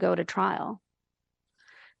right to go to trial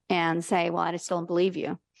and say, well, I still don't believe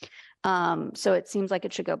you. So it seems like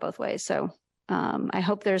it should go both ways. So I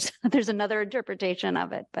hope there's another interpretation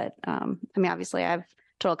of it, but obviously I have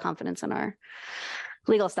total confidence in our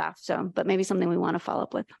legal staff. So, but maybe something we want to follow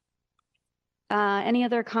up with. Any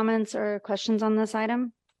other comments or questions on this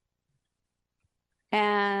item?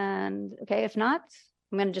 And okay, if not,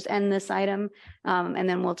 I'm going to just end this item, and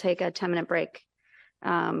then we'll take a 10-minute break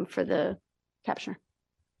for the captioner.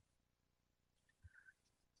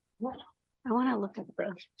 I want to look at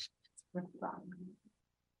the.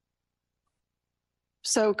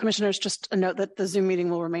 So commissioners, just a note that the Zoom meeting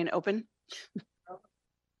will remain open.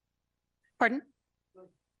 Pardon?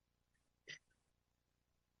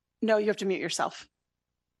 No, you have to mute yourself.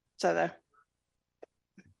 So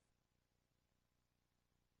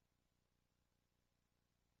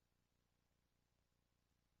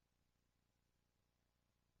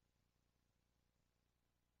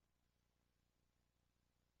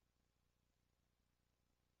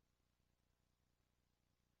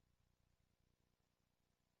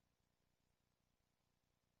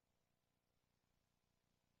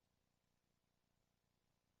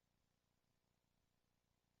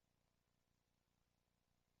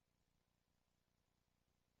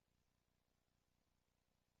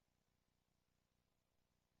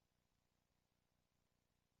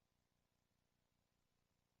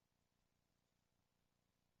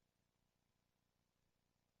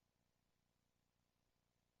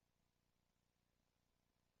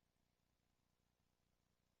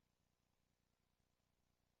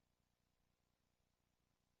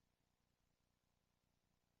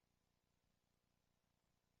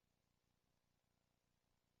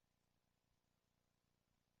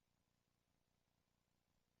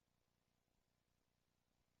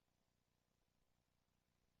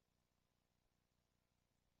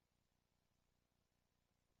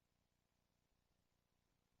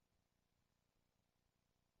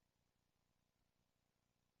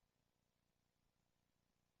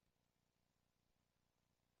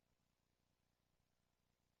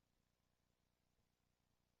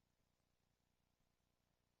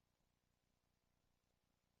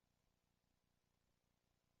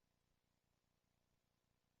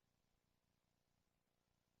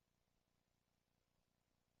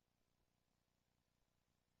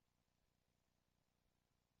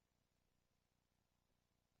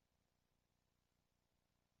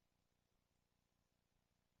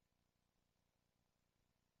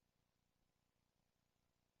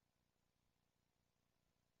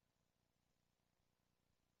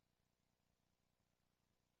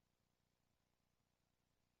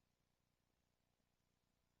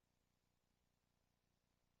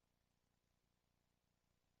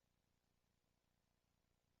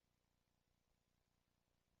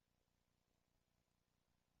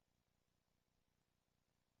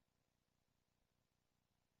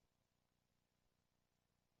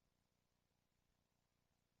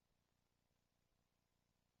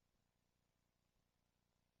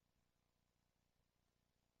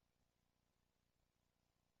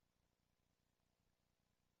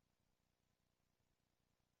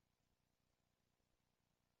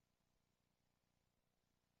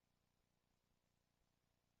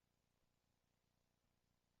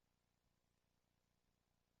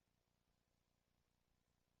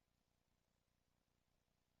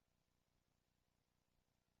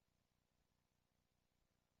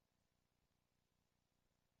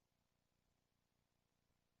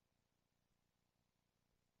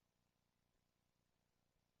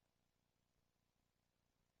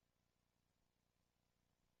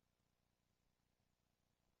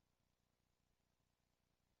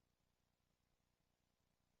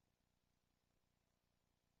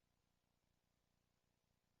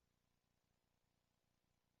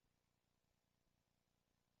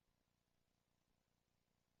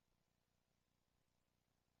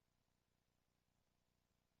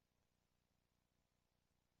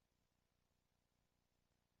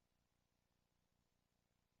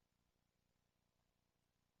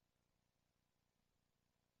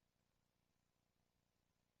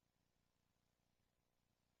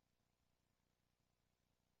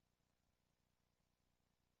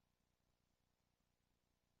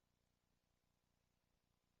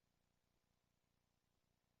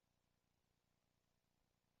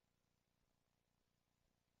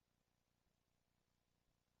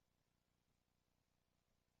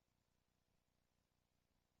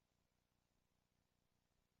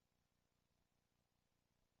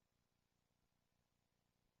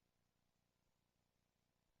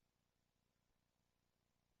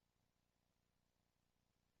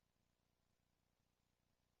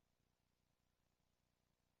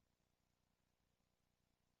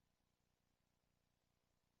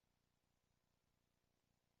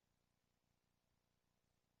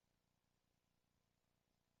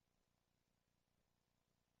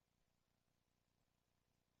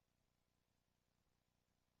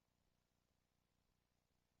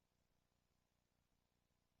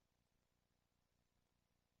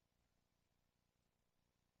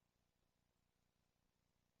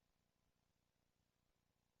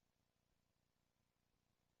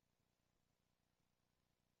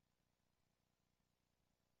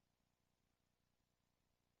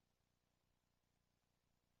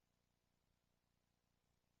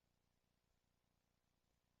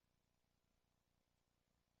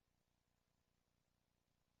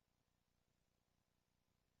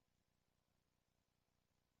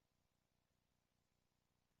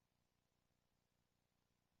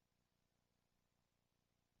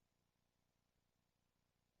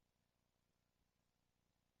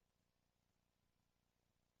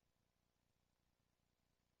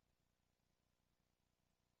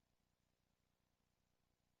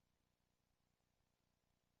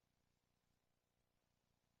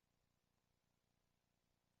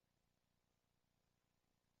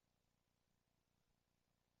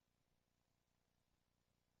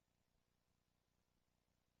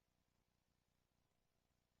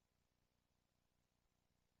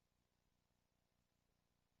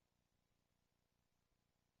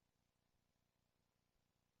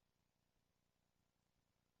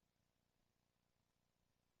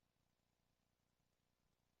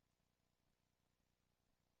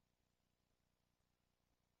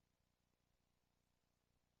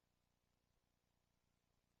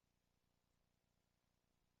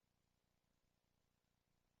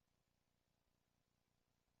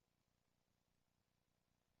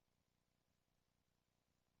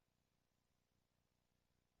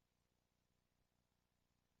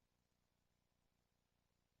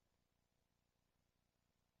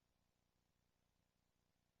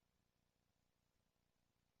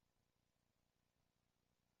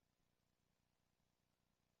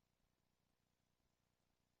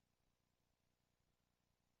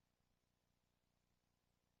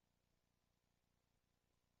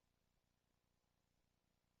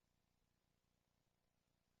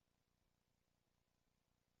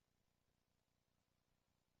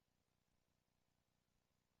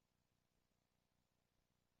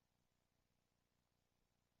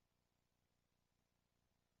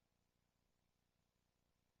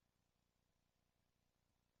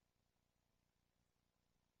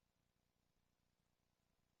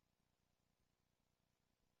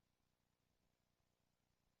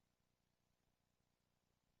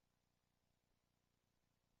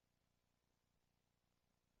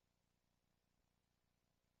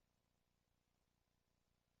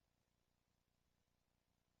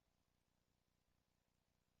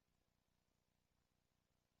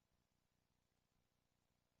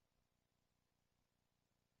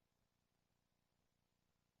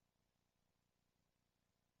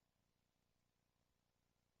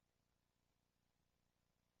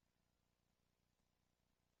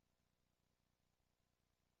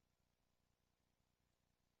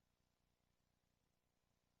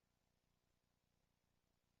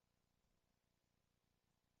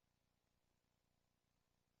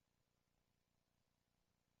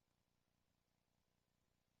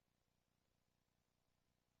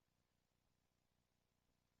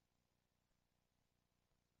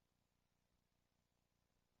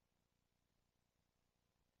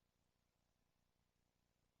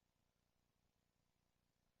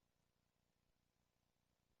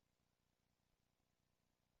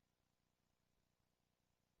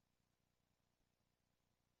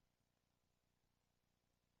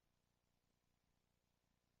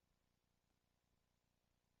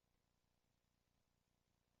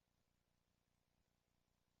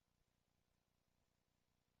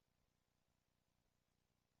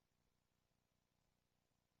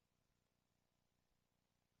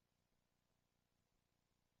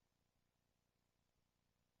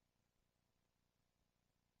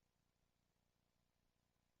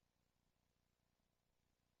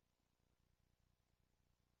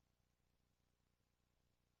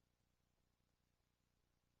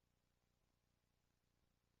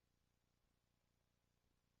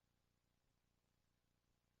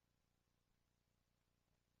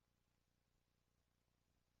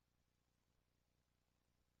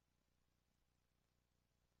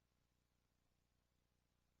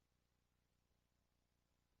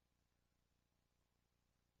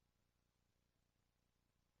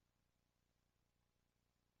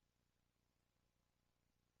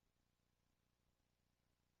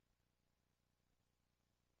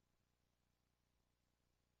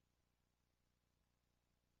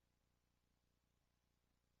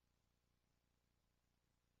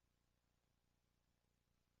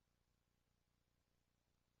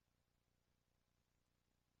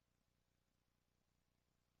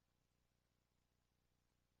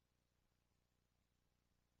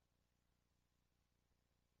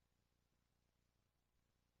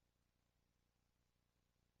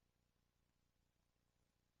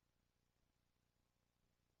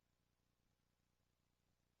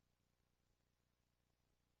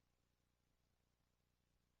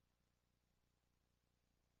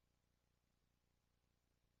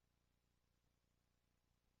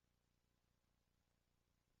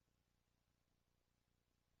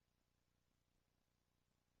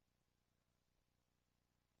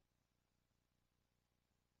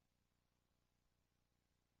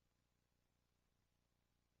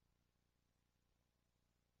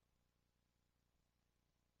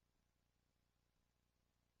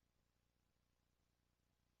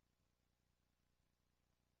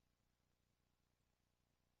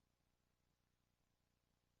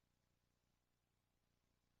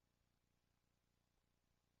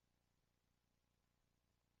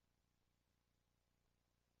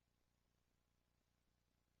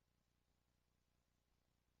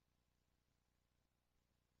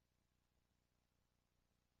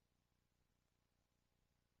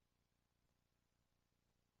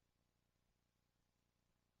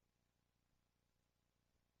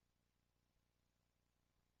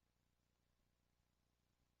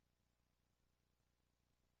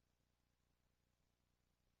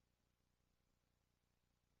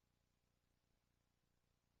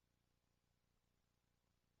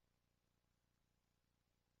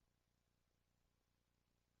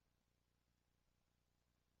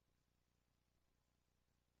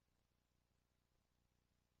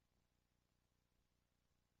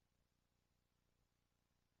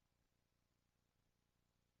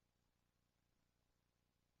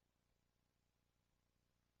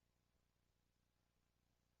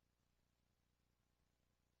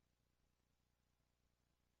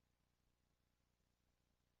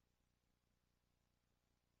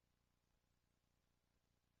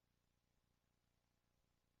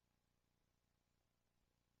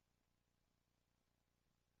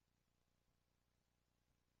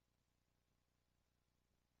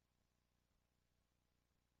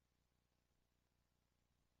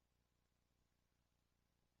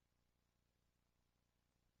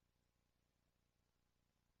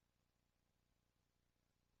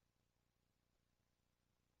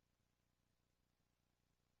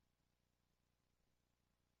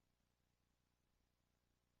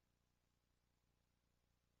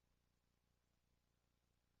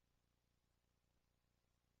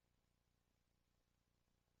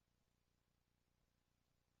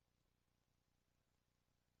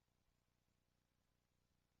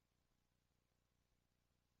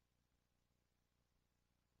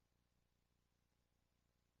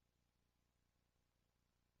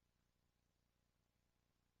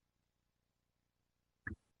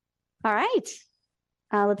All right.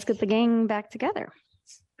 Let's get the gang back together.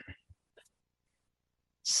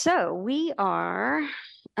 So we are,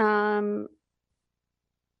 all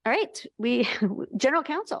right, General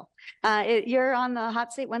Counsel, you're on the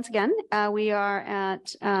hot seat once again. We are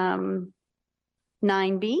at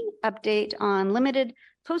 9B, update on limited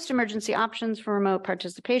post-emergency options for remote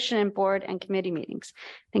participation in board and committee meetings.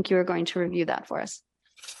 I think you are going to review that for us.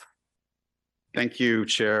 Thank you,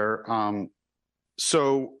 Chair. You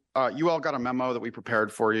all got a memo that we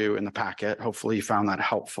prepared for you in the packet. Hopefully you found that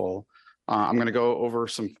helpful. I'm going to go over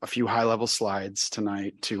a few high-level slides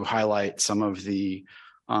tonight to highlight some of the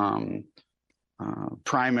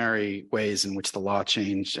primary ways in which the law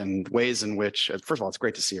changed and ways in which, first of all, it's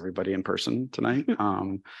great to see everybody in person tonight.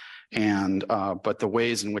 But the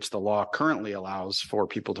ways in which the law currently allows for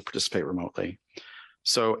people to participate remotely.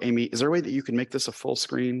 So Amy, is there a way that you can make this a full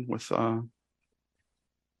screen with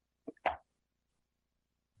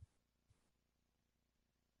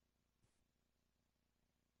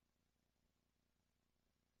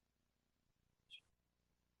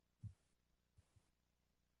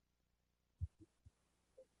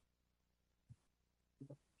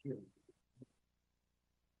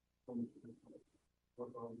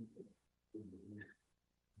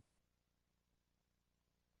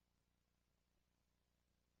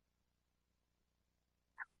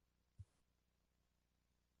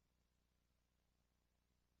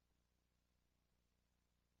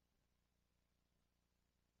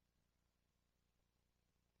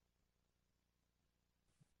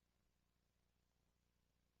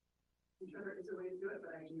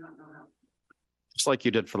just like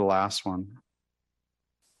you did for the last one?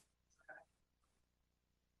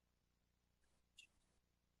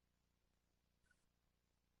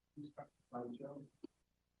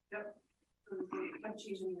 Yep. I'm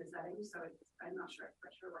changing the settings, so I'm not sure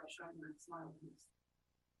where I'm showing that smile.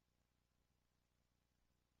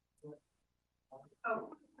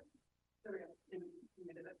 Oh, there we go.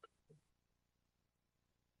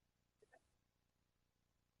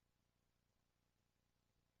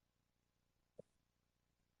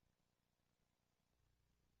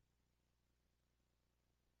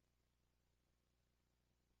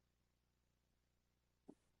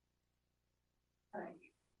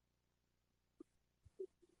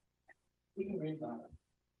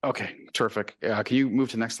 Okay, terrific. Can you move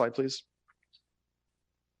to the next slide, please?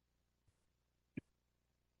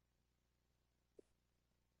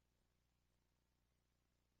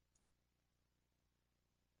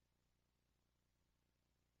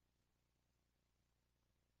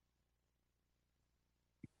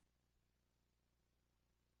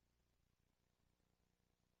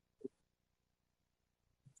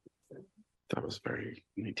 That was very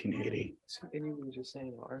 1980. Do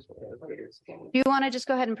you want to just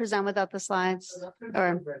go ahead and present without the slides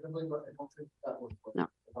or no?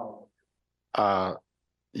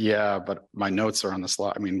 Yeah, but my notes are on the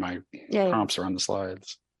slide. I mean, my prompts are on the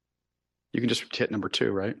slides. You can just hit number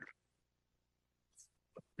 2, right?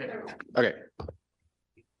 Okay.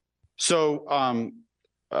 So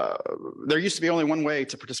there used to be only one way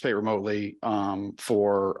to participate remotely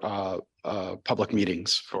for public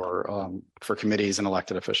meetings for committees and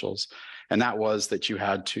elected officials, and that was that you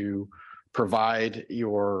had to provide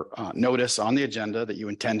your notice on the agenda that you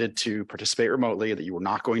intended to participate remotely, that you were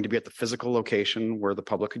not going to be at the physical location where the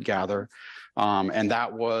public could gather, and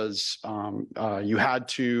that was you had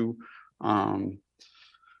to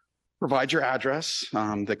provide your address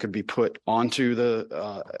that could be put onto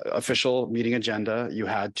the official meeting agenda. You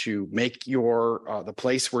had to make your the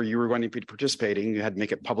place where you were going to be participating, you had to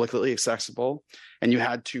make it publicly accessible, and you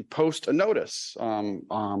had to post a notice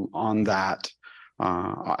on that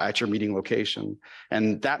at your meeting location.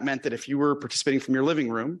 And that meant that if you were participating from your living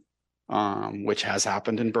room, which has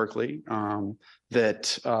happened in Berkeley,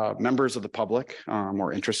 that members of the public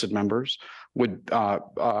or interested members would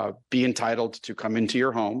be entitled to come into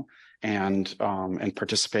your home and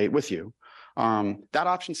participate with you. That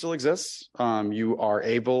option still exists. You are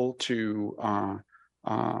able to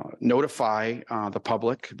notify the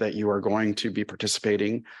public that you are going to be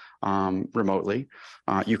participating remotely.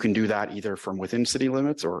 You can do that either from within city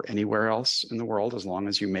limits or anywhere else in the world, as long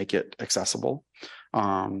as you make it accessible.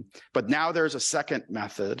 But now there's a second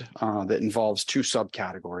method that involves 2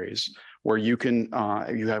 subcategories where you can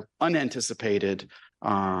you have unanticipated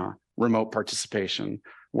remote participation,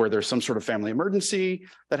 where there's some sort of family emergency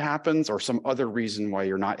that happens or some other reason why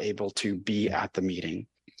you're not able to be at the meeting.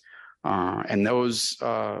 And those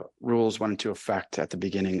rules went into effect at the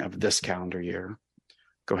beginning of this calendar year.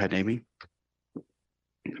 Go ahead, Amy.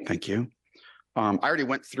 Thank you. I already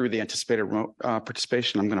went through the anticipated remote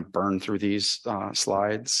participation. I'm going to burn through these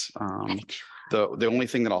slides. The only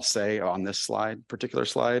thing that I'll say on this particular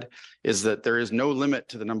slide, is that there is no limit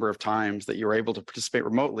to the number of times that you're able to participate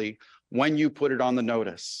remotely when you put it on the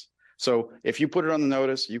notice. So if you put it on the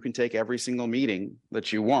notice, you can take every single meeting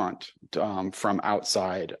that you want from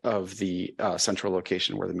outside of the central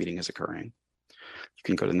location where the meeting is occurring. You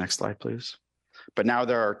can go to the next slide, please. But now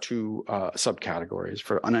there are two subcategories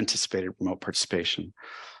for unanticipated remote participation.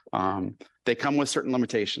 They come with certain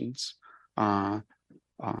limitations. The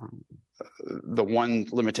one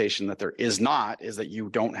limitation that there is not is that you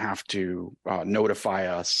don't have to notify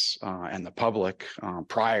us and the public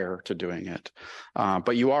prior to doing it.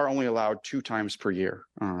 But you are only allowed 2 times per year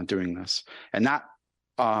doing this. And that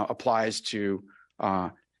applies to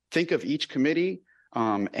think of each committee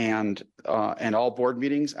and all board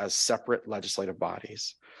meetings as separate legislative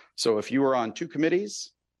bodies. So if you are on 2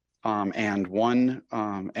 committees and one,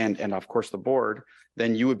 and of course the board,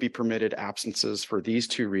 then you would be permitted absences for these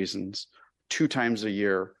 2 reasons 2 times a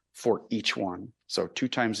year for each one. So 2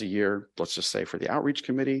 times a year, let's just say for the outreach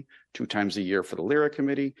committee, 2 times a year for the LYRA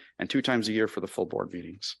committee, and 2 times a year for the full board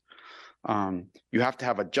meetings. You have to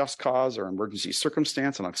have a just cause or emergency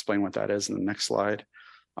circumstance, and I'll explain what that is in the next slide.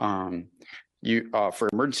 For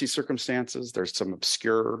emergency circumstances, there's some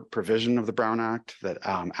obscure provision of the Brown Act that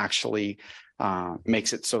actually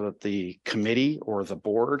makes it so that the committee or the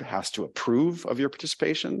board has to approve of your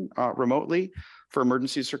participation remotely for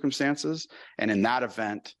emergency circumstances. And in that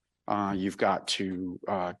event, you've got to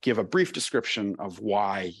give a brief description of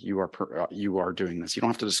why you are doing this. You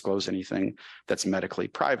don't have to disclose anything that's medically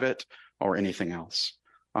private or anything else.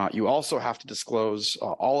 You also have to disclose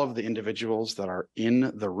all of the individuals that are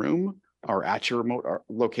in the room or at your remote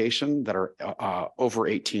location that are over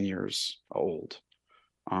 18 years old.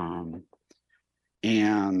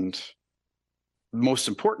 And most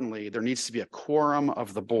importantly, there needs to be a quorum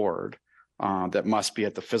of the board that must be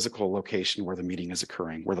at the physical location where the meeting is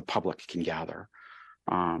occurring, where the public can gather.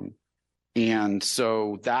 And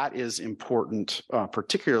so that is important,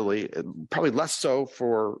 particularly, probably less so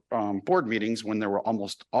for board meetings when there will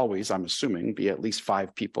almost always, I'm assuming, be at least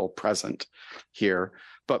 5 people present here,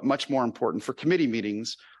 but much more important for committee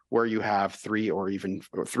meetings where you have 3 or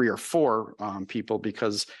 4 people,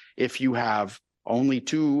 because if you have only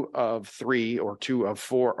 2 of 3 or 2 of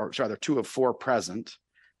 4, or rather 2 of 4 present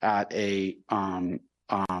at a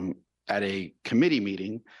committee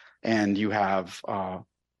meeting, and you have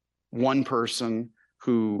one person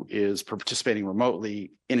who is participating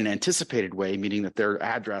remotely in an anticipated way, meaning that their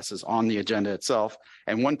address is on the agenda itself,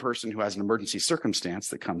 and one person who has an emergency circumstance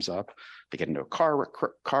that comes up, they get into a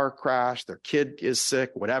car crash, their kid is sick,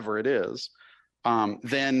 whatever it is,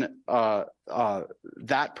 then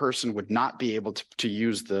that person would not be able to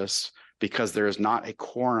use this because there is not a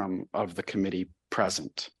quorum of the committee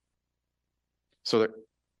present. So that,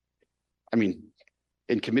 I mean,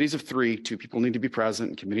 in committees of 3, 2 people need to be present.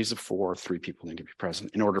 In committees of 4, 3 people need to be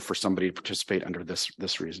present in order for somebody to participate under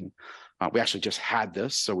this reason. We actually just had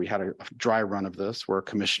this. So we had a dry run of this where a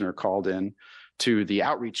commissioner called in to the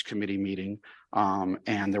outreach committee meeting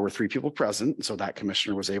and there were 3 people present. So that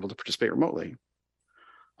commissioner was able to participate remotely.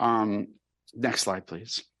 Next slide,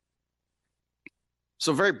 please.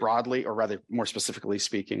 So very broadly, or rather more specifically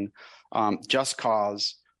speaking, just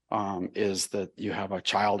cause is that you have a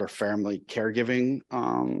child or family caregiving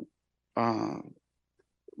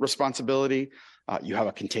responsibility. You have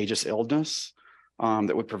a contagious illness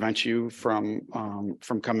that would prevent you from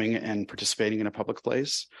coming and participating in a public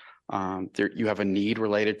place. You have a need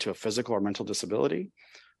related to a physical or mental disability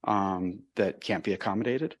that can't be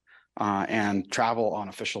accommodated, and travel on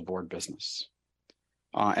official board business.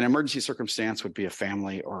 An emergency circumstance would be a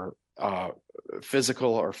family or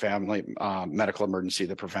physical or family medical emergency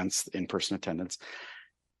that prevents in-person attendance.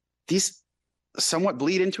 These somewhat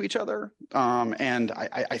bleed into each other. And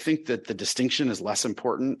I think that the distinction is less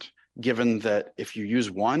important, given that if you use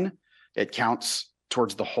one, it counts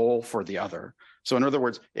towards the whole for the other. So in other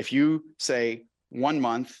words, if you say 1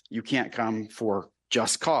 month, you can't come for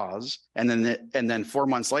just cause, and then 4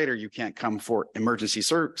 months later, you can't come for emergency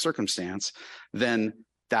circumstance, then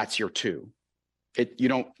that's your 2. You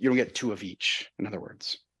don't get 2 of each, in other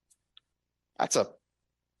words. That's a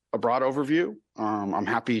broad overview. I'm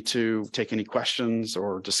happy to take any questions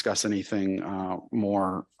or discuss anything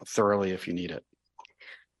more thoroughly if you need it.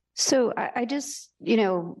 So I just,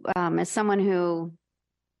 as someone who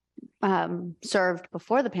served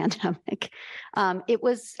before the pandemic, it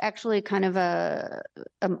was actually kind of a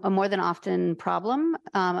more than often problem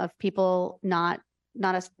of people not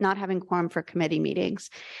not having quorum for committee meetings.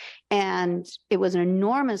 And it was an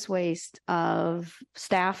enormous waste of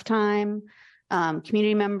staff time,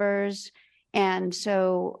 community members. And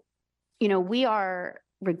so, we are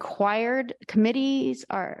required, committees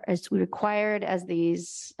are as required as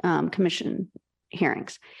these commission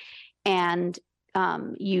hearings. And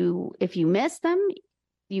if you miss them,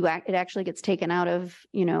 it actually gets taken out of,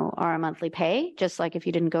 our monthly pay, just like if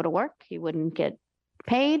you didn't go to work, you wouldn't get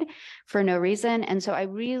paid for no reason. And so I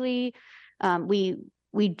really,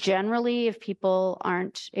 we generally, if people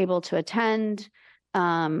aren't able to attend,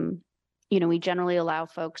 we generally allow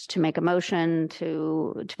folks to make a motion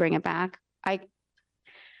to bring it back.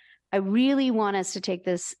 I really want us to take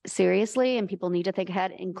this seriously, and people need to think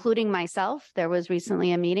ahead, including myself. There was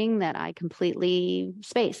recently a meeting that I completely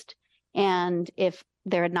spaced. And if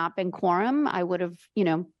there had not been quorum, I would have,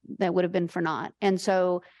 that would have been for naught. And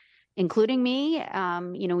so, including me,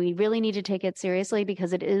 we really need to take it seriously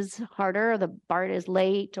because it is harder. The BART is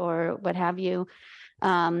late or what have you.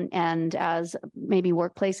 And as maybe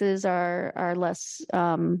workplaces are less,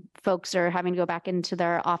 folks are having to go back into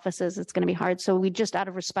their offices, it's going to be hard. So we just, out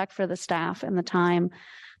of respect for the staff and the time,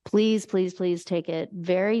 please, please, please take it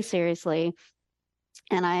very seriously.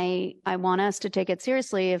 And I want us to take it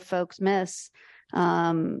seriously if folks miss,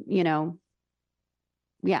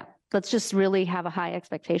 let's just really have a high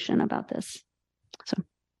expectation about this. So.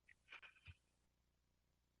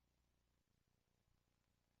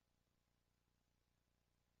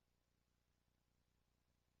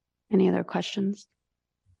 Any other questions?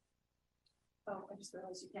 Oh, I just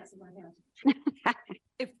realized you can't see my hand.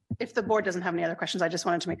 If the board doesn't have any other questions, I just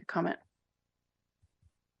wanted to make a comment.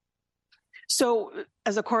 So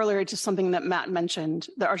as a corollary to something that Matt mentioned,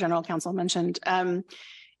 that our general counsel mentioned,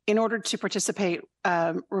 in order to participate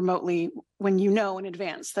remotely, when you know in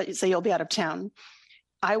advance that you say you'll be out of town,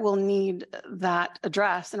 I will need that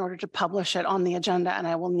address in order to publish it on the agenda, and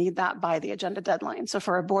I will need that by the agenda deadline. So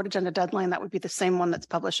for a board agenda deadline, that would be the same one that's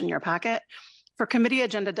published in your packet. For committee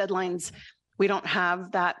agenda deadlines, we don't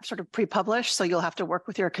have that sort of pre-published, so you'll have to work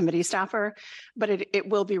with your committee staffer, but it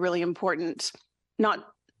will be really important, not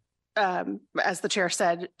as the chair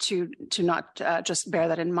said, to not just bear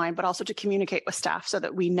that in mind, but also to communicate with staff so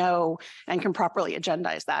that we know and can properly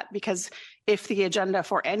agendize that. Because if the agenda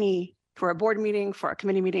for a board meeting, for a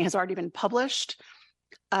committee meeting has already been published,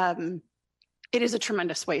 it is a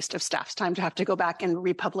tremendous waste of staff's time to have to go back and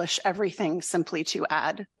republish everything simply to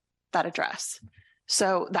add that address.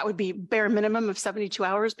 So that would be bare minimum of 72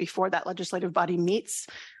 hours before that legislative body meets.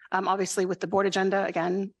 Obviously, with the board agenda,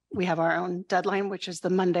 again, we have our own deadline, which is the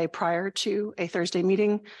Monday prior to a Thursday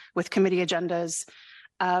meeting. With committee agendas,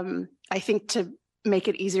 I think to make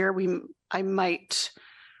it easier, I might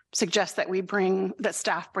suggest that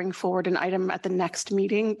staff bring forward an item at the next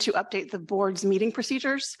meeting to update the board's meeting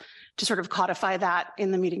procedures, to sort of codify that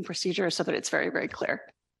in the meeting procedure so that it's very, very clear.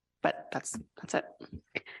 But that's it.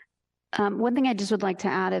 One thing I just would like to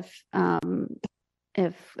add,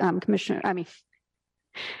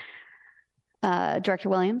 Director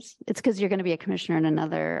Williams, it's because you're going to be a commissioner in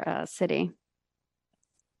another city.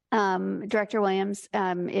 Director Williams,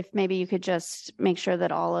 if maybe you could just make sure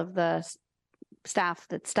that all of the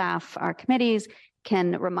staff our committees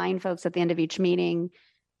can remind folks at the end of each meeting,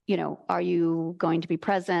 are you going to be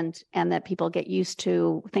present, and that people get used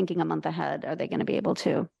to thinking a month ahead. Are they going to be able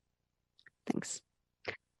to? Thanks.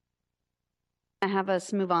 I have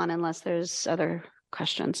us move on unless there's other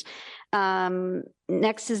questions.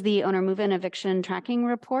 Next is the owner move-in eviction tracking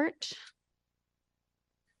report.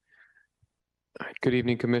 All right, good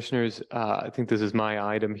evening, commissioners. I think this is my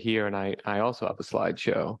item here, and I also have a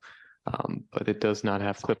slideshow, but it does not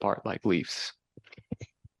have clip art like Leafs.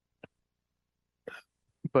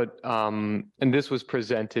 But, and this was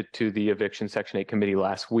presented to the eviction Section 8 committee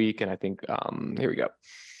last week, and I think, here we go.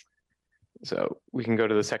 So we can go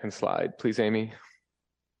to the second slide, please, Amy.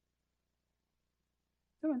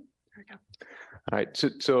 There we go. All right, so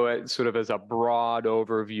sort of as a broad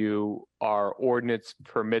overview, our ordinance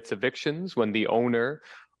permits evictions when the owner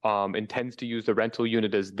intends to use the rental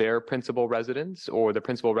unit as their principal residence or the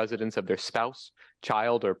principal residence of their spouse,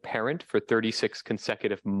 child, or parent for 36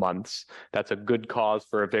 consecutive months. That's a good cause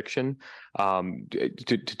for eviction.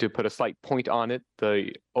 To put a slight point on it,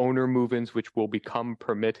 the owner move-ins which will become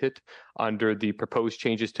permitted under the proposed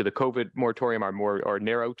changes to the COVID moratorium are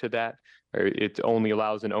narrow to that. It only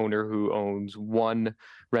allows an owner who owns one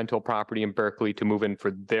rental property in Berkeley to move in for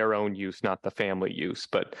their own use, not the family use.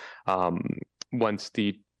 But once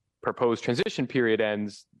the proposed transition period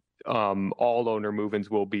ends, all owner move-ins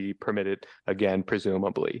will be permitted again,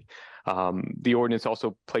 presumably. The ordinance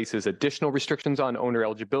also places additional restrictions on owner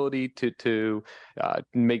eligibility to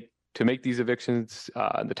make these evictions,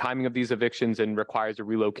 the timing of these evictions, and requires a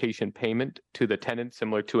relocation payment to the tenant,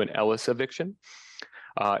 similar to an Ellis eviction.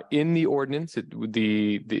 In the ordinance, it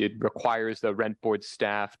requires the rent board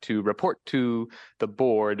staff to report to the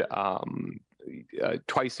board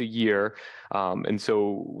twice a year. And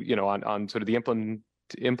so, on sort of the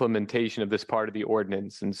implementation of this part of the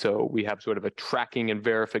ordinance. And so we have sort of a tracking and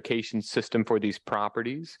verification system for these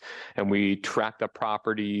properties. And we track the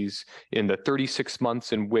properties in the 36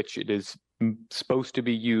 months in which it is supposed to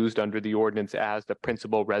be used under the ordinance as the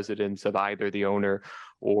principal residence of either the owner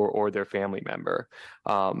or their family member.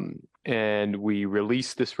 And we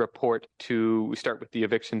release this report we start with the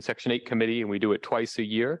Eviction Section 8 Committee, and we do it twice a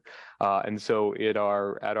year. And so at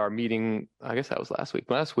our meeting, I guess that was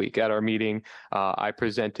last week at our meeting, I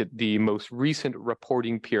presented the most recent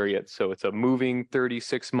reporting period. So it's a moving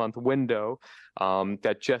 36-month window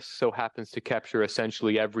that just so happens to capture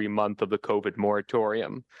essentially every month of the COVID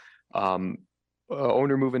moratorium.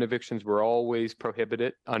 Owner move-in evictions were always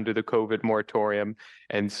prohibited under the COVID moratorium.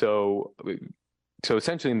 And so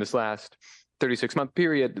essentially in this last 36-month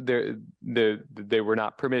period, they were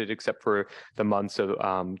not permitted except for the months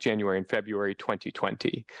of January and February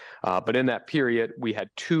 2020. But in that period, we had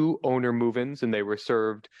 2 owner move-ins, and they were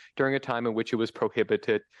served during a time in which it was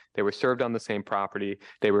prohibited. They were served on the same property.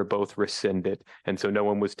 They were both rescinded. And so no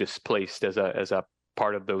one was displaced as a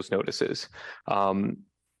part of those notices.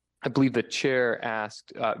 I believe the chair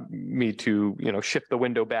asked me to, shift the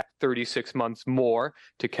window back 36 months more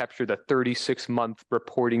to capture the 36-month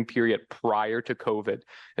reporting period prior to COVID.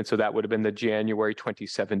 And so that would have been the January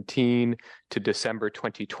 2017 to December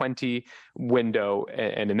 2020 window.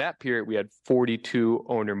 And in that period, we had 42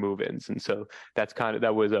 owner move-ins. And so that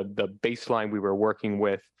was the baseline we were working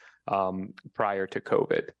with prior to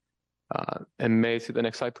COVID. And may I see the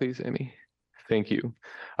next slide, please, Amy? Thank you.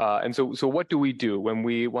 And so what do we do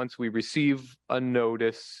once we receive a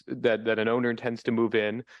notice that an owner intends to move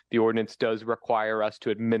in? The ordinance does require us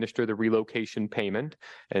to administer the relocation payment,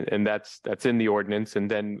 and that's in the ordinance. And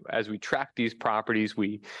then as we track these properties,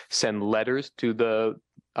 we send letters to the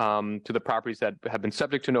properties that have been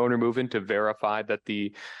subject to an owner move-in to verify that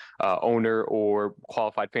the owner or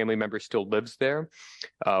qualified family member still lives there.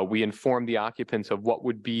 We inform the occupants of what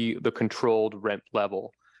would be the controlled rent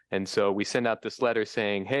level. And so we send out this letter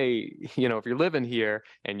saying, hey, if you're living here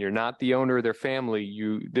and you're not the owner of their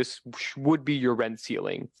family, this would be your rent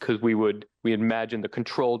ceiling, because we imagine the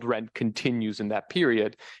controlled rent continues in that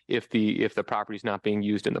period if the property is not being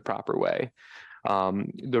used in the proper way.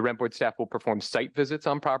 The rent board staff will perform site visits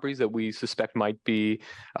on properties that we suspect might be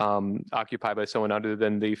occupied by someone other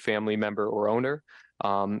than the family member or owner.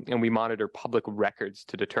 And we monitor public records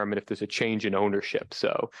to determine if there's a change in ownership.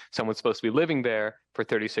 So someone's supposed to be living there for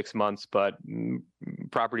 36 months, but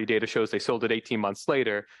property data shows they sold it 18 months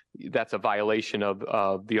later. That's a violation of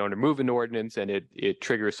the owner move-in ordinance, and it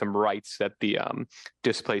triggers some rights that the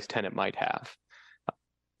displaced tenant might have.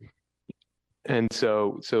 And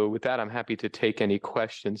so with that, I'm happy to take any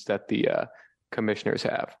questions that the commissioners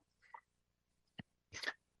have.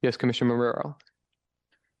 Yes, Commissioner Marrero.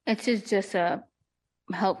 It is just a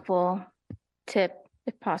helpful tip,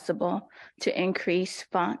 if possible, to increase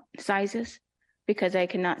font sizes, because I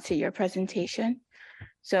cannot see your presentation.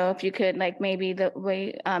 So if you could, maybe the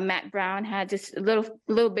way Matt Brown had, just a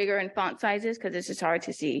little bigger in font sizes, because it's just hard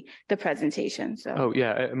to see the presentation. So. Oh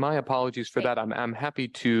yeah, my apologies for that. I'm happy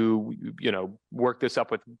to work this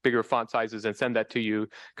up with bigger font sizes and send that to you,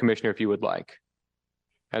 Commissioner, if you would like.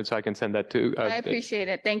 And so I can send that to. I appreciate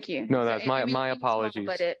it. Thank you. No, that's my apologies.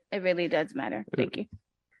 But it really does matter. Thank you.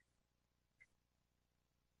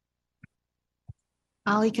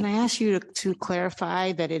 Ali, can I ask you to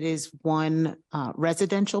clarify that it is one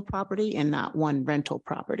residential property and not one rental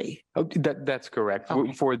property? Oh, that's correct.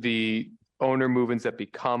 Okay. For the owner move-ins that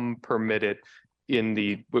become permitted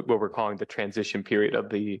in what we're calling the transition period of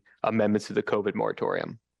the amendments to the COVID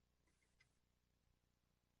moratorium.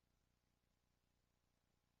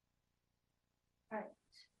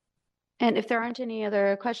 And if there aren't any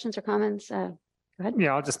other questions or comments, go ahead.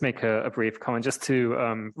 Yeah, I'll just make a brief comment just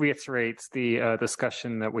to reiterate the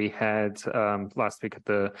discussion that we had last week at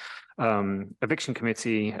the eviction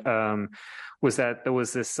committee. Was that there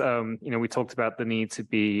was this, we talked about the need to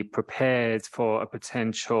be prepared for a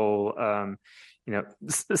potential,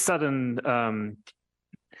 sudden,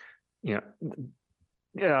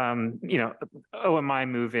 OMI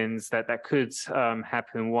move-ins that could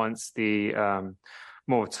happen once the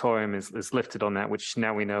moratorium is lifted on that, which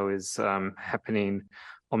now we know is happening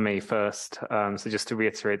on May 1st. So just to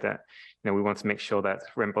reiterate that, we want to make sure that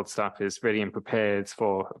rent board staff is ready and prepared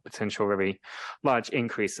for a potential very large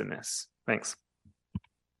increase in this. Thanks.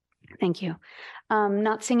 Thank you.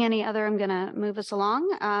 Not seeing any other, I'm going to move us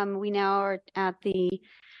along. We now are at the,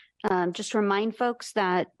 just remind folks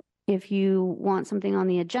that if you want something on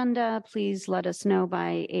the agenda, please let us know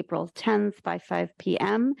by April 10th by 5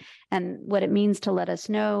 p.m. And what it means to let us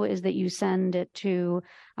know is that you send it to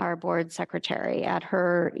our board secretary at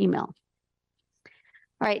her email.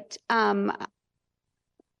 All right.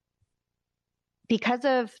 Because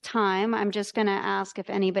of time, I'm just going to ask if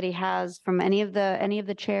anybody has, from any of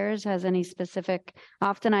the chairs, has any specific.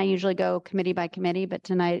 Often I usually go committee by committee, but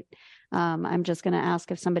tonight I'm just going to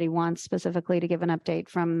ask if somebody wants specifically to give an update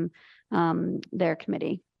from their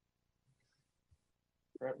committee.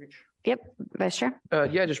 Outreach. Yep, Vice Chair.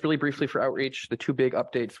 Yeah, just really briefly for outreach, the two big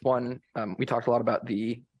updates. One, we talked a lot about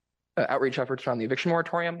the outreach efforts around the eviction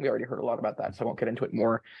moratorium. We already heard a lot about that, so I won't get into it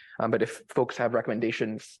more. But if folks have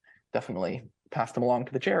recommendations, definitely pass them along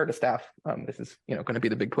to the chair, to staff. This is, going to be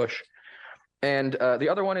the big push. And the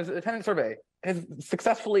other one is a tenant survey has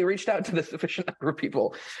successfully reached out to the sufficient number of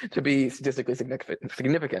people to be statistically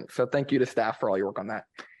significant. So thank you to staff for all your work on that.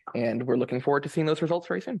 And we're looking forward to seeing those results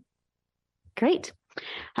very soon. Great.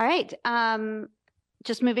 All right.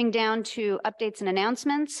 Just moving down to updates and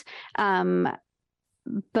announcements.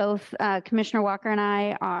 Both Commissioner Walker and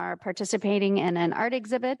I are participating in an art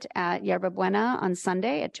exhibit at Yerba Buena on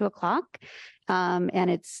Sunday at 2:00.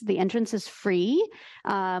 And the entrance is free.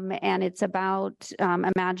 And it's about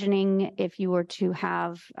imagining if you were to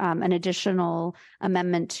have an additional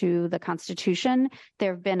amendment to the Constitution.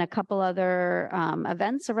 There have been a couple other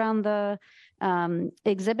events around the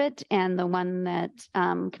exhibit, and the one that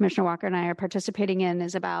Commissioner Walker and I are participating in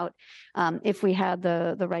is about if we had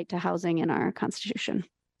the right to housing in our Constitution.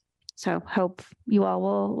 So hope you all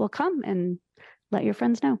will come and let your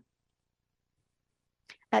friends know.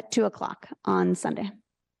 At 2:00 on Sunday.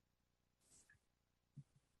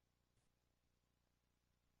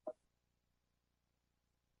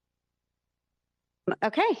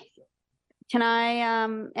 Okay. Can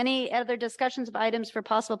I, any other discussions of items for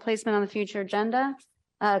possible placement on the future agenda?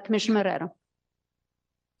 Commissioner Marrero.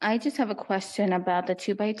 I just have a question about the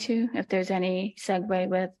 2x2, if there's any segue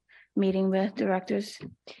with meeting with directors.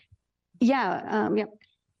 Yeah, yeah.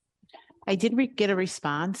 I did get a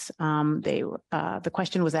response. The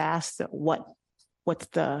question was asked, what's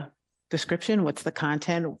the description? What's the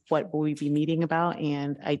content? What will we be meeting about?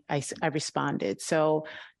 And I responded. So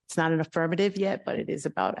it's not an affirmative yet, but it is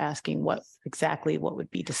about asking what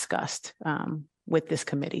would be discussed with this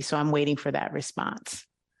committee. So I'm waiting for that response.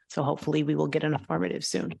 So hopefully we will get an affirmative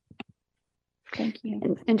soon. Thank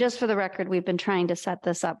you. And just for the record, we've been trying to set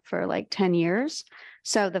this up for like 10 years.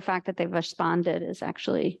 So the fact that they've responded is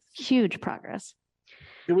actually huge progress.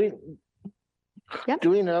 Do we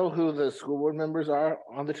know who the school board members are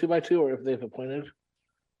on the 2x2 or if they've appointed?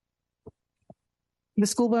 The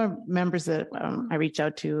school board members that I reached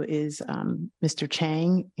out to is Mr.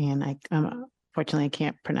 Chang, and unfortunately I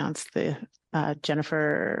can't pronounce the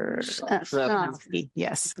Jennifer.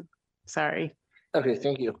 Yes, sorry. Okay,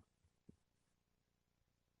 thank you.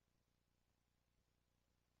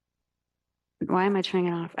 Why am I turning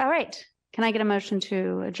it off? All right. Can I get a motion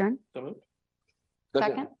to adjourn?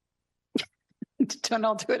 Second? Don't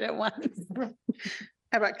all do it at once. How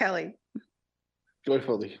about Kelly?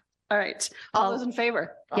 Joyfully. All right. All those in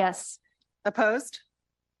favor? Yes. Opposed?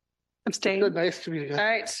 Abstain? Good, nice to meet you. All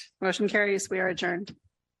right. Motion carries. We are adjourned.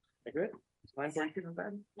 Good. It's 9:42 from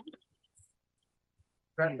bed.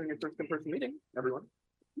 Congrats on your first in-person meeting, everyone.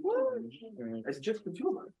 It's just the two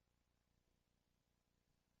of us.